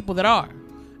American people that are,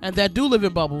 and that do live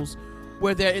in bubbles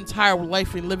where their entire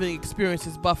life and living experience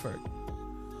is buffered.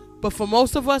 But for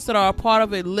most of us that are a part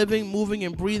of a living, moving,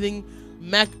 and breathing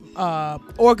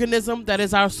organism that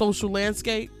is our social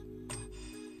landscape,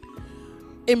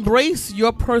 embrace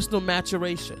your personal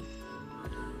maturation.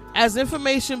 As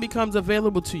information becomes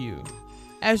available to you,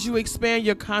 as you expand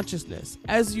your consciousness,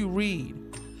 as you read,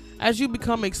 as you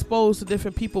become exposed to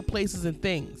different people, places, and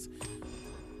things.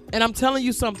 And I'm telling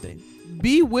you something,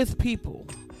 be with people.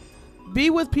 Be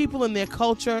with people in their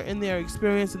culture, in their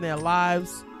experience, in their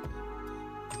lives,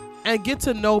 and get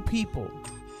to know people.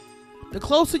 The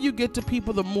closer you get to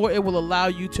people, the more it will allow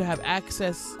you to have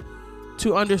access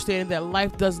to understanding that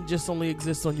life doesn't just only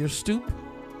exist on your stoop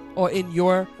or in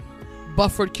your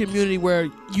buffered community where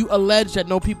you allege that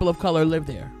no people of color live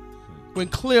there, when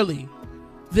clearly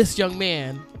this young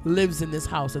man lives in this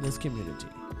house, in this community.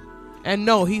 And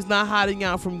no, he's not hiding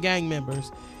out from gang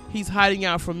members. He's hiding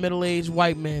out from middle-aged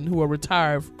white men who are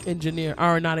retired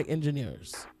aeronautic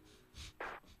engineers.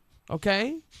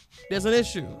 Okay? There's an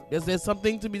issue. There's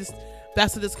something to be...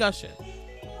 That's a discussion.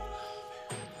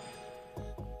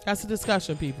 That's a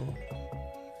discussion, people.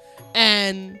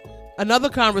 And another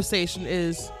conversation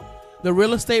is the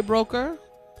real estate broker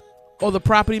or the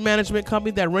property management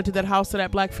company that rented that house to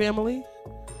that black family.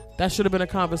 That should have been a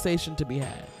conversation to be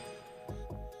had.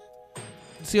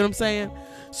 See what I'm saying?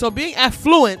 So being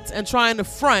affluent and trying to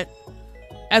front,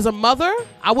 as a mother,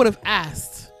 I would have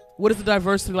asked, what is the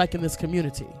diversity like in this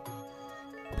community?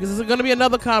 Because there's going to be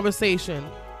another conversation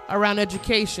around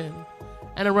education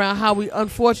and around how we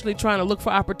unfortunately trying to look for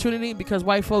opportunity because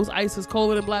white folks' ice is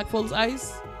colder than black folks'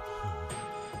 ice.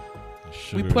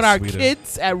 We put our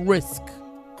kids at risk.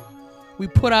 We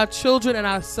put our children and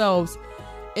ourselves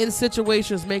in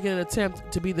situations making an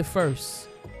attempt to be the first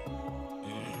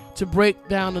to break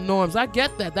down the norms. I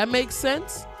get that. That makes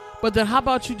sense. But then how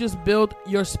about you just build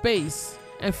your space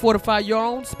and fortify your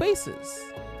own spaces?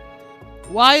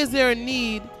 Why is there a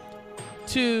need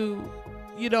to,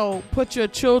 put your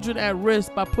children at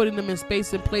risk by putting them in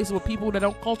space and places with people that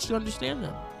don't culturally understand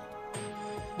them?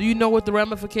 Do you know what the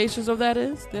ramifications of that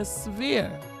is? They're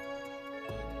severe.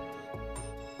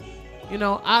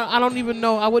 I don't even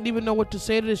know. I wouldn't even know what to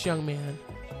say to this young man,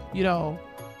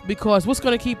 because what's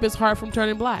going to keep his heart from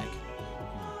turning black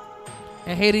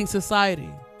and hating society?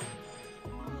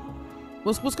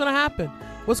 What's going to happen?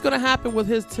 What's going to happen with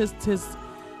his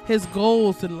his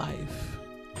goals in life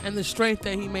and the strength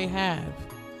that he may have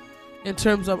in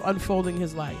terms of unfolding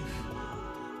his life.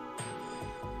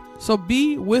 So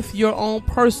be with your own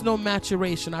personal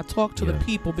maturation. I talk to the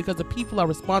people because the people are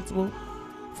responsible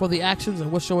for the actions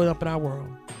and what's showing up in our world.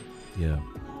 Yeah.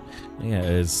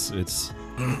 It's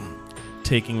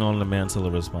taking on the mantle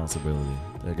of responsibility.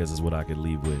 I guess is what I could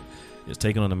leave with. It's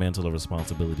taking on the mantle of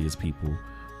responsibility as people.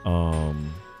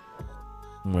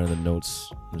 One of the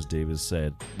notes, as David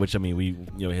said, which I mean,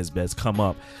 his bets come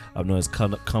up. I've noticed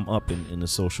come up in the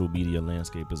social media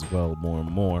landscape as well, more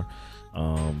and more.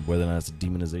 Whether or not it's a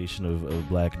demonization of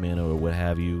black men or what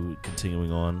have you,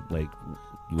 continuing on, like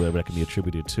whatever that can be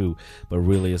attributed to. But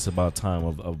really, it's about time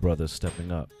of brothers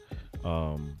stepping up.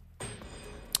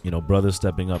 Brothers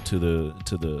stepping up to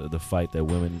the fight that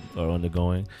women are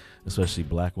undergoing, especially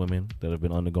black women that have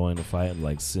been undergoing the fight,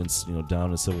 like since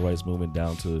down the civil rights movement,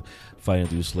 down to fighting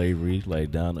through slavery, like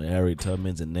down to Harriet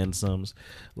Tubman's and then some's,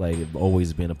 like have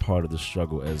always been a part of the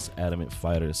struggle as adamant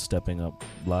fighters, stepping up,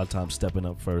 a lot of times stepping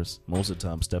up first, most of the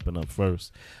time stepping up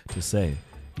first to say,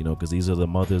 because these are the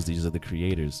mothers, these are the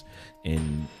creators,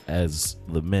 and as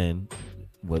the men,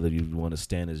 whether you want to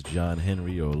stand as John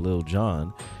Henry or Lil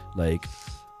Jon, like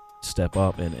step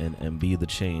up and be the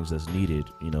change that's needed,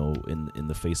 in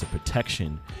the face of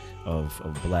protection of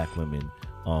black women.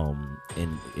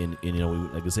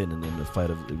 Like I said, in the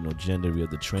fight of gender, we have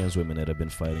the trans women that have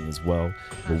been fighting as well.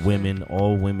 But women,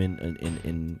 all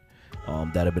women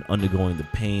that have been undergoing the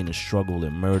pain and struggle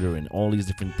and murder and all these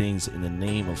different things in the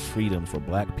name of freedom for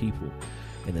black people,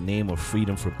 in the name of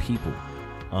freedom for people.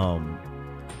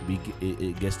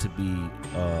 It gets to be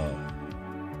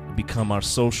become our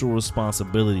social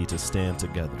responsibility to stand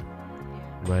together,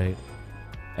 right,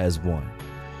 as one.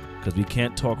 Because we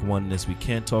can't talk oneness, we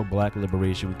can't talk black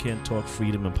liberation, we can't talk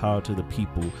freedom and power to the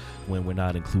people when we're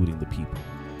not including the people,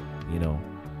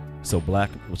 So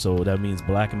that means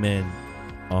black men,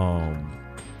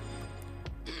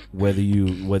 whether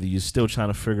you're still trying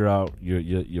to figure out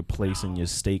your place and your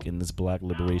stake in this black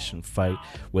liberation fight,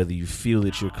 whether you feel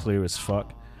that you're clear as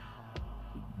fuck,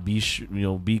 be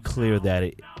clear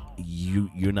that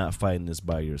you're not fighting this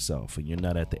by yourself, and you're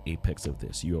not at the apex of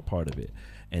this. You're a part of it,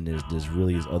 and there's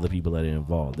really other people that are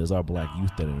involved. There's our black youth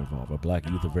that are involved. Our black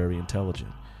youth are very intelligent.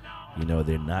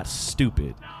 They're not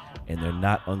stupid, and they're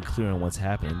not unclear on what's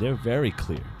happening. They're very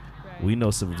clear. Right. We know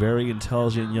some very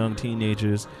intelligent young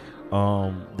teenagers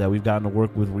that we've gotten to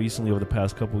work with recently over the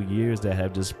past couple of years that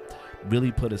have just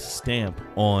really put a stamp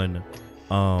on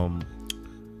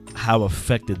how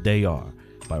affected they are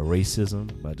by racism,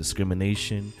 by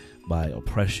discrimination, by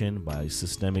oppression, by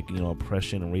systemic,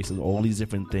 oppression and racism, all these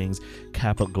different things.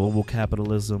 Global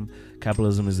capitalism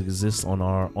exists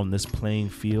on this playing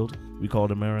field we call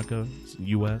it America,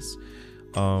 U.S.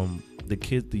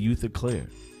 The youth are clear,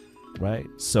 right?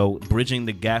 So bridging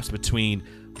the gaps between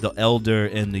the elder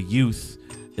and the youth,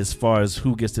 as far as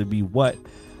who gets to be what.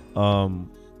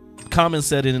 Common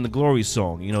said it in the Glory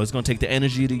song. It's going to take the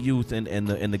energy of the youth and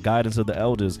the guidance of the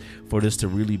elders for this to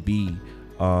really be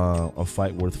a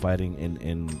fight worth fighting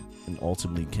and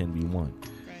ultimately can be won.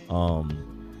 Right.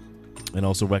 And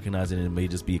also recognizing it may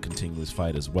just be a continuous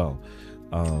fight as well.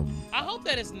 I hope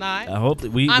that it's not. I hope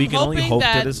that we can only hope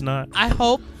that it's not. I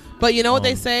hope. But you know what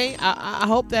they say? I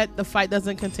hope that the fight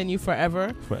doesn't continue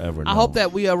forever. Forever, no. I hope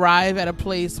that we arrive at a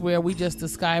place where we just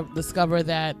discover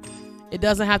that it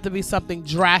doesn't have to be something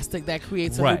drastic that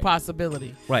creates a new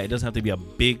possibility. Right. It doesn't have to be a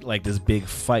big, this big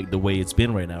fight the way it's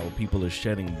been right now, where people are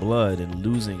shedding blood and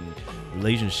losing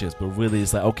relationships. But really,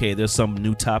 it's like, okay, there's some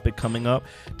new topic coming up,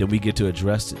 then we get to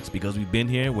address this. Because we've been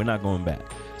here, we're not going back.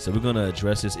 So we're going to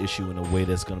address this issue in a way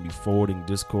that's going to be forwarding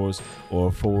discourse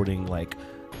or forwarding,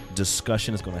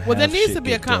 discussion is going to have. Well, there needs to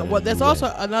be there's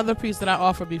also another piece that I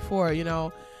offered before,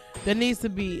 there needs to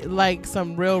be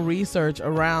some real research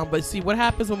around. But see, what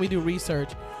happens when we do research?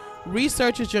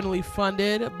 Research is generally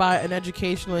funded by an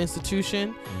educational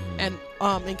institution. Mm-hmm.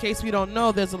 And in case we don't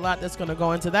know, there's a lot that's going to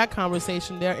go into that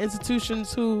conversation. There are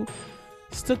institutions who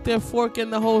stuck their fork in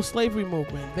the whole slavery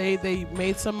movement. They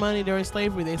made some money during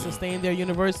slavery. They sustained their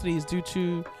universities due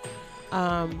to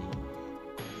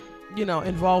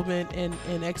involvement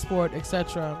in export,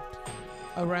 etc.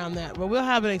 around that. But we'll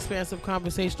have an expansive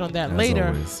conversation on that later.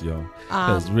 Always, yo.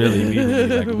 Because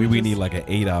really, we need like an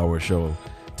 8-hour show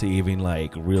to even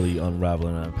really unravel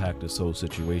and unpack this whole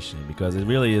situation, because it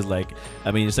really is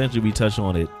essentially we touch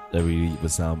on it every week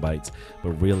with sound bites,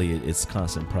 but really it's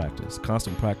constant practice.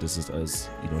 Constant practice is us,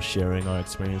 sharing our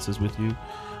experiences with you,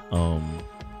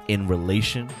 in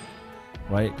relation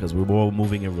right? Because we're all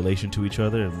moving in relation to each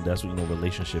other, and that's what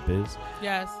relationship is.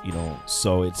 Yes.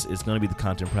 So it's going to be the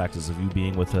content practice of you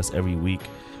being with us every week.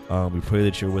 We pray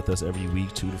that you're with us every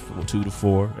week, 2 to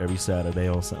 4 every Saturday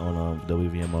on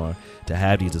WVMR, to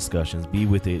have these discussions. Be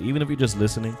with it, even if you're just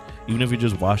listening, even if you're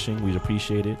just watching. We'd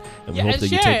appreciate it, and we hope that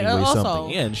you're taking away something.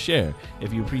 Yeah, and share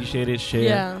if you appreciate it. Share.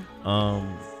 Yeah.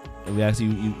 And we ask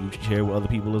you share with other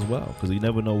people as well, because you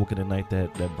never know what can ignite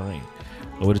that brain.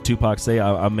 Or what did Tupac say?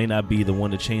 I may not be the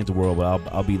one to change the world, but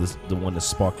I'll be the one to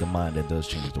spark the mind that does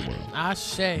change the world.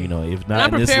 If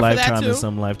not in this lifetime, in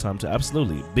some lifetime too.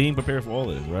 Absolutely. Being prepared for all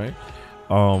this, right?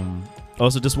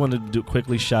 Also, just wanted to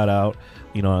quickly shout out,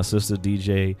 our sister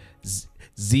DJ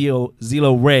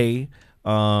Zelo Ray.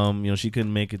 She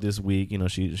couldn't make it this week.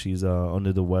 She's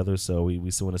under the weather, so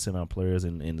we still want to send our prayers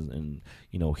and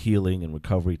healing and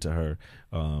recovery to her.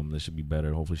 That should be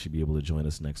better. Hopefully she'll be able to join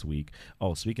us next week.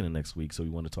 Oh, speaking of next week, so we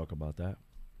want to talk about that.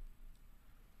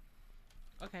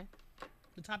 Okay.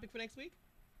 The topic for next week?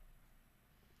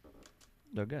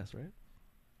 I guess, right?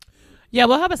 Yeah,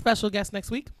 we'll have a special guest next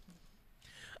week.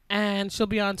 And she'll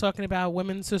be on talking about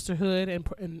women's sisterhood and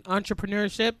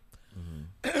entrepreneurship.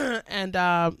 And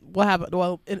we'll have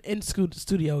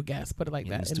in-studio guest, put it like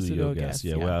that. In-studio guest.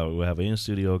 Yeah, we'll have an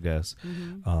in-studio guest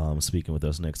speaking with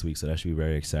us next week, so that should be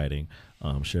very exciting,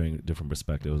 sharing different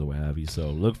perspectives or what have you. So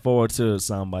look forward to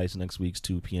Soundbites next week's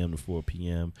 2 p.m. to 4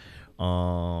 p.m.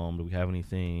 Do we have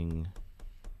anything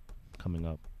coming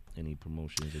up? Any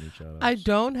promotions, any shout-outs? I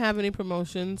don't have any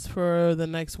promotions for the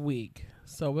next week,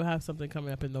 so we'll have something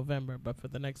coming up in November, but for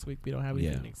the next week, we don't have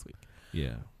anything next week.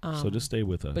 Yeah. So just stay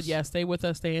with us. But yeah, stay with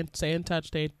us. Stay in touch.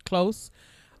 Stay close,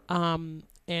 and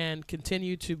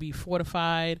continue to be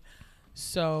fortified.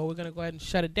 So we're gonna go ahead and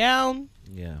shut it down.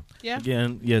 Yeah. Yeah.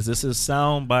 Again, yes, this is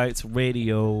Soundbites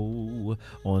Radio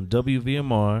on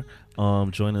WVMR.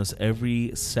 Join us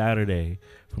every Saturday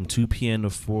from 2 p.m. to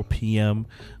 4 p.m.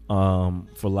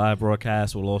 For live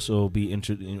broadcast. We'll also be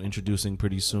introducing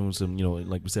pretty soon some,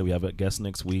 like we said, we have a guest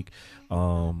next week,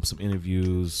 some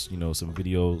interviews, some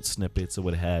video snippets or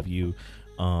what have you.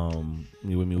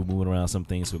 We're moving around some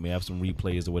things, so we may have some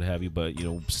replays or what have you, but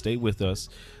stay with us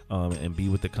and be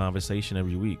with the conversation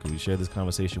every week. We share this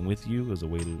conversation with you as a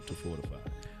way to fortify.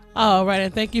 All right,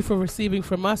 and thank you for receiving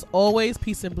from us always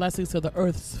peace and blessings to the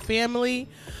Earth's family.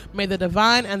 May the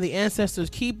divine and the ancestors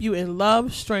keep you in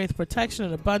love, strength, protection,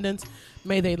 and abundance.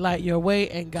 May they light your way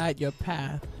and guide your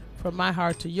path. From my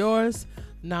heart to yours,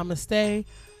 namaste,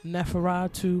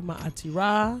 Neferah to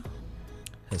Ma'atira.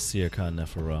 Hasir Khan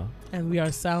Neferah. And we are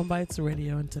Soundbites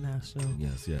Radio International.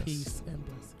 Yes. Peace and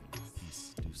blessings.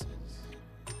 Peace, deuces.